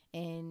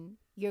and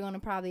you're going to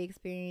probably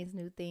experience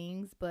new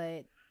things,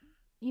 but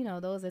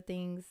those are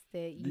things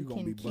that you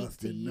can keep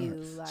to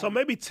you. Like, so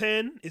maybe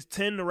 10 is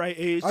 10 the right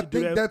age? I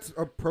think that's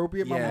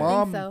appropriate. My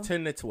mom, so.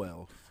 10 to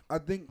 12. I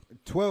think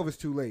 12 is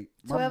too late.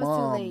 12 is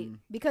too late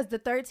because the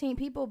 13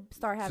 people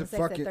start having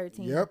sex at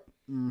 13. Yep.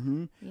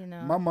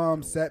 Mm-hmm. My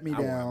mom sat me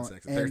down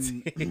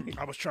and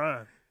I was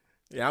trying.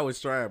 Yeah, I was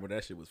trying, but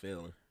that shit was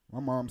failing. My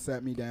mom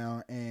sat me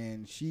down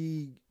and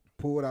she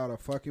pulled out a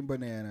fucking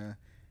banana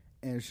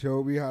and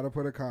showed me how to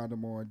put a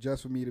condom on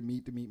just for me to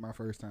meet my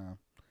first time.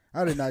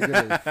 I did not give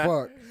a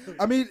fuck.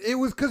 I mean, it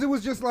was because it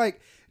was just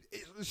like,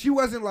 she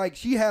wasn't like,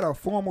 she had a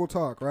formal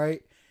talk,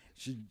 right?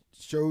 She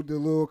showed the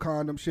little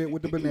condom shit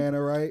with the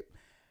banana, right?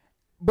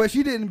 But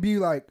she didn't be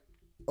like,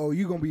 oh,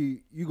 you gonna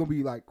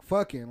be like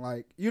fucking,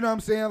 like, you know what I'm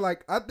saying?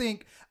 Like, I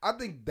think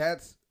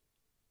that's,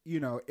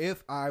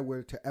 if I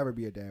were to ever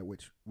be a dad,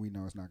 which we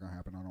know it's not gonna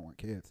happen, I don't want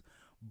kids,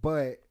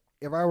 but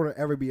if I were to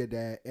ever be a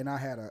dad and I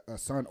had a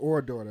son or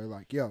a daughter,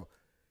 like, yo,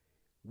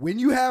 when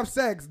you have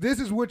sex, this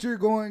is what you're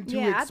going to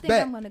expect. I think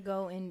I'm going to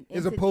go in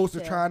as opposed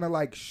to trying to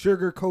like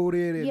sugarcoat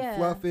it and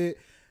fluff it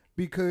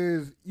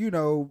because,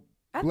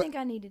 I think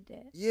I needed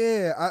that.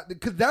 Yeah,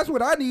 because that's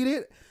what I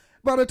needed.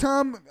 By the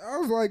time I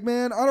was like,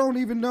 man, I don't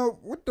even know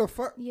what the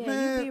fuck. Yeah,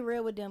 man. you be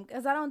real with them.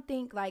 Because I don't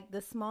think like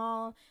the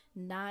small,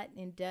 not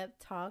in-depth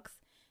talks,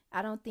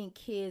 I don't think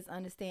kids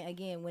understand.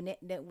 Again, when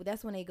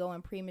that's when they go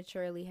and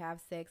prematurely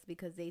have sex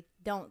because they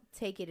don't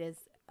take it as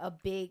a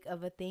big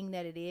of a thing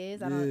that it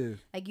is. I don't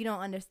like, you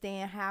don't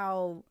understand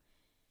how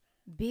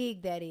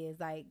big that is.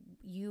 Like,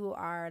 you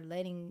are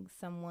letting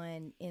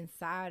someone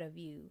inside of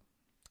you,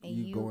 and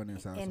you going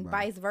inside and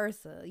somebody. Vice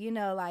versa.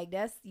 Like,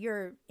 that's,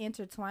 you're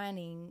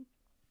intertwining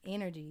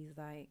energies,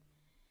 like,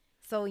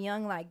 so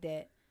young like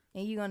that,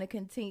 and you're gonna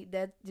continue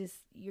that. Just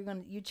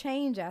you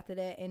change after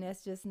that, and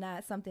that's just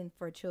not something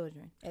for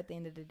children at the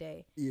end of the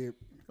day. Yeah,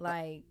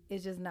 like,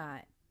 it's just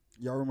not.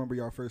 Y'all remember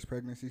y'all first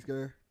pregnancy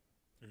scare?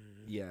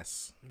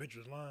 Yes. Bitch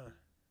was lying.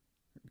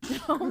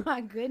 Oh my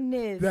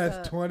goodness.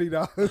 That's $20.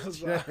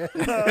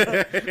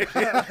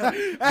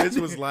 Bitch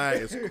was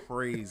lying. It's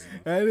crazy.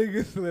 That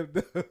nigga slipped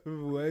up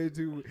way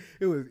too.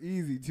 It was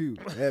easy too.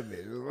 That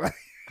bitch was like.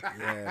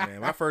 Yeah,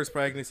 man. My first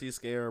pregnancy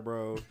scare,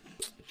 bro.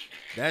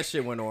 That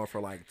shit went on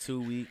for like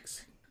 2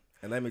 weeks.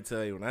 And let me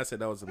tell you, when I said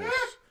that was the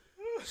most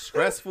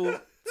stressful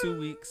 2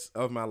 weeks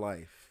of my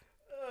life.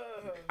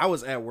 I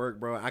was at work,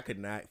 bro. I could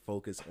not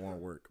focus on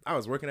work. I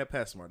was working at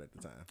PetSmart at the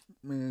time.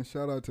 Man,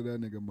 shout out to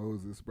that nigga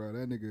Moses, bro.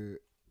 That nigga.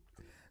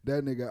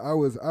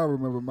 I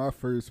remember my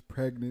first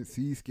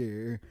pregnancy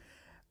scare.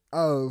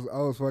 I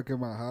was fucking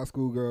my high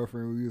school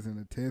girlfriend. We was in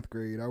the 10th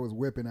grade. I was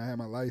whipping. I had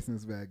my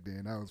license back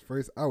then.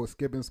 I was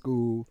skipping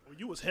school. Well,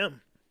 you was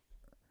him.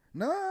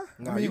 Nah,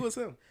 you was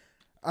him.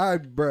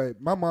 Bro,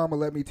 my mama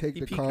let me take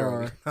the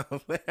car.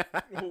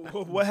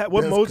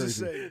 What Moses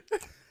said?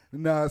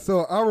 Nah,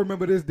 so I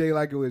remember this day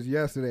like it was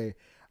yesterday.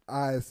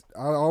 I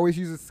always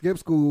used to skip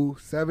school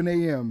 7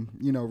 a.m.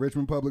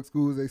 Richmond Public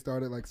Schools, they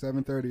started like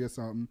 7:30 or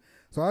something.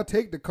 So I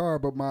take the car,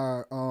 but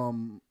my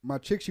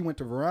chick, she went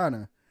to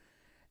Verona,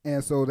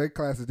 and so their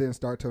classes didn't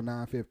start till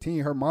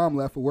 9:15. Her mom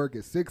left for work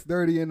at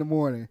 6:30 in the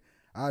morning.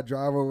 I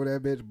drive over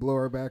that bitch, blow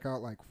her back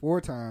out like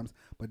 4 times,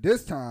 but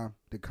this time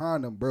the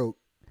condom broke,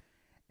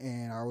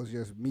 and I was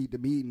just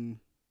meeting,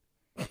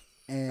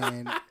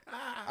 and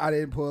I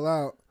didn't pull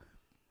out.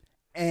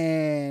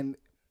 And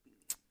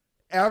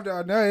after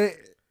I nutted,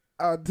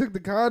 I took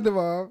the condom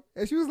off,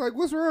 and she was like,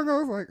 "What's wrong?" I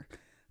was like,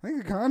 "I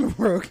think the condom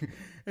broke."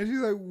 And she's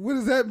like, "What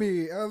does that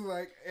mean?" I was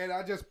like, and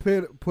I just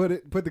put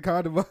the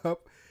condom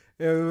up,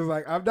 and it was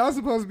like, "I'm not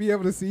supposed to be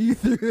able to see you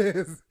through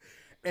this."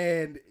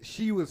 And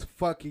she was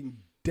fucking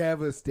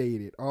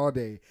devastated all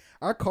day.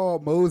 I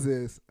called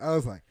Moses. I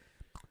was like,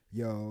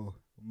 "Yo,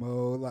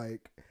 Mo,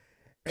 like,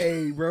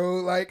 hey,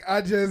 bro, like,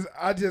 I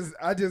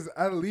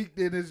leaked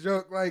in this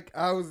joke. Like,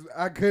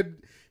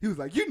 He was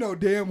like, you know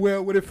damn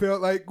well what it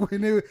felt like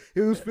when it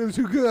was feeling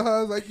too good. I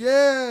was like,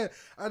 yeah.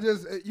 I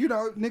just,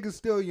 nigga's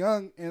still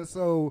young. And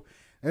so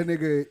that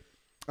nigga,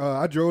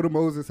 I drove to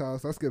Moses'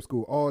 house. I skipped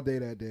school all day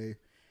that day.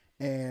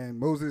 And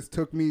Moses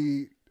took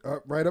me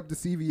right up to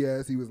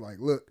CVS. He was like,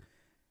 look,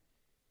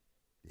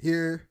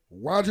 here,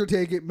 watch her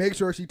take it. Make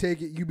sure she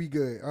take it. You be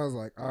good. I was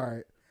like, all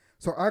right.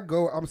 So I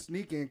go, I'm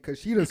sneaking because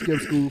she done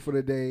skipped school for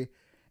the day.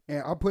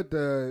 And I put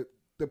the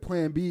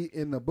plan B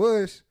in the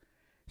bush.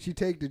 She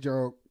take the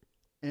joke.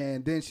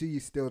 And then she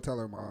still tell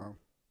her mom.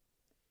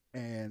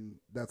 And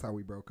that's how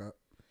we broke up.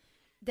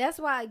 That's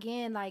why,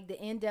 again, like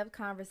the in-depth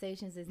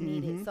conversations is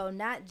needed. So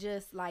not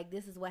just like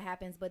this is what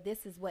happens, but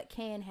this is what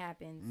can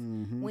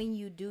happen when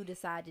you do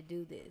decide to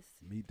do this.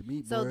 Meet the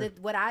meat, so boy.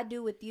 what I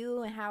do with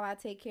you and how I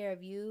take care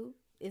of you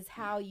is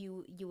how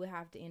you would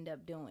have to end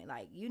up doing.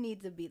 Like you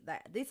need to be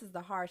like, this is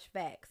the harsh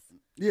facts.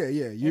 Yeah.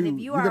 And if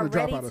you are gonna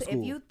drop ready out of to,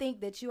 school. if you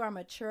think that you are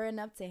mature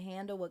enough to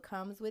handle what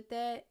comes with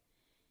that,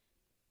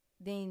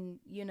 then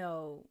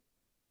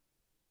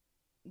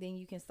then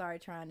you can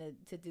start trying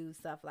to do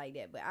stuff like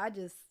that. But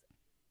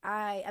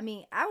I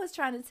mean, I was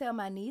trying to tell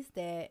my niece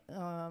that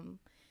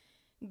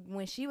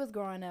when she was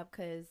growing up,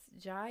 because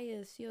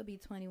she'll be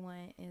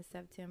 21 in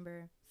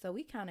September. So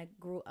we kind of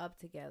grew up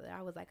together.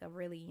 I was like a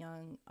really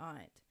young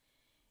aunt.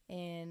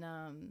 And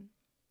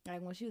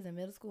like when she was in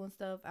middle school and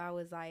stuff, I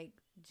was like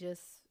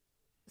just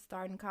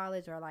starting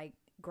college or like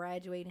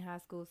graduating high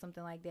school,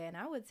 something like that. And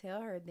I would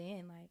tell her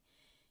then, like,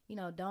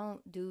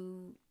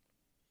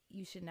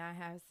 you should not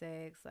have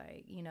sex,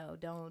 like,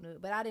 don't do.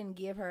 But I didn't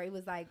give her. It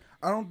was like,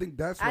 I don't think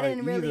that's I right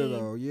didn't either, really,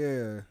 though.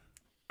 Yeah.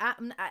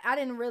 I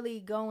didn't really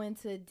go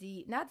into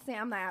deep. Not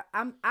saying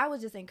I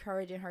was just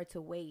encouraging her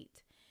to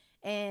wait,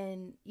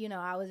 and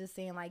I was just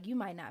saying like you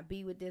might not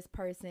be with this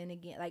person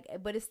again, like,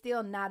 but it's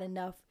still not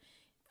enough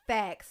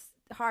facts,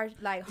 hard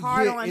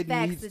on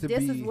facts. That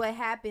this is what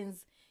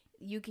happens.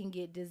 You can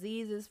get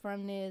diseases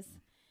from this,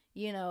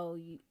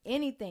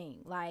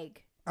 anything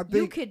like.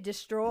 You could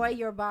destroy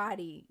your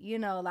body,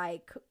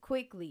 like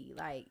quickly,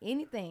 like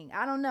anything.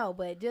 I don't know,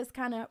 but just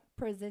kind of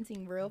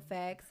presenting real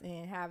facts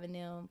and having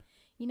them,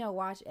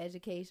 watch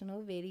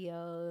educational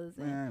videos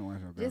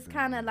and just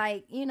kind of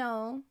like,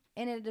 and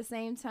at the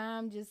same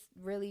time, just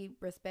really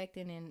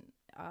respecting and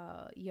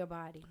your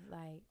body.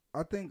 Like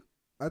I think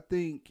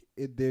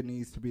there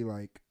needs to be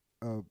like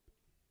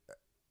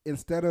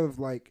instead of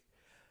like,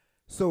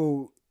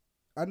 so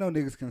I know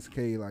niggas can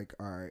say like,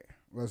 all right,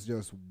 let's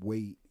just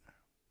wait.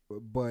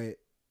 But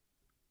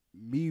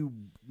you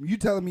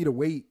telling me to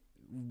wait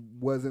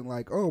wasn't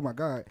like, oh my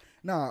God.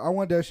 Nah, I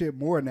want that shit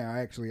more now,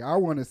 actually. I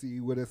want to see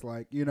what it's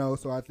like,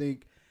 so I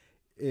think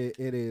it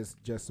is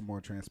just some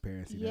more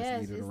transparency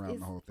that's needed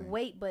around the whole thing.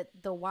 Wait, but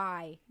the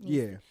why.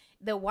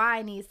 The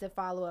why needs to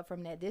follow up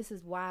from that. This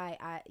is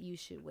why you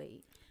should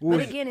wait. But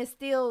again, it's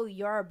still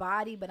your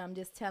body, but I'm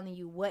just telling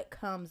you what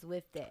comes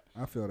with that.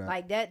 I feel that.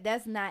 Like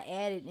that's not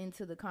added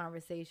into the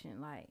conversation.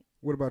 Like,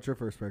 what about your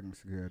first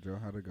pregnancy scare, Joe?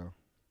 How'd it go?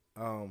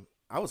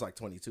 I was like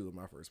 22 in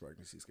my first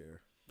pregnancy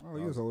scare. Oh,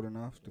 you was old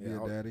enough to be a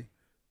daddy.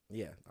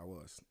 Yeah, I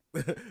was.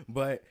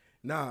 But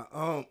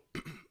nah,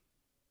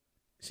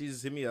 she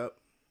just hit me up.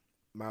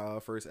 My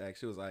first act,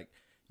 she was like,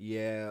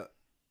 "Yeah,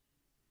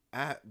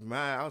 I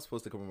was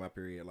supposed to come on my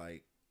period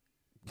like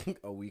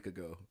a week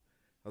ago."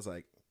 I was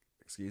like,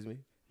 "Excuse me?"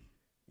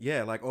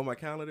 Yeah, like on my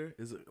calendar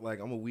is like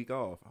I'm a week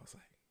off. I was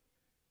like.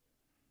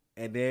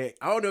 And then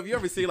I don't know if you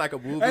ever see like a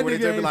movie where they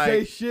just be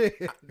like, shit.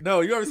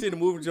 No, you ever seen the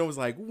movie? Joe was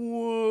like,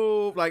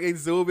 whoa, like it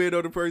zoom in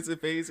on the person's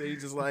face and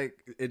he's just like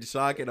in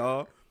shock and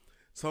all.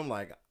 So I'm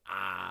like,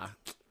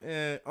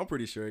 I'm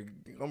pretty sure you're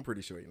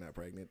not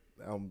pregnant.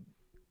 I'm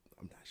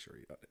not sure.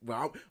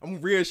 Well, I'm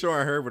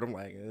reassuring her, but I'm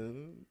like,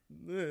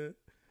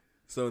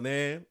 So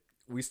then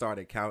we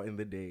started counting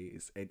the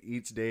days, and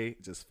each day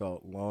just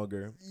felt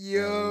longer,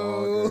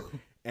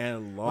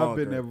 and longer. I've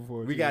been there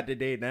before. We got to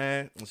day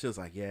 9, and she was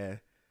like, yeah.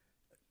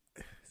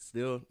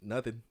 Still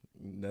nothing.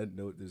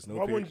 No, there's no.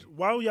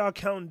 Why were y'all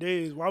counting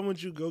days? Why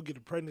wouldn't you go get a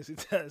pregnancy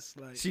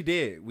test? Like she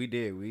did. We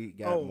did. We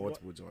got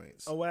multiple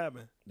joints. Oh, what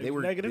happened? They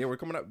were negative. They were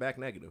coming up back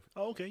negative.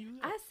 Oh, okay.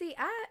 I see.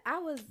 I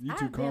was. You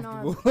too I've been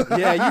comfortable.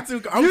 Yeah, you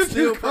too. I'm You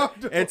still too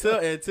comfortable.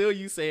 until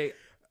you say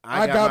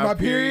I got my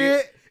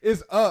period.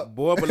 It's up,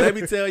 boy. But let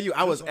me tell you,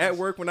 I was at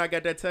work when I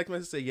got that text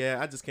message. Say, yeah,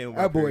 I just came with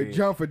my that boy period.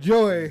 jump for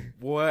joy.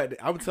 Boy,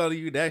 I'm telling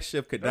you, that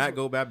shift could not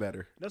go by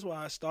better. That's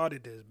why I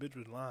started this. Bitch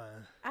was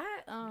lying.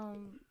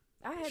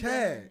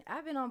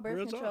 I've been on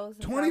birth control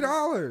since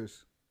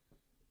 $20.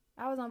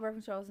 I was on birth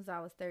control since I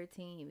was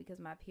 13 because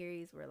my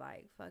periods were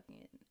like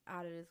fucking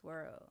out of this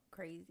world,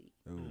 crazy.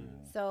 Ooh.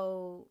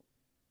 So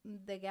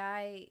the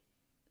guy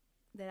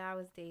that I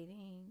was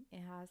dating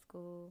in high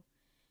school,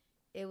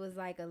 it was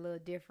like a little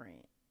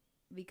different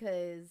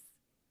because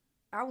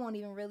I won't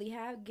even really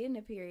getting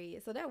a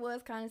period. So that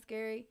was kind of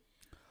scary.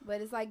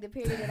 But it's like the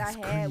period that I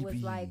had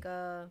was like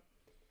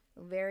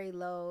very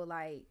low,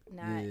 like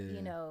not,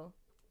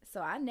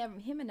 So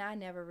him and I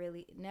never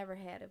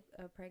had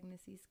a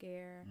pregnancy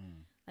scare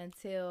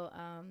until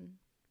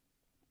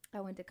I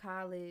went to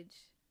college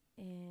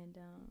and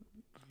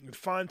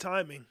Fine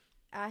timing.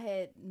 I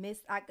had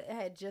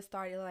just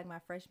started like my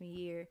freshman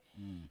year,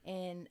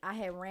 and I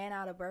had ran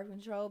out of birth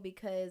control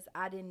because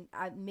I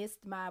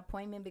missed my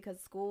appointment because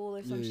of school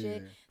or some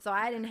shit. So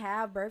I didn't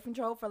have birth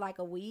control for like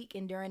a week,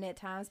 and during that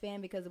time span,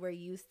 because we're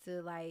used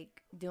to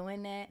like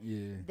doing that,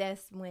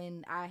 that's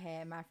when I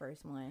had my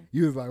first one.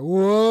 You was like,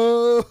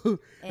 whoa,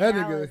 and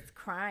I was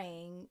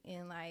crying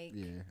and like,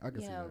 I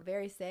can see that.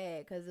 very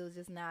sad because it was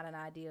just not an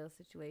ideal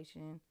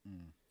situation.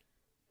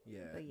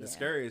 Yeah, the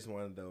scariest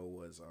one though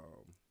was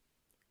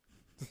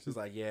she was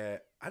like, yeah,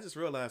 I just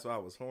realized why I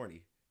was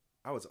horny.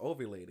 I was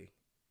ovulating.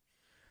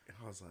 And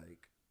I was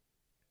like,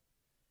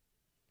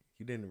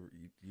 you didn't.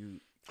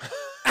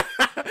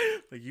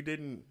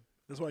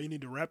 That's why you need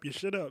to wrap your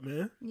shit up,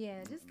 man.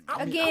 Yeah, just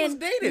I was again,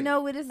 dating. you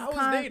know, this is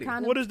dating.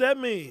 condoms. What does that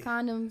mean?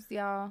 Condoms,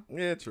 y'all.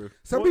 Yeah, true.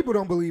 Some people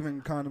don't believe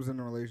in condoms in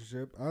a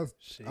relationship.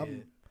 Shit.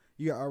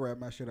 I'll wrap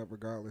my shit up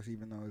regardless,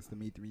 even though it's the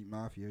meet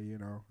mafia. You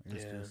know,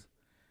 it's just.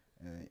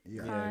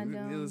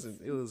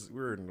 Condoms. It was.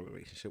 We were in a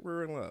relationship. We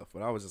were in love,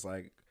 but I was just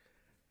like,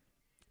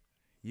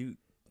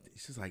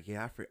 she's like,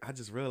 yeah, I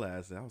just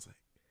realized that. I was like,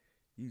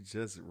 you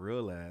just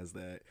realized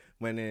that.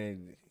 When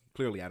then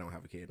clearly I don't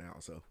have a kid now,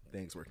 so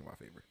things work in my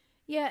favor.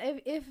 Yeah,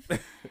 if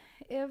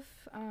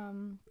I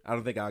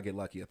don't think I'll get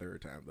lucky a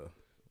third time though.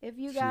 If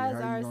you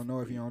guys how are you don't know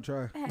if you don't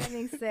try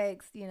having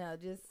sex, you know,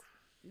 just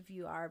if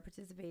you are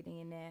participating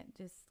in that,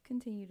 just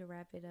continue to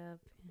wrap it up.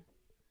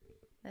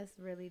 That's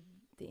really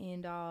the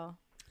end all.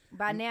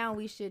 By now,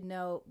 we should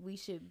know. We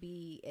should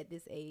be at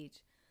this age.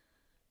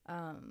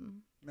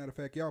 Matter of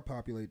fact, y'all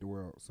populate the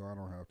world, so I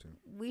don't have to.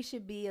 We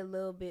should be a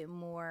little bit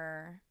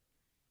more,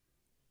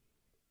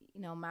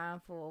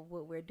 mindful of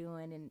what we're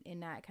doing and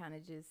not kind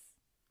of just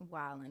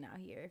wilding out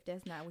here. If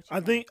that's not what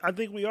you I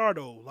think we are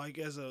though. Like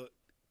as a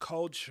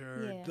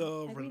culture,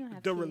 Yeah,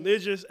 the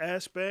religious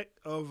aspect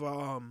of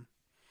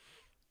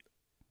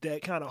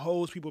that kind of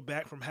holds people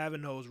back from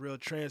having those real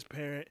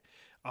transparent,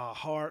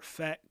 hard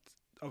fact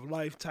of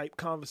life type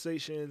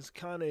conversations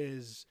kind of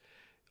is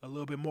a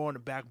little bit more on the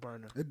back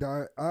burner. It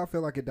died. I feel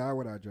like it died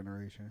with our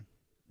generation.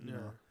 You Yeah.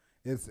 know?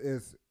 It's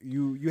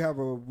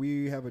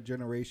we have a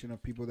generation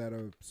of people that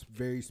are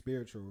very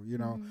spiritual. You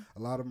know, a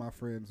lot of my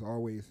friends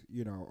always,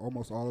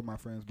 almost all of my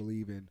friends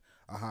believe in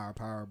a higher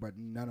power, but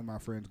none of my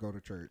friends go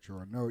to church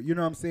or no. You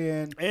know what I'm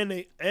saying? And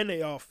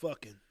they all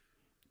fucking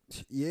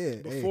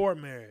before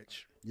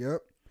marriage.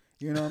 Yep.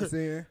 You know what I'm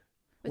saying?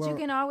 But you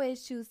can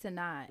always choose to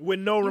not. With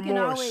no remorse. You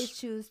can always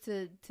choose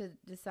to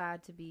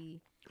decide to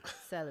be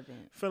celibate.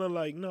 Feeling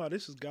like, no,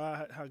 this is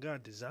how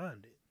God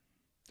designed it.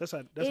 That's how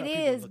it people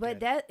is,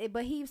 look at it.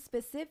 but he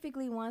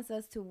specifically wants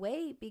us to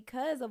wait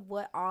because of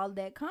what all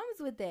that comes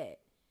with that.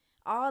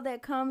 All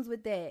that comes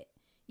with that.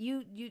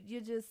 You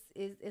just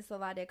it's a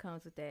lot that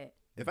comes with that.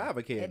 If I have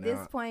a kid at now,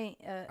 this point,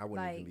 I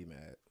wouldn't even be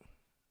mad.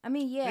 I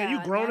mean, yeah,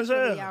 you grown as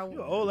hell.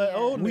 You old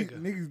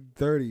nigga. Niggas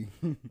 30.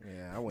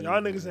 Yeah, I wouldn't.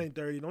 Y'all even niggas be ain't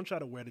 30. Don't try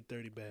to wear the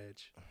 30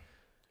 badge. I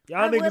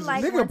Y'all niggas,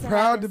 like nigga one to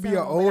proud have to it be an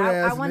soon, old but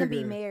ass I want to nigga.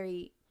 be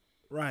married.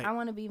 right? I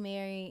want to be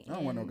married. I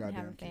don't want no and goddamn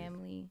have a kid.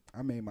 family.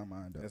 I made my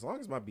mind up. As long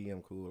as my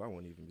BM cool, I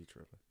wouldn't even be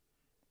tripping.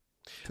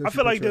 Till I she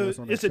feel like put your ass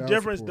on that it's a child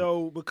difference support.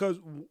 though because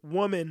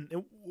women,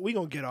 and we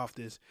gonna get off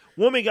this.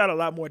 Women got a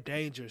lot more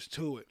dangers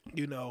to it.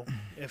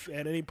 If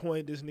at any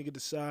point this nigga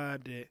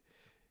decide that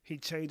he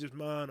changed his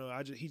mind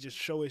or he just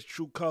show his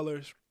true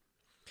colors,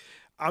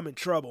 I'm in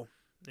trouble.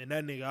 And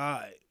that nigga,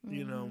 alright,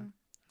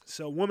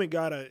 So women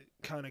gotta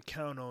kind of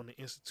count on the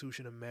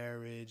institution of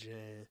marriage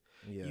and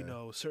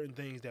certain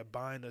things that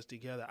bind us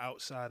together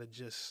outside of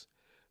just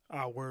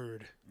our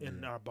word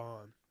and our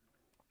bond.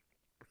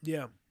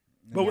 Yeah.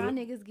 But Y'all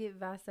niggas get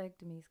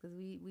vasectomies because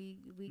we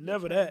get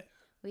never pregnant. that.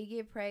 We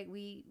get pregnant.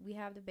 We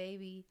have the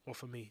baby. Well,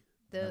 for me,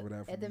 Never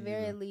that for At the me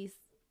very either. least,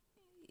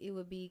 it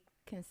would be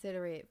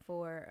considerate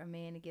for a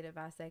man to get a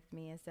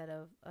vasectomy instead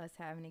of us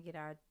having to get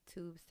our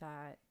tubes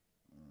tied.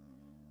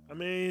 I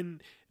mean,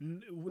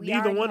 We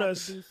neither already one of have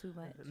us, to do too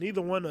much.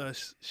 neither one of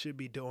us should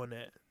be doing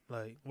that.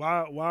 Like,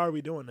 why are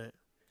we doing that?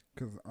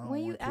 Because I don't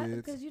When you want kids.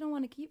 because you don't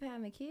want to keep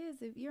having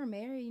kids. If you're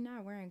married, you're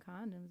not wearing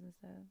condoms and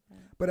stuff.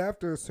 But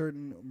after a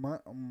certain,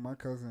 my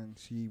cousin,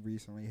 she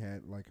recently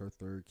had like her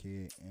third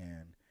kid,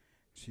 and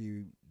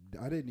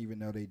I didn't even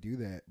know they do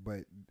that,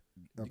 but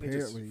You can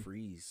apparently, just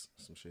freeze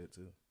some shit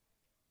too.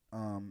 But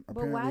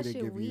apparently why they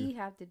should give we you.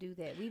 have to do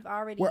that? We've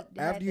already Well,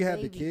 had after you had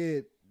the baby.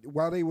 kid,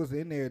 while they was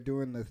in there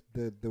doing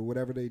the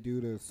whatever they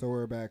do to sew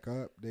her back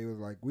up, they was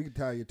like, we can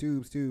tie your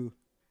tubes too,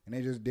 and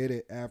they just did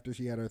it after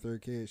she had her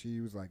third kid. She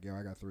was like, yo,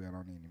 I got 3, I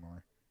don't need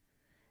anymore.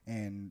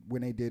 And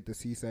when they did the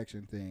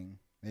C-section thing,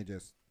 they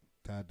just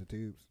tied the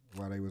tubes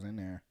while they was in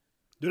there.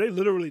 Do they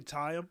literally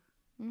tie them?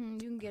 You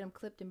can get them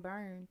clipped and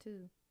burned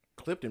too.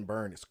 Clipped and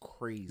burned is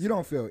crazy. You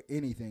don't feel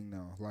anything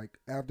though. Like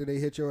after they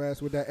hit your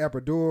ass with that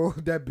epidural,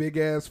 that big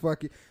ass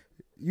fucking,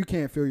 you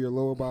can't feel your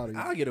lower body.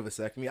 I'll get a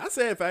vasectomy. I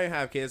said if I didn't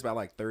have kids by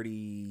like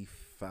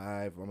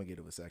 35, I'm gonna get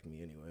a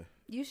vasectomy anyway.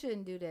 You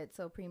shouldn't do that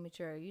so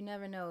premature. You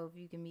never know if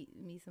you can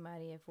meet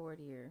somebody at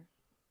 40 or.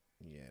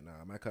 Yeah, nah,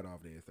 I might cut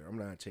off there. I'm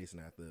not chasing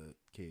after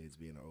kids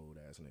being an old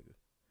ass nigga.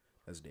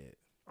 That's dead.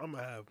 I'm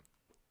gonna have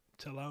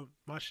till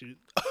my shit.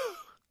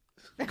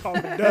 Call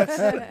me dust.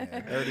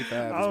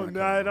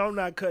 35. I'm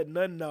not cutting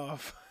nothing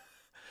off.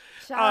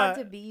 Shout out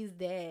to B's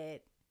dad.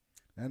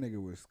 That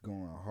nigga was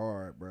going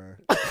hard, bro.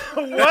 What?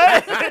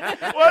 What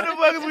the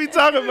fuck is we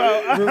talking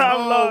about?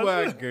 Oh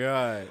my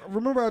god!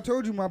 Remember I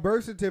told you my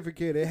birth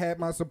certificate, it had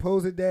my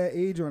supposed dad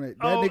age on it.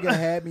 That nigga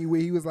had me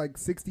when he was like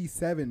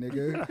 67,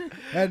 nigga.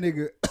 That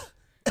nigga,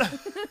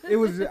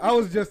 I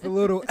was just a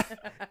little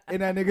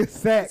in that nigga's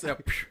sack.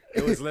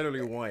 It was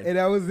literally one. And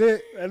that was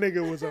it. That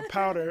nigga was a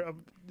powder.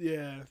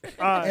 Yeah.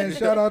 And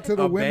shout out to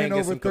the women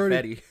over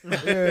 30.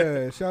 Confetti.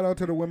 Yeah, shout out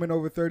to the women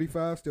over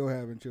 35 still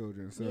having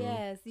children. So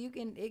yes, you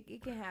can.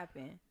 It can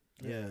happen.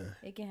 Yeah,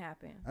 it can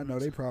happen. I know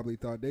they probably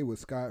thought they was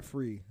scot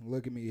free.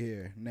 Look at me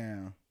here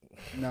now,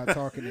 not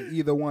talking to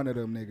either one of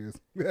them niggas.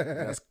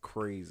 That's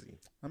crazy.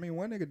 I mean,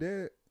 one nigga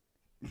dead,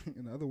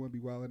 and the other one be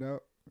wilding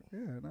out.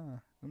 Yeah, nah,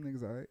 them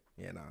niggas alright.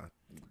 Yeah, nah.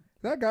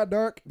 That got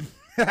dark.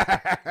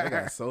 That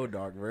got so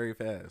dark very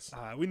fast.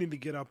 We need to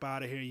get up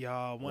out of here,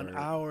 y'all. 1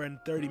 hour and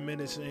 30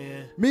 minutes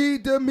in.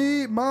 Meet the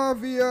Meat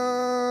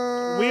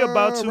Mafia. We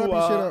about to wrap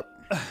your shit up.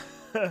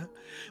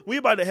 we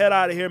about to head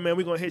out of here, man.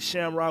 We're gonna hit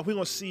Shamrock. We're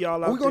gonna see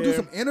y'all out We're gonna there.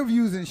 do some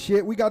interviews and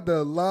shit. We got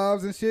the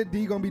lives and shit.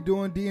 D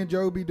and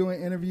Joe be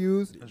doing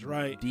interviews. That's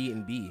right. D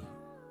and B.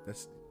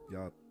 That's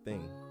y'all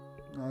thing.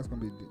 No, it's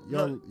gonna be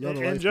y'all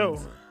the and Joe.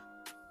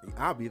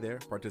 I'll be there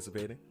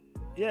participating.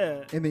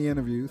 Yeah. In the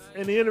interviews.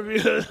 It's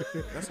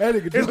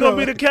gonna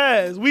be the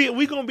cast.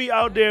 We gonna be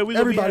out there.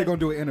 Everybody gonna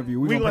do an interview.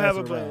 We gonna have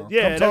a blast.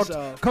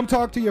 Yeah, come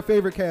talk to your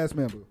favorite cast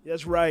member.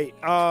 That's right.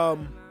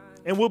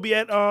 And we'll be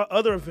at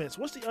other events.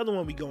 What's the other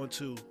one we going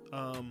to?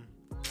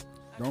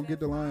 Don't get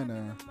the line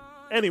now.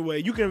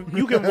 Anyway, you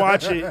can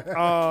watch it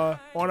on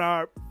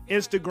our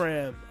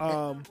Instagram,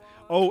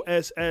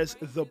 OSS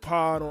the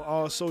pod on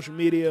all social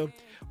media.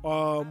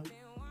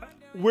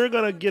 We're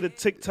gonna get a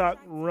TikTok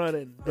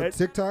running. The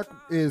TikTok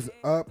is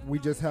up. We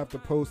just have to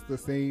post the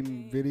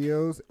same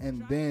videos,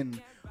 and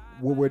then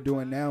what we're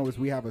doing now is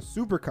we have a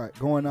supercut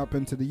going up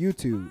into the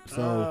YouTube.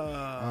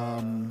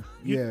 So,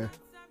 yeah.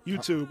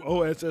 YouTube,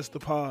 OSS the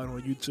pod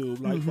on YouTube.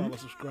 Like, follow,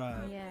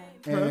 subscribe. Yeah.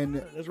 And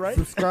that's right.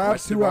 Subscribe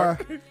to our.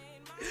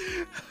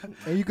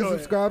 And you can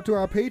subscribe to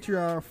our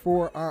Patreon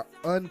for our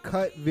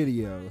uncut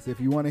videos if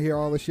you want to hear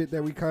all the shit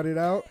that we cut it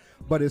out,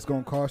 but it's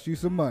gonna cost you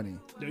some money.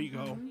 There you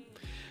go.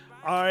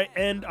 All right,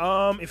 and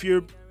if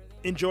you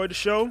enjoyed the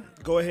show,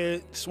 go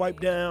ahead, swipe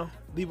down,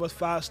 leave us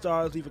 5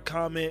 stars, leave a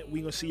comment.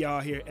 We're gonna see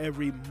y'all here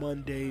every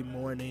Monday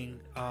morning.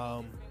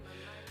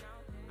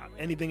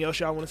 Anything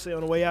else y'all want to say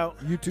on the way out?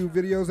 YouTube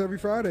videos every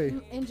Friday.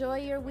 Enjoy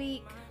your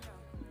week.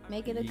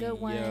 Make it a good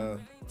one. Yeah.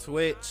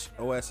 Twitch,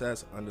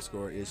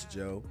 OSS_is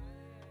Joe.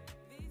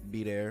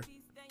 Be there.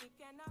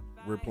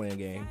 We're playing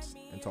games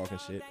and talking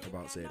shit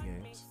about said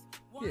games.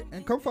 Yeah,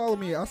 and come follow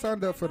me. I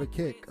signed up for the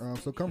Kick,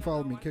 so come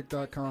follow me,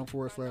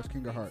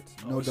 kick.com/King of Hearts.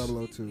 No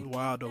 002.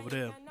 Wild over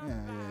there.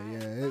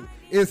 Yeah.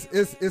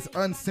 It's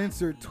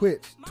uncensored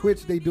Twitch.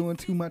 They doing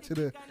too much of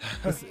the.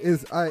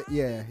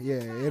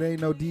 It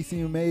ain't no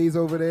DC Maze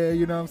over there.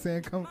 You know what I'm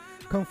saying?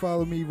 Come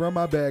follow me. Run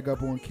my bag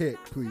up on Kick,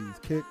 please.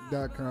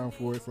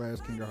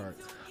 Kick.com/King of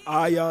Hearts.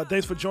 All right, y'all.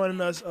 Thanks for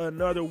joining us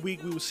another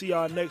week. We will see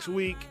y'all next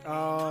week.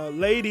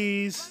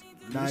 Ladies,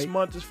 this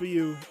month is for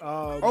you.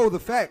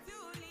 The fact.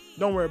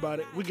 Don't worry about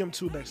it. We give them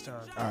 2 next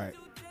time. All right.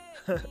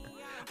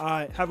 All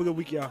right. Have a good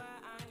week, y'all.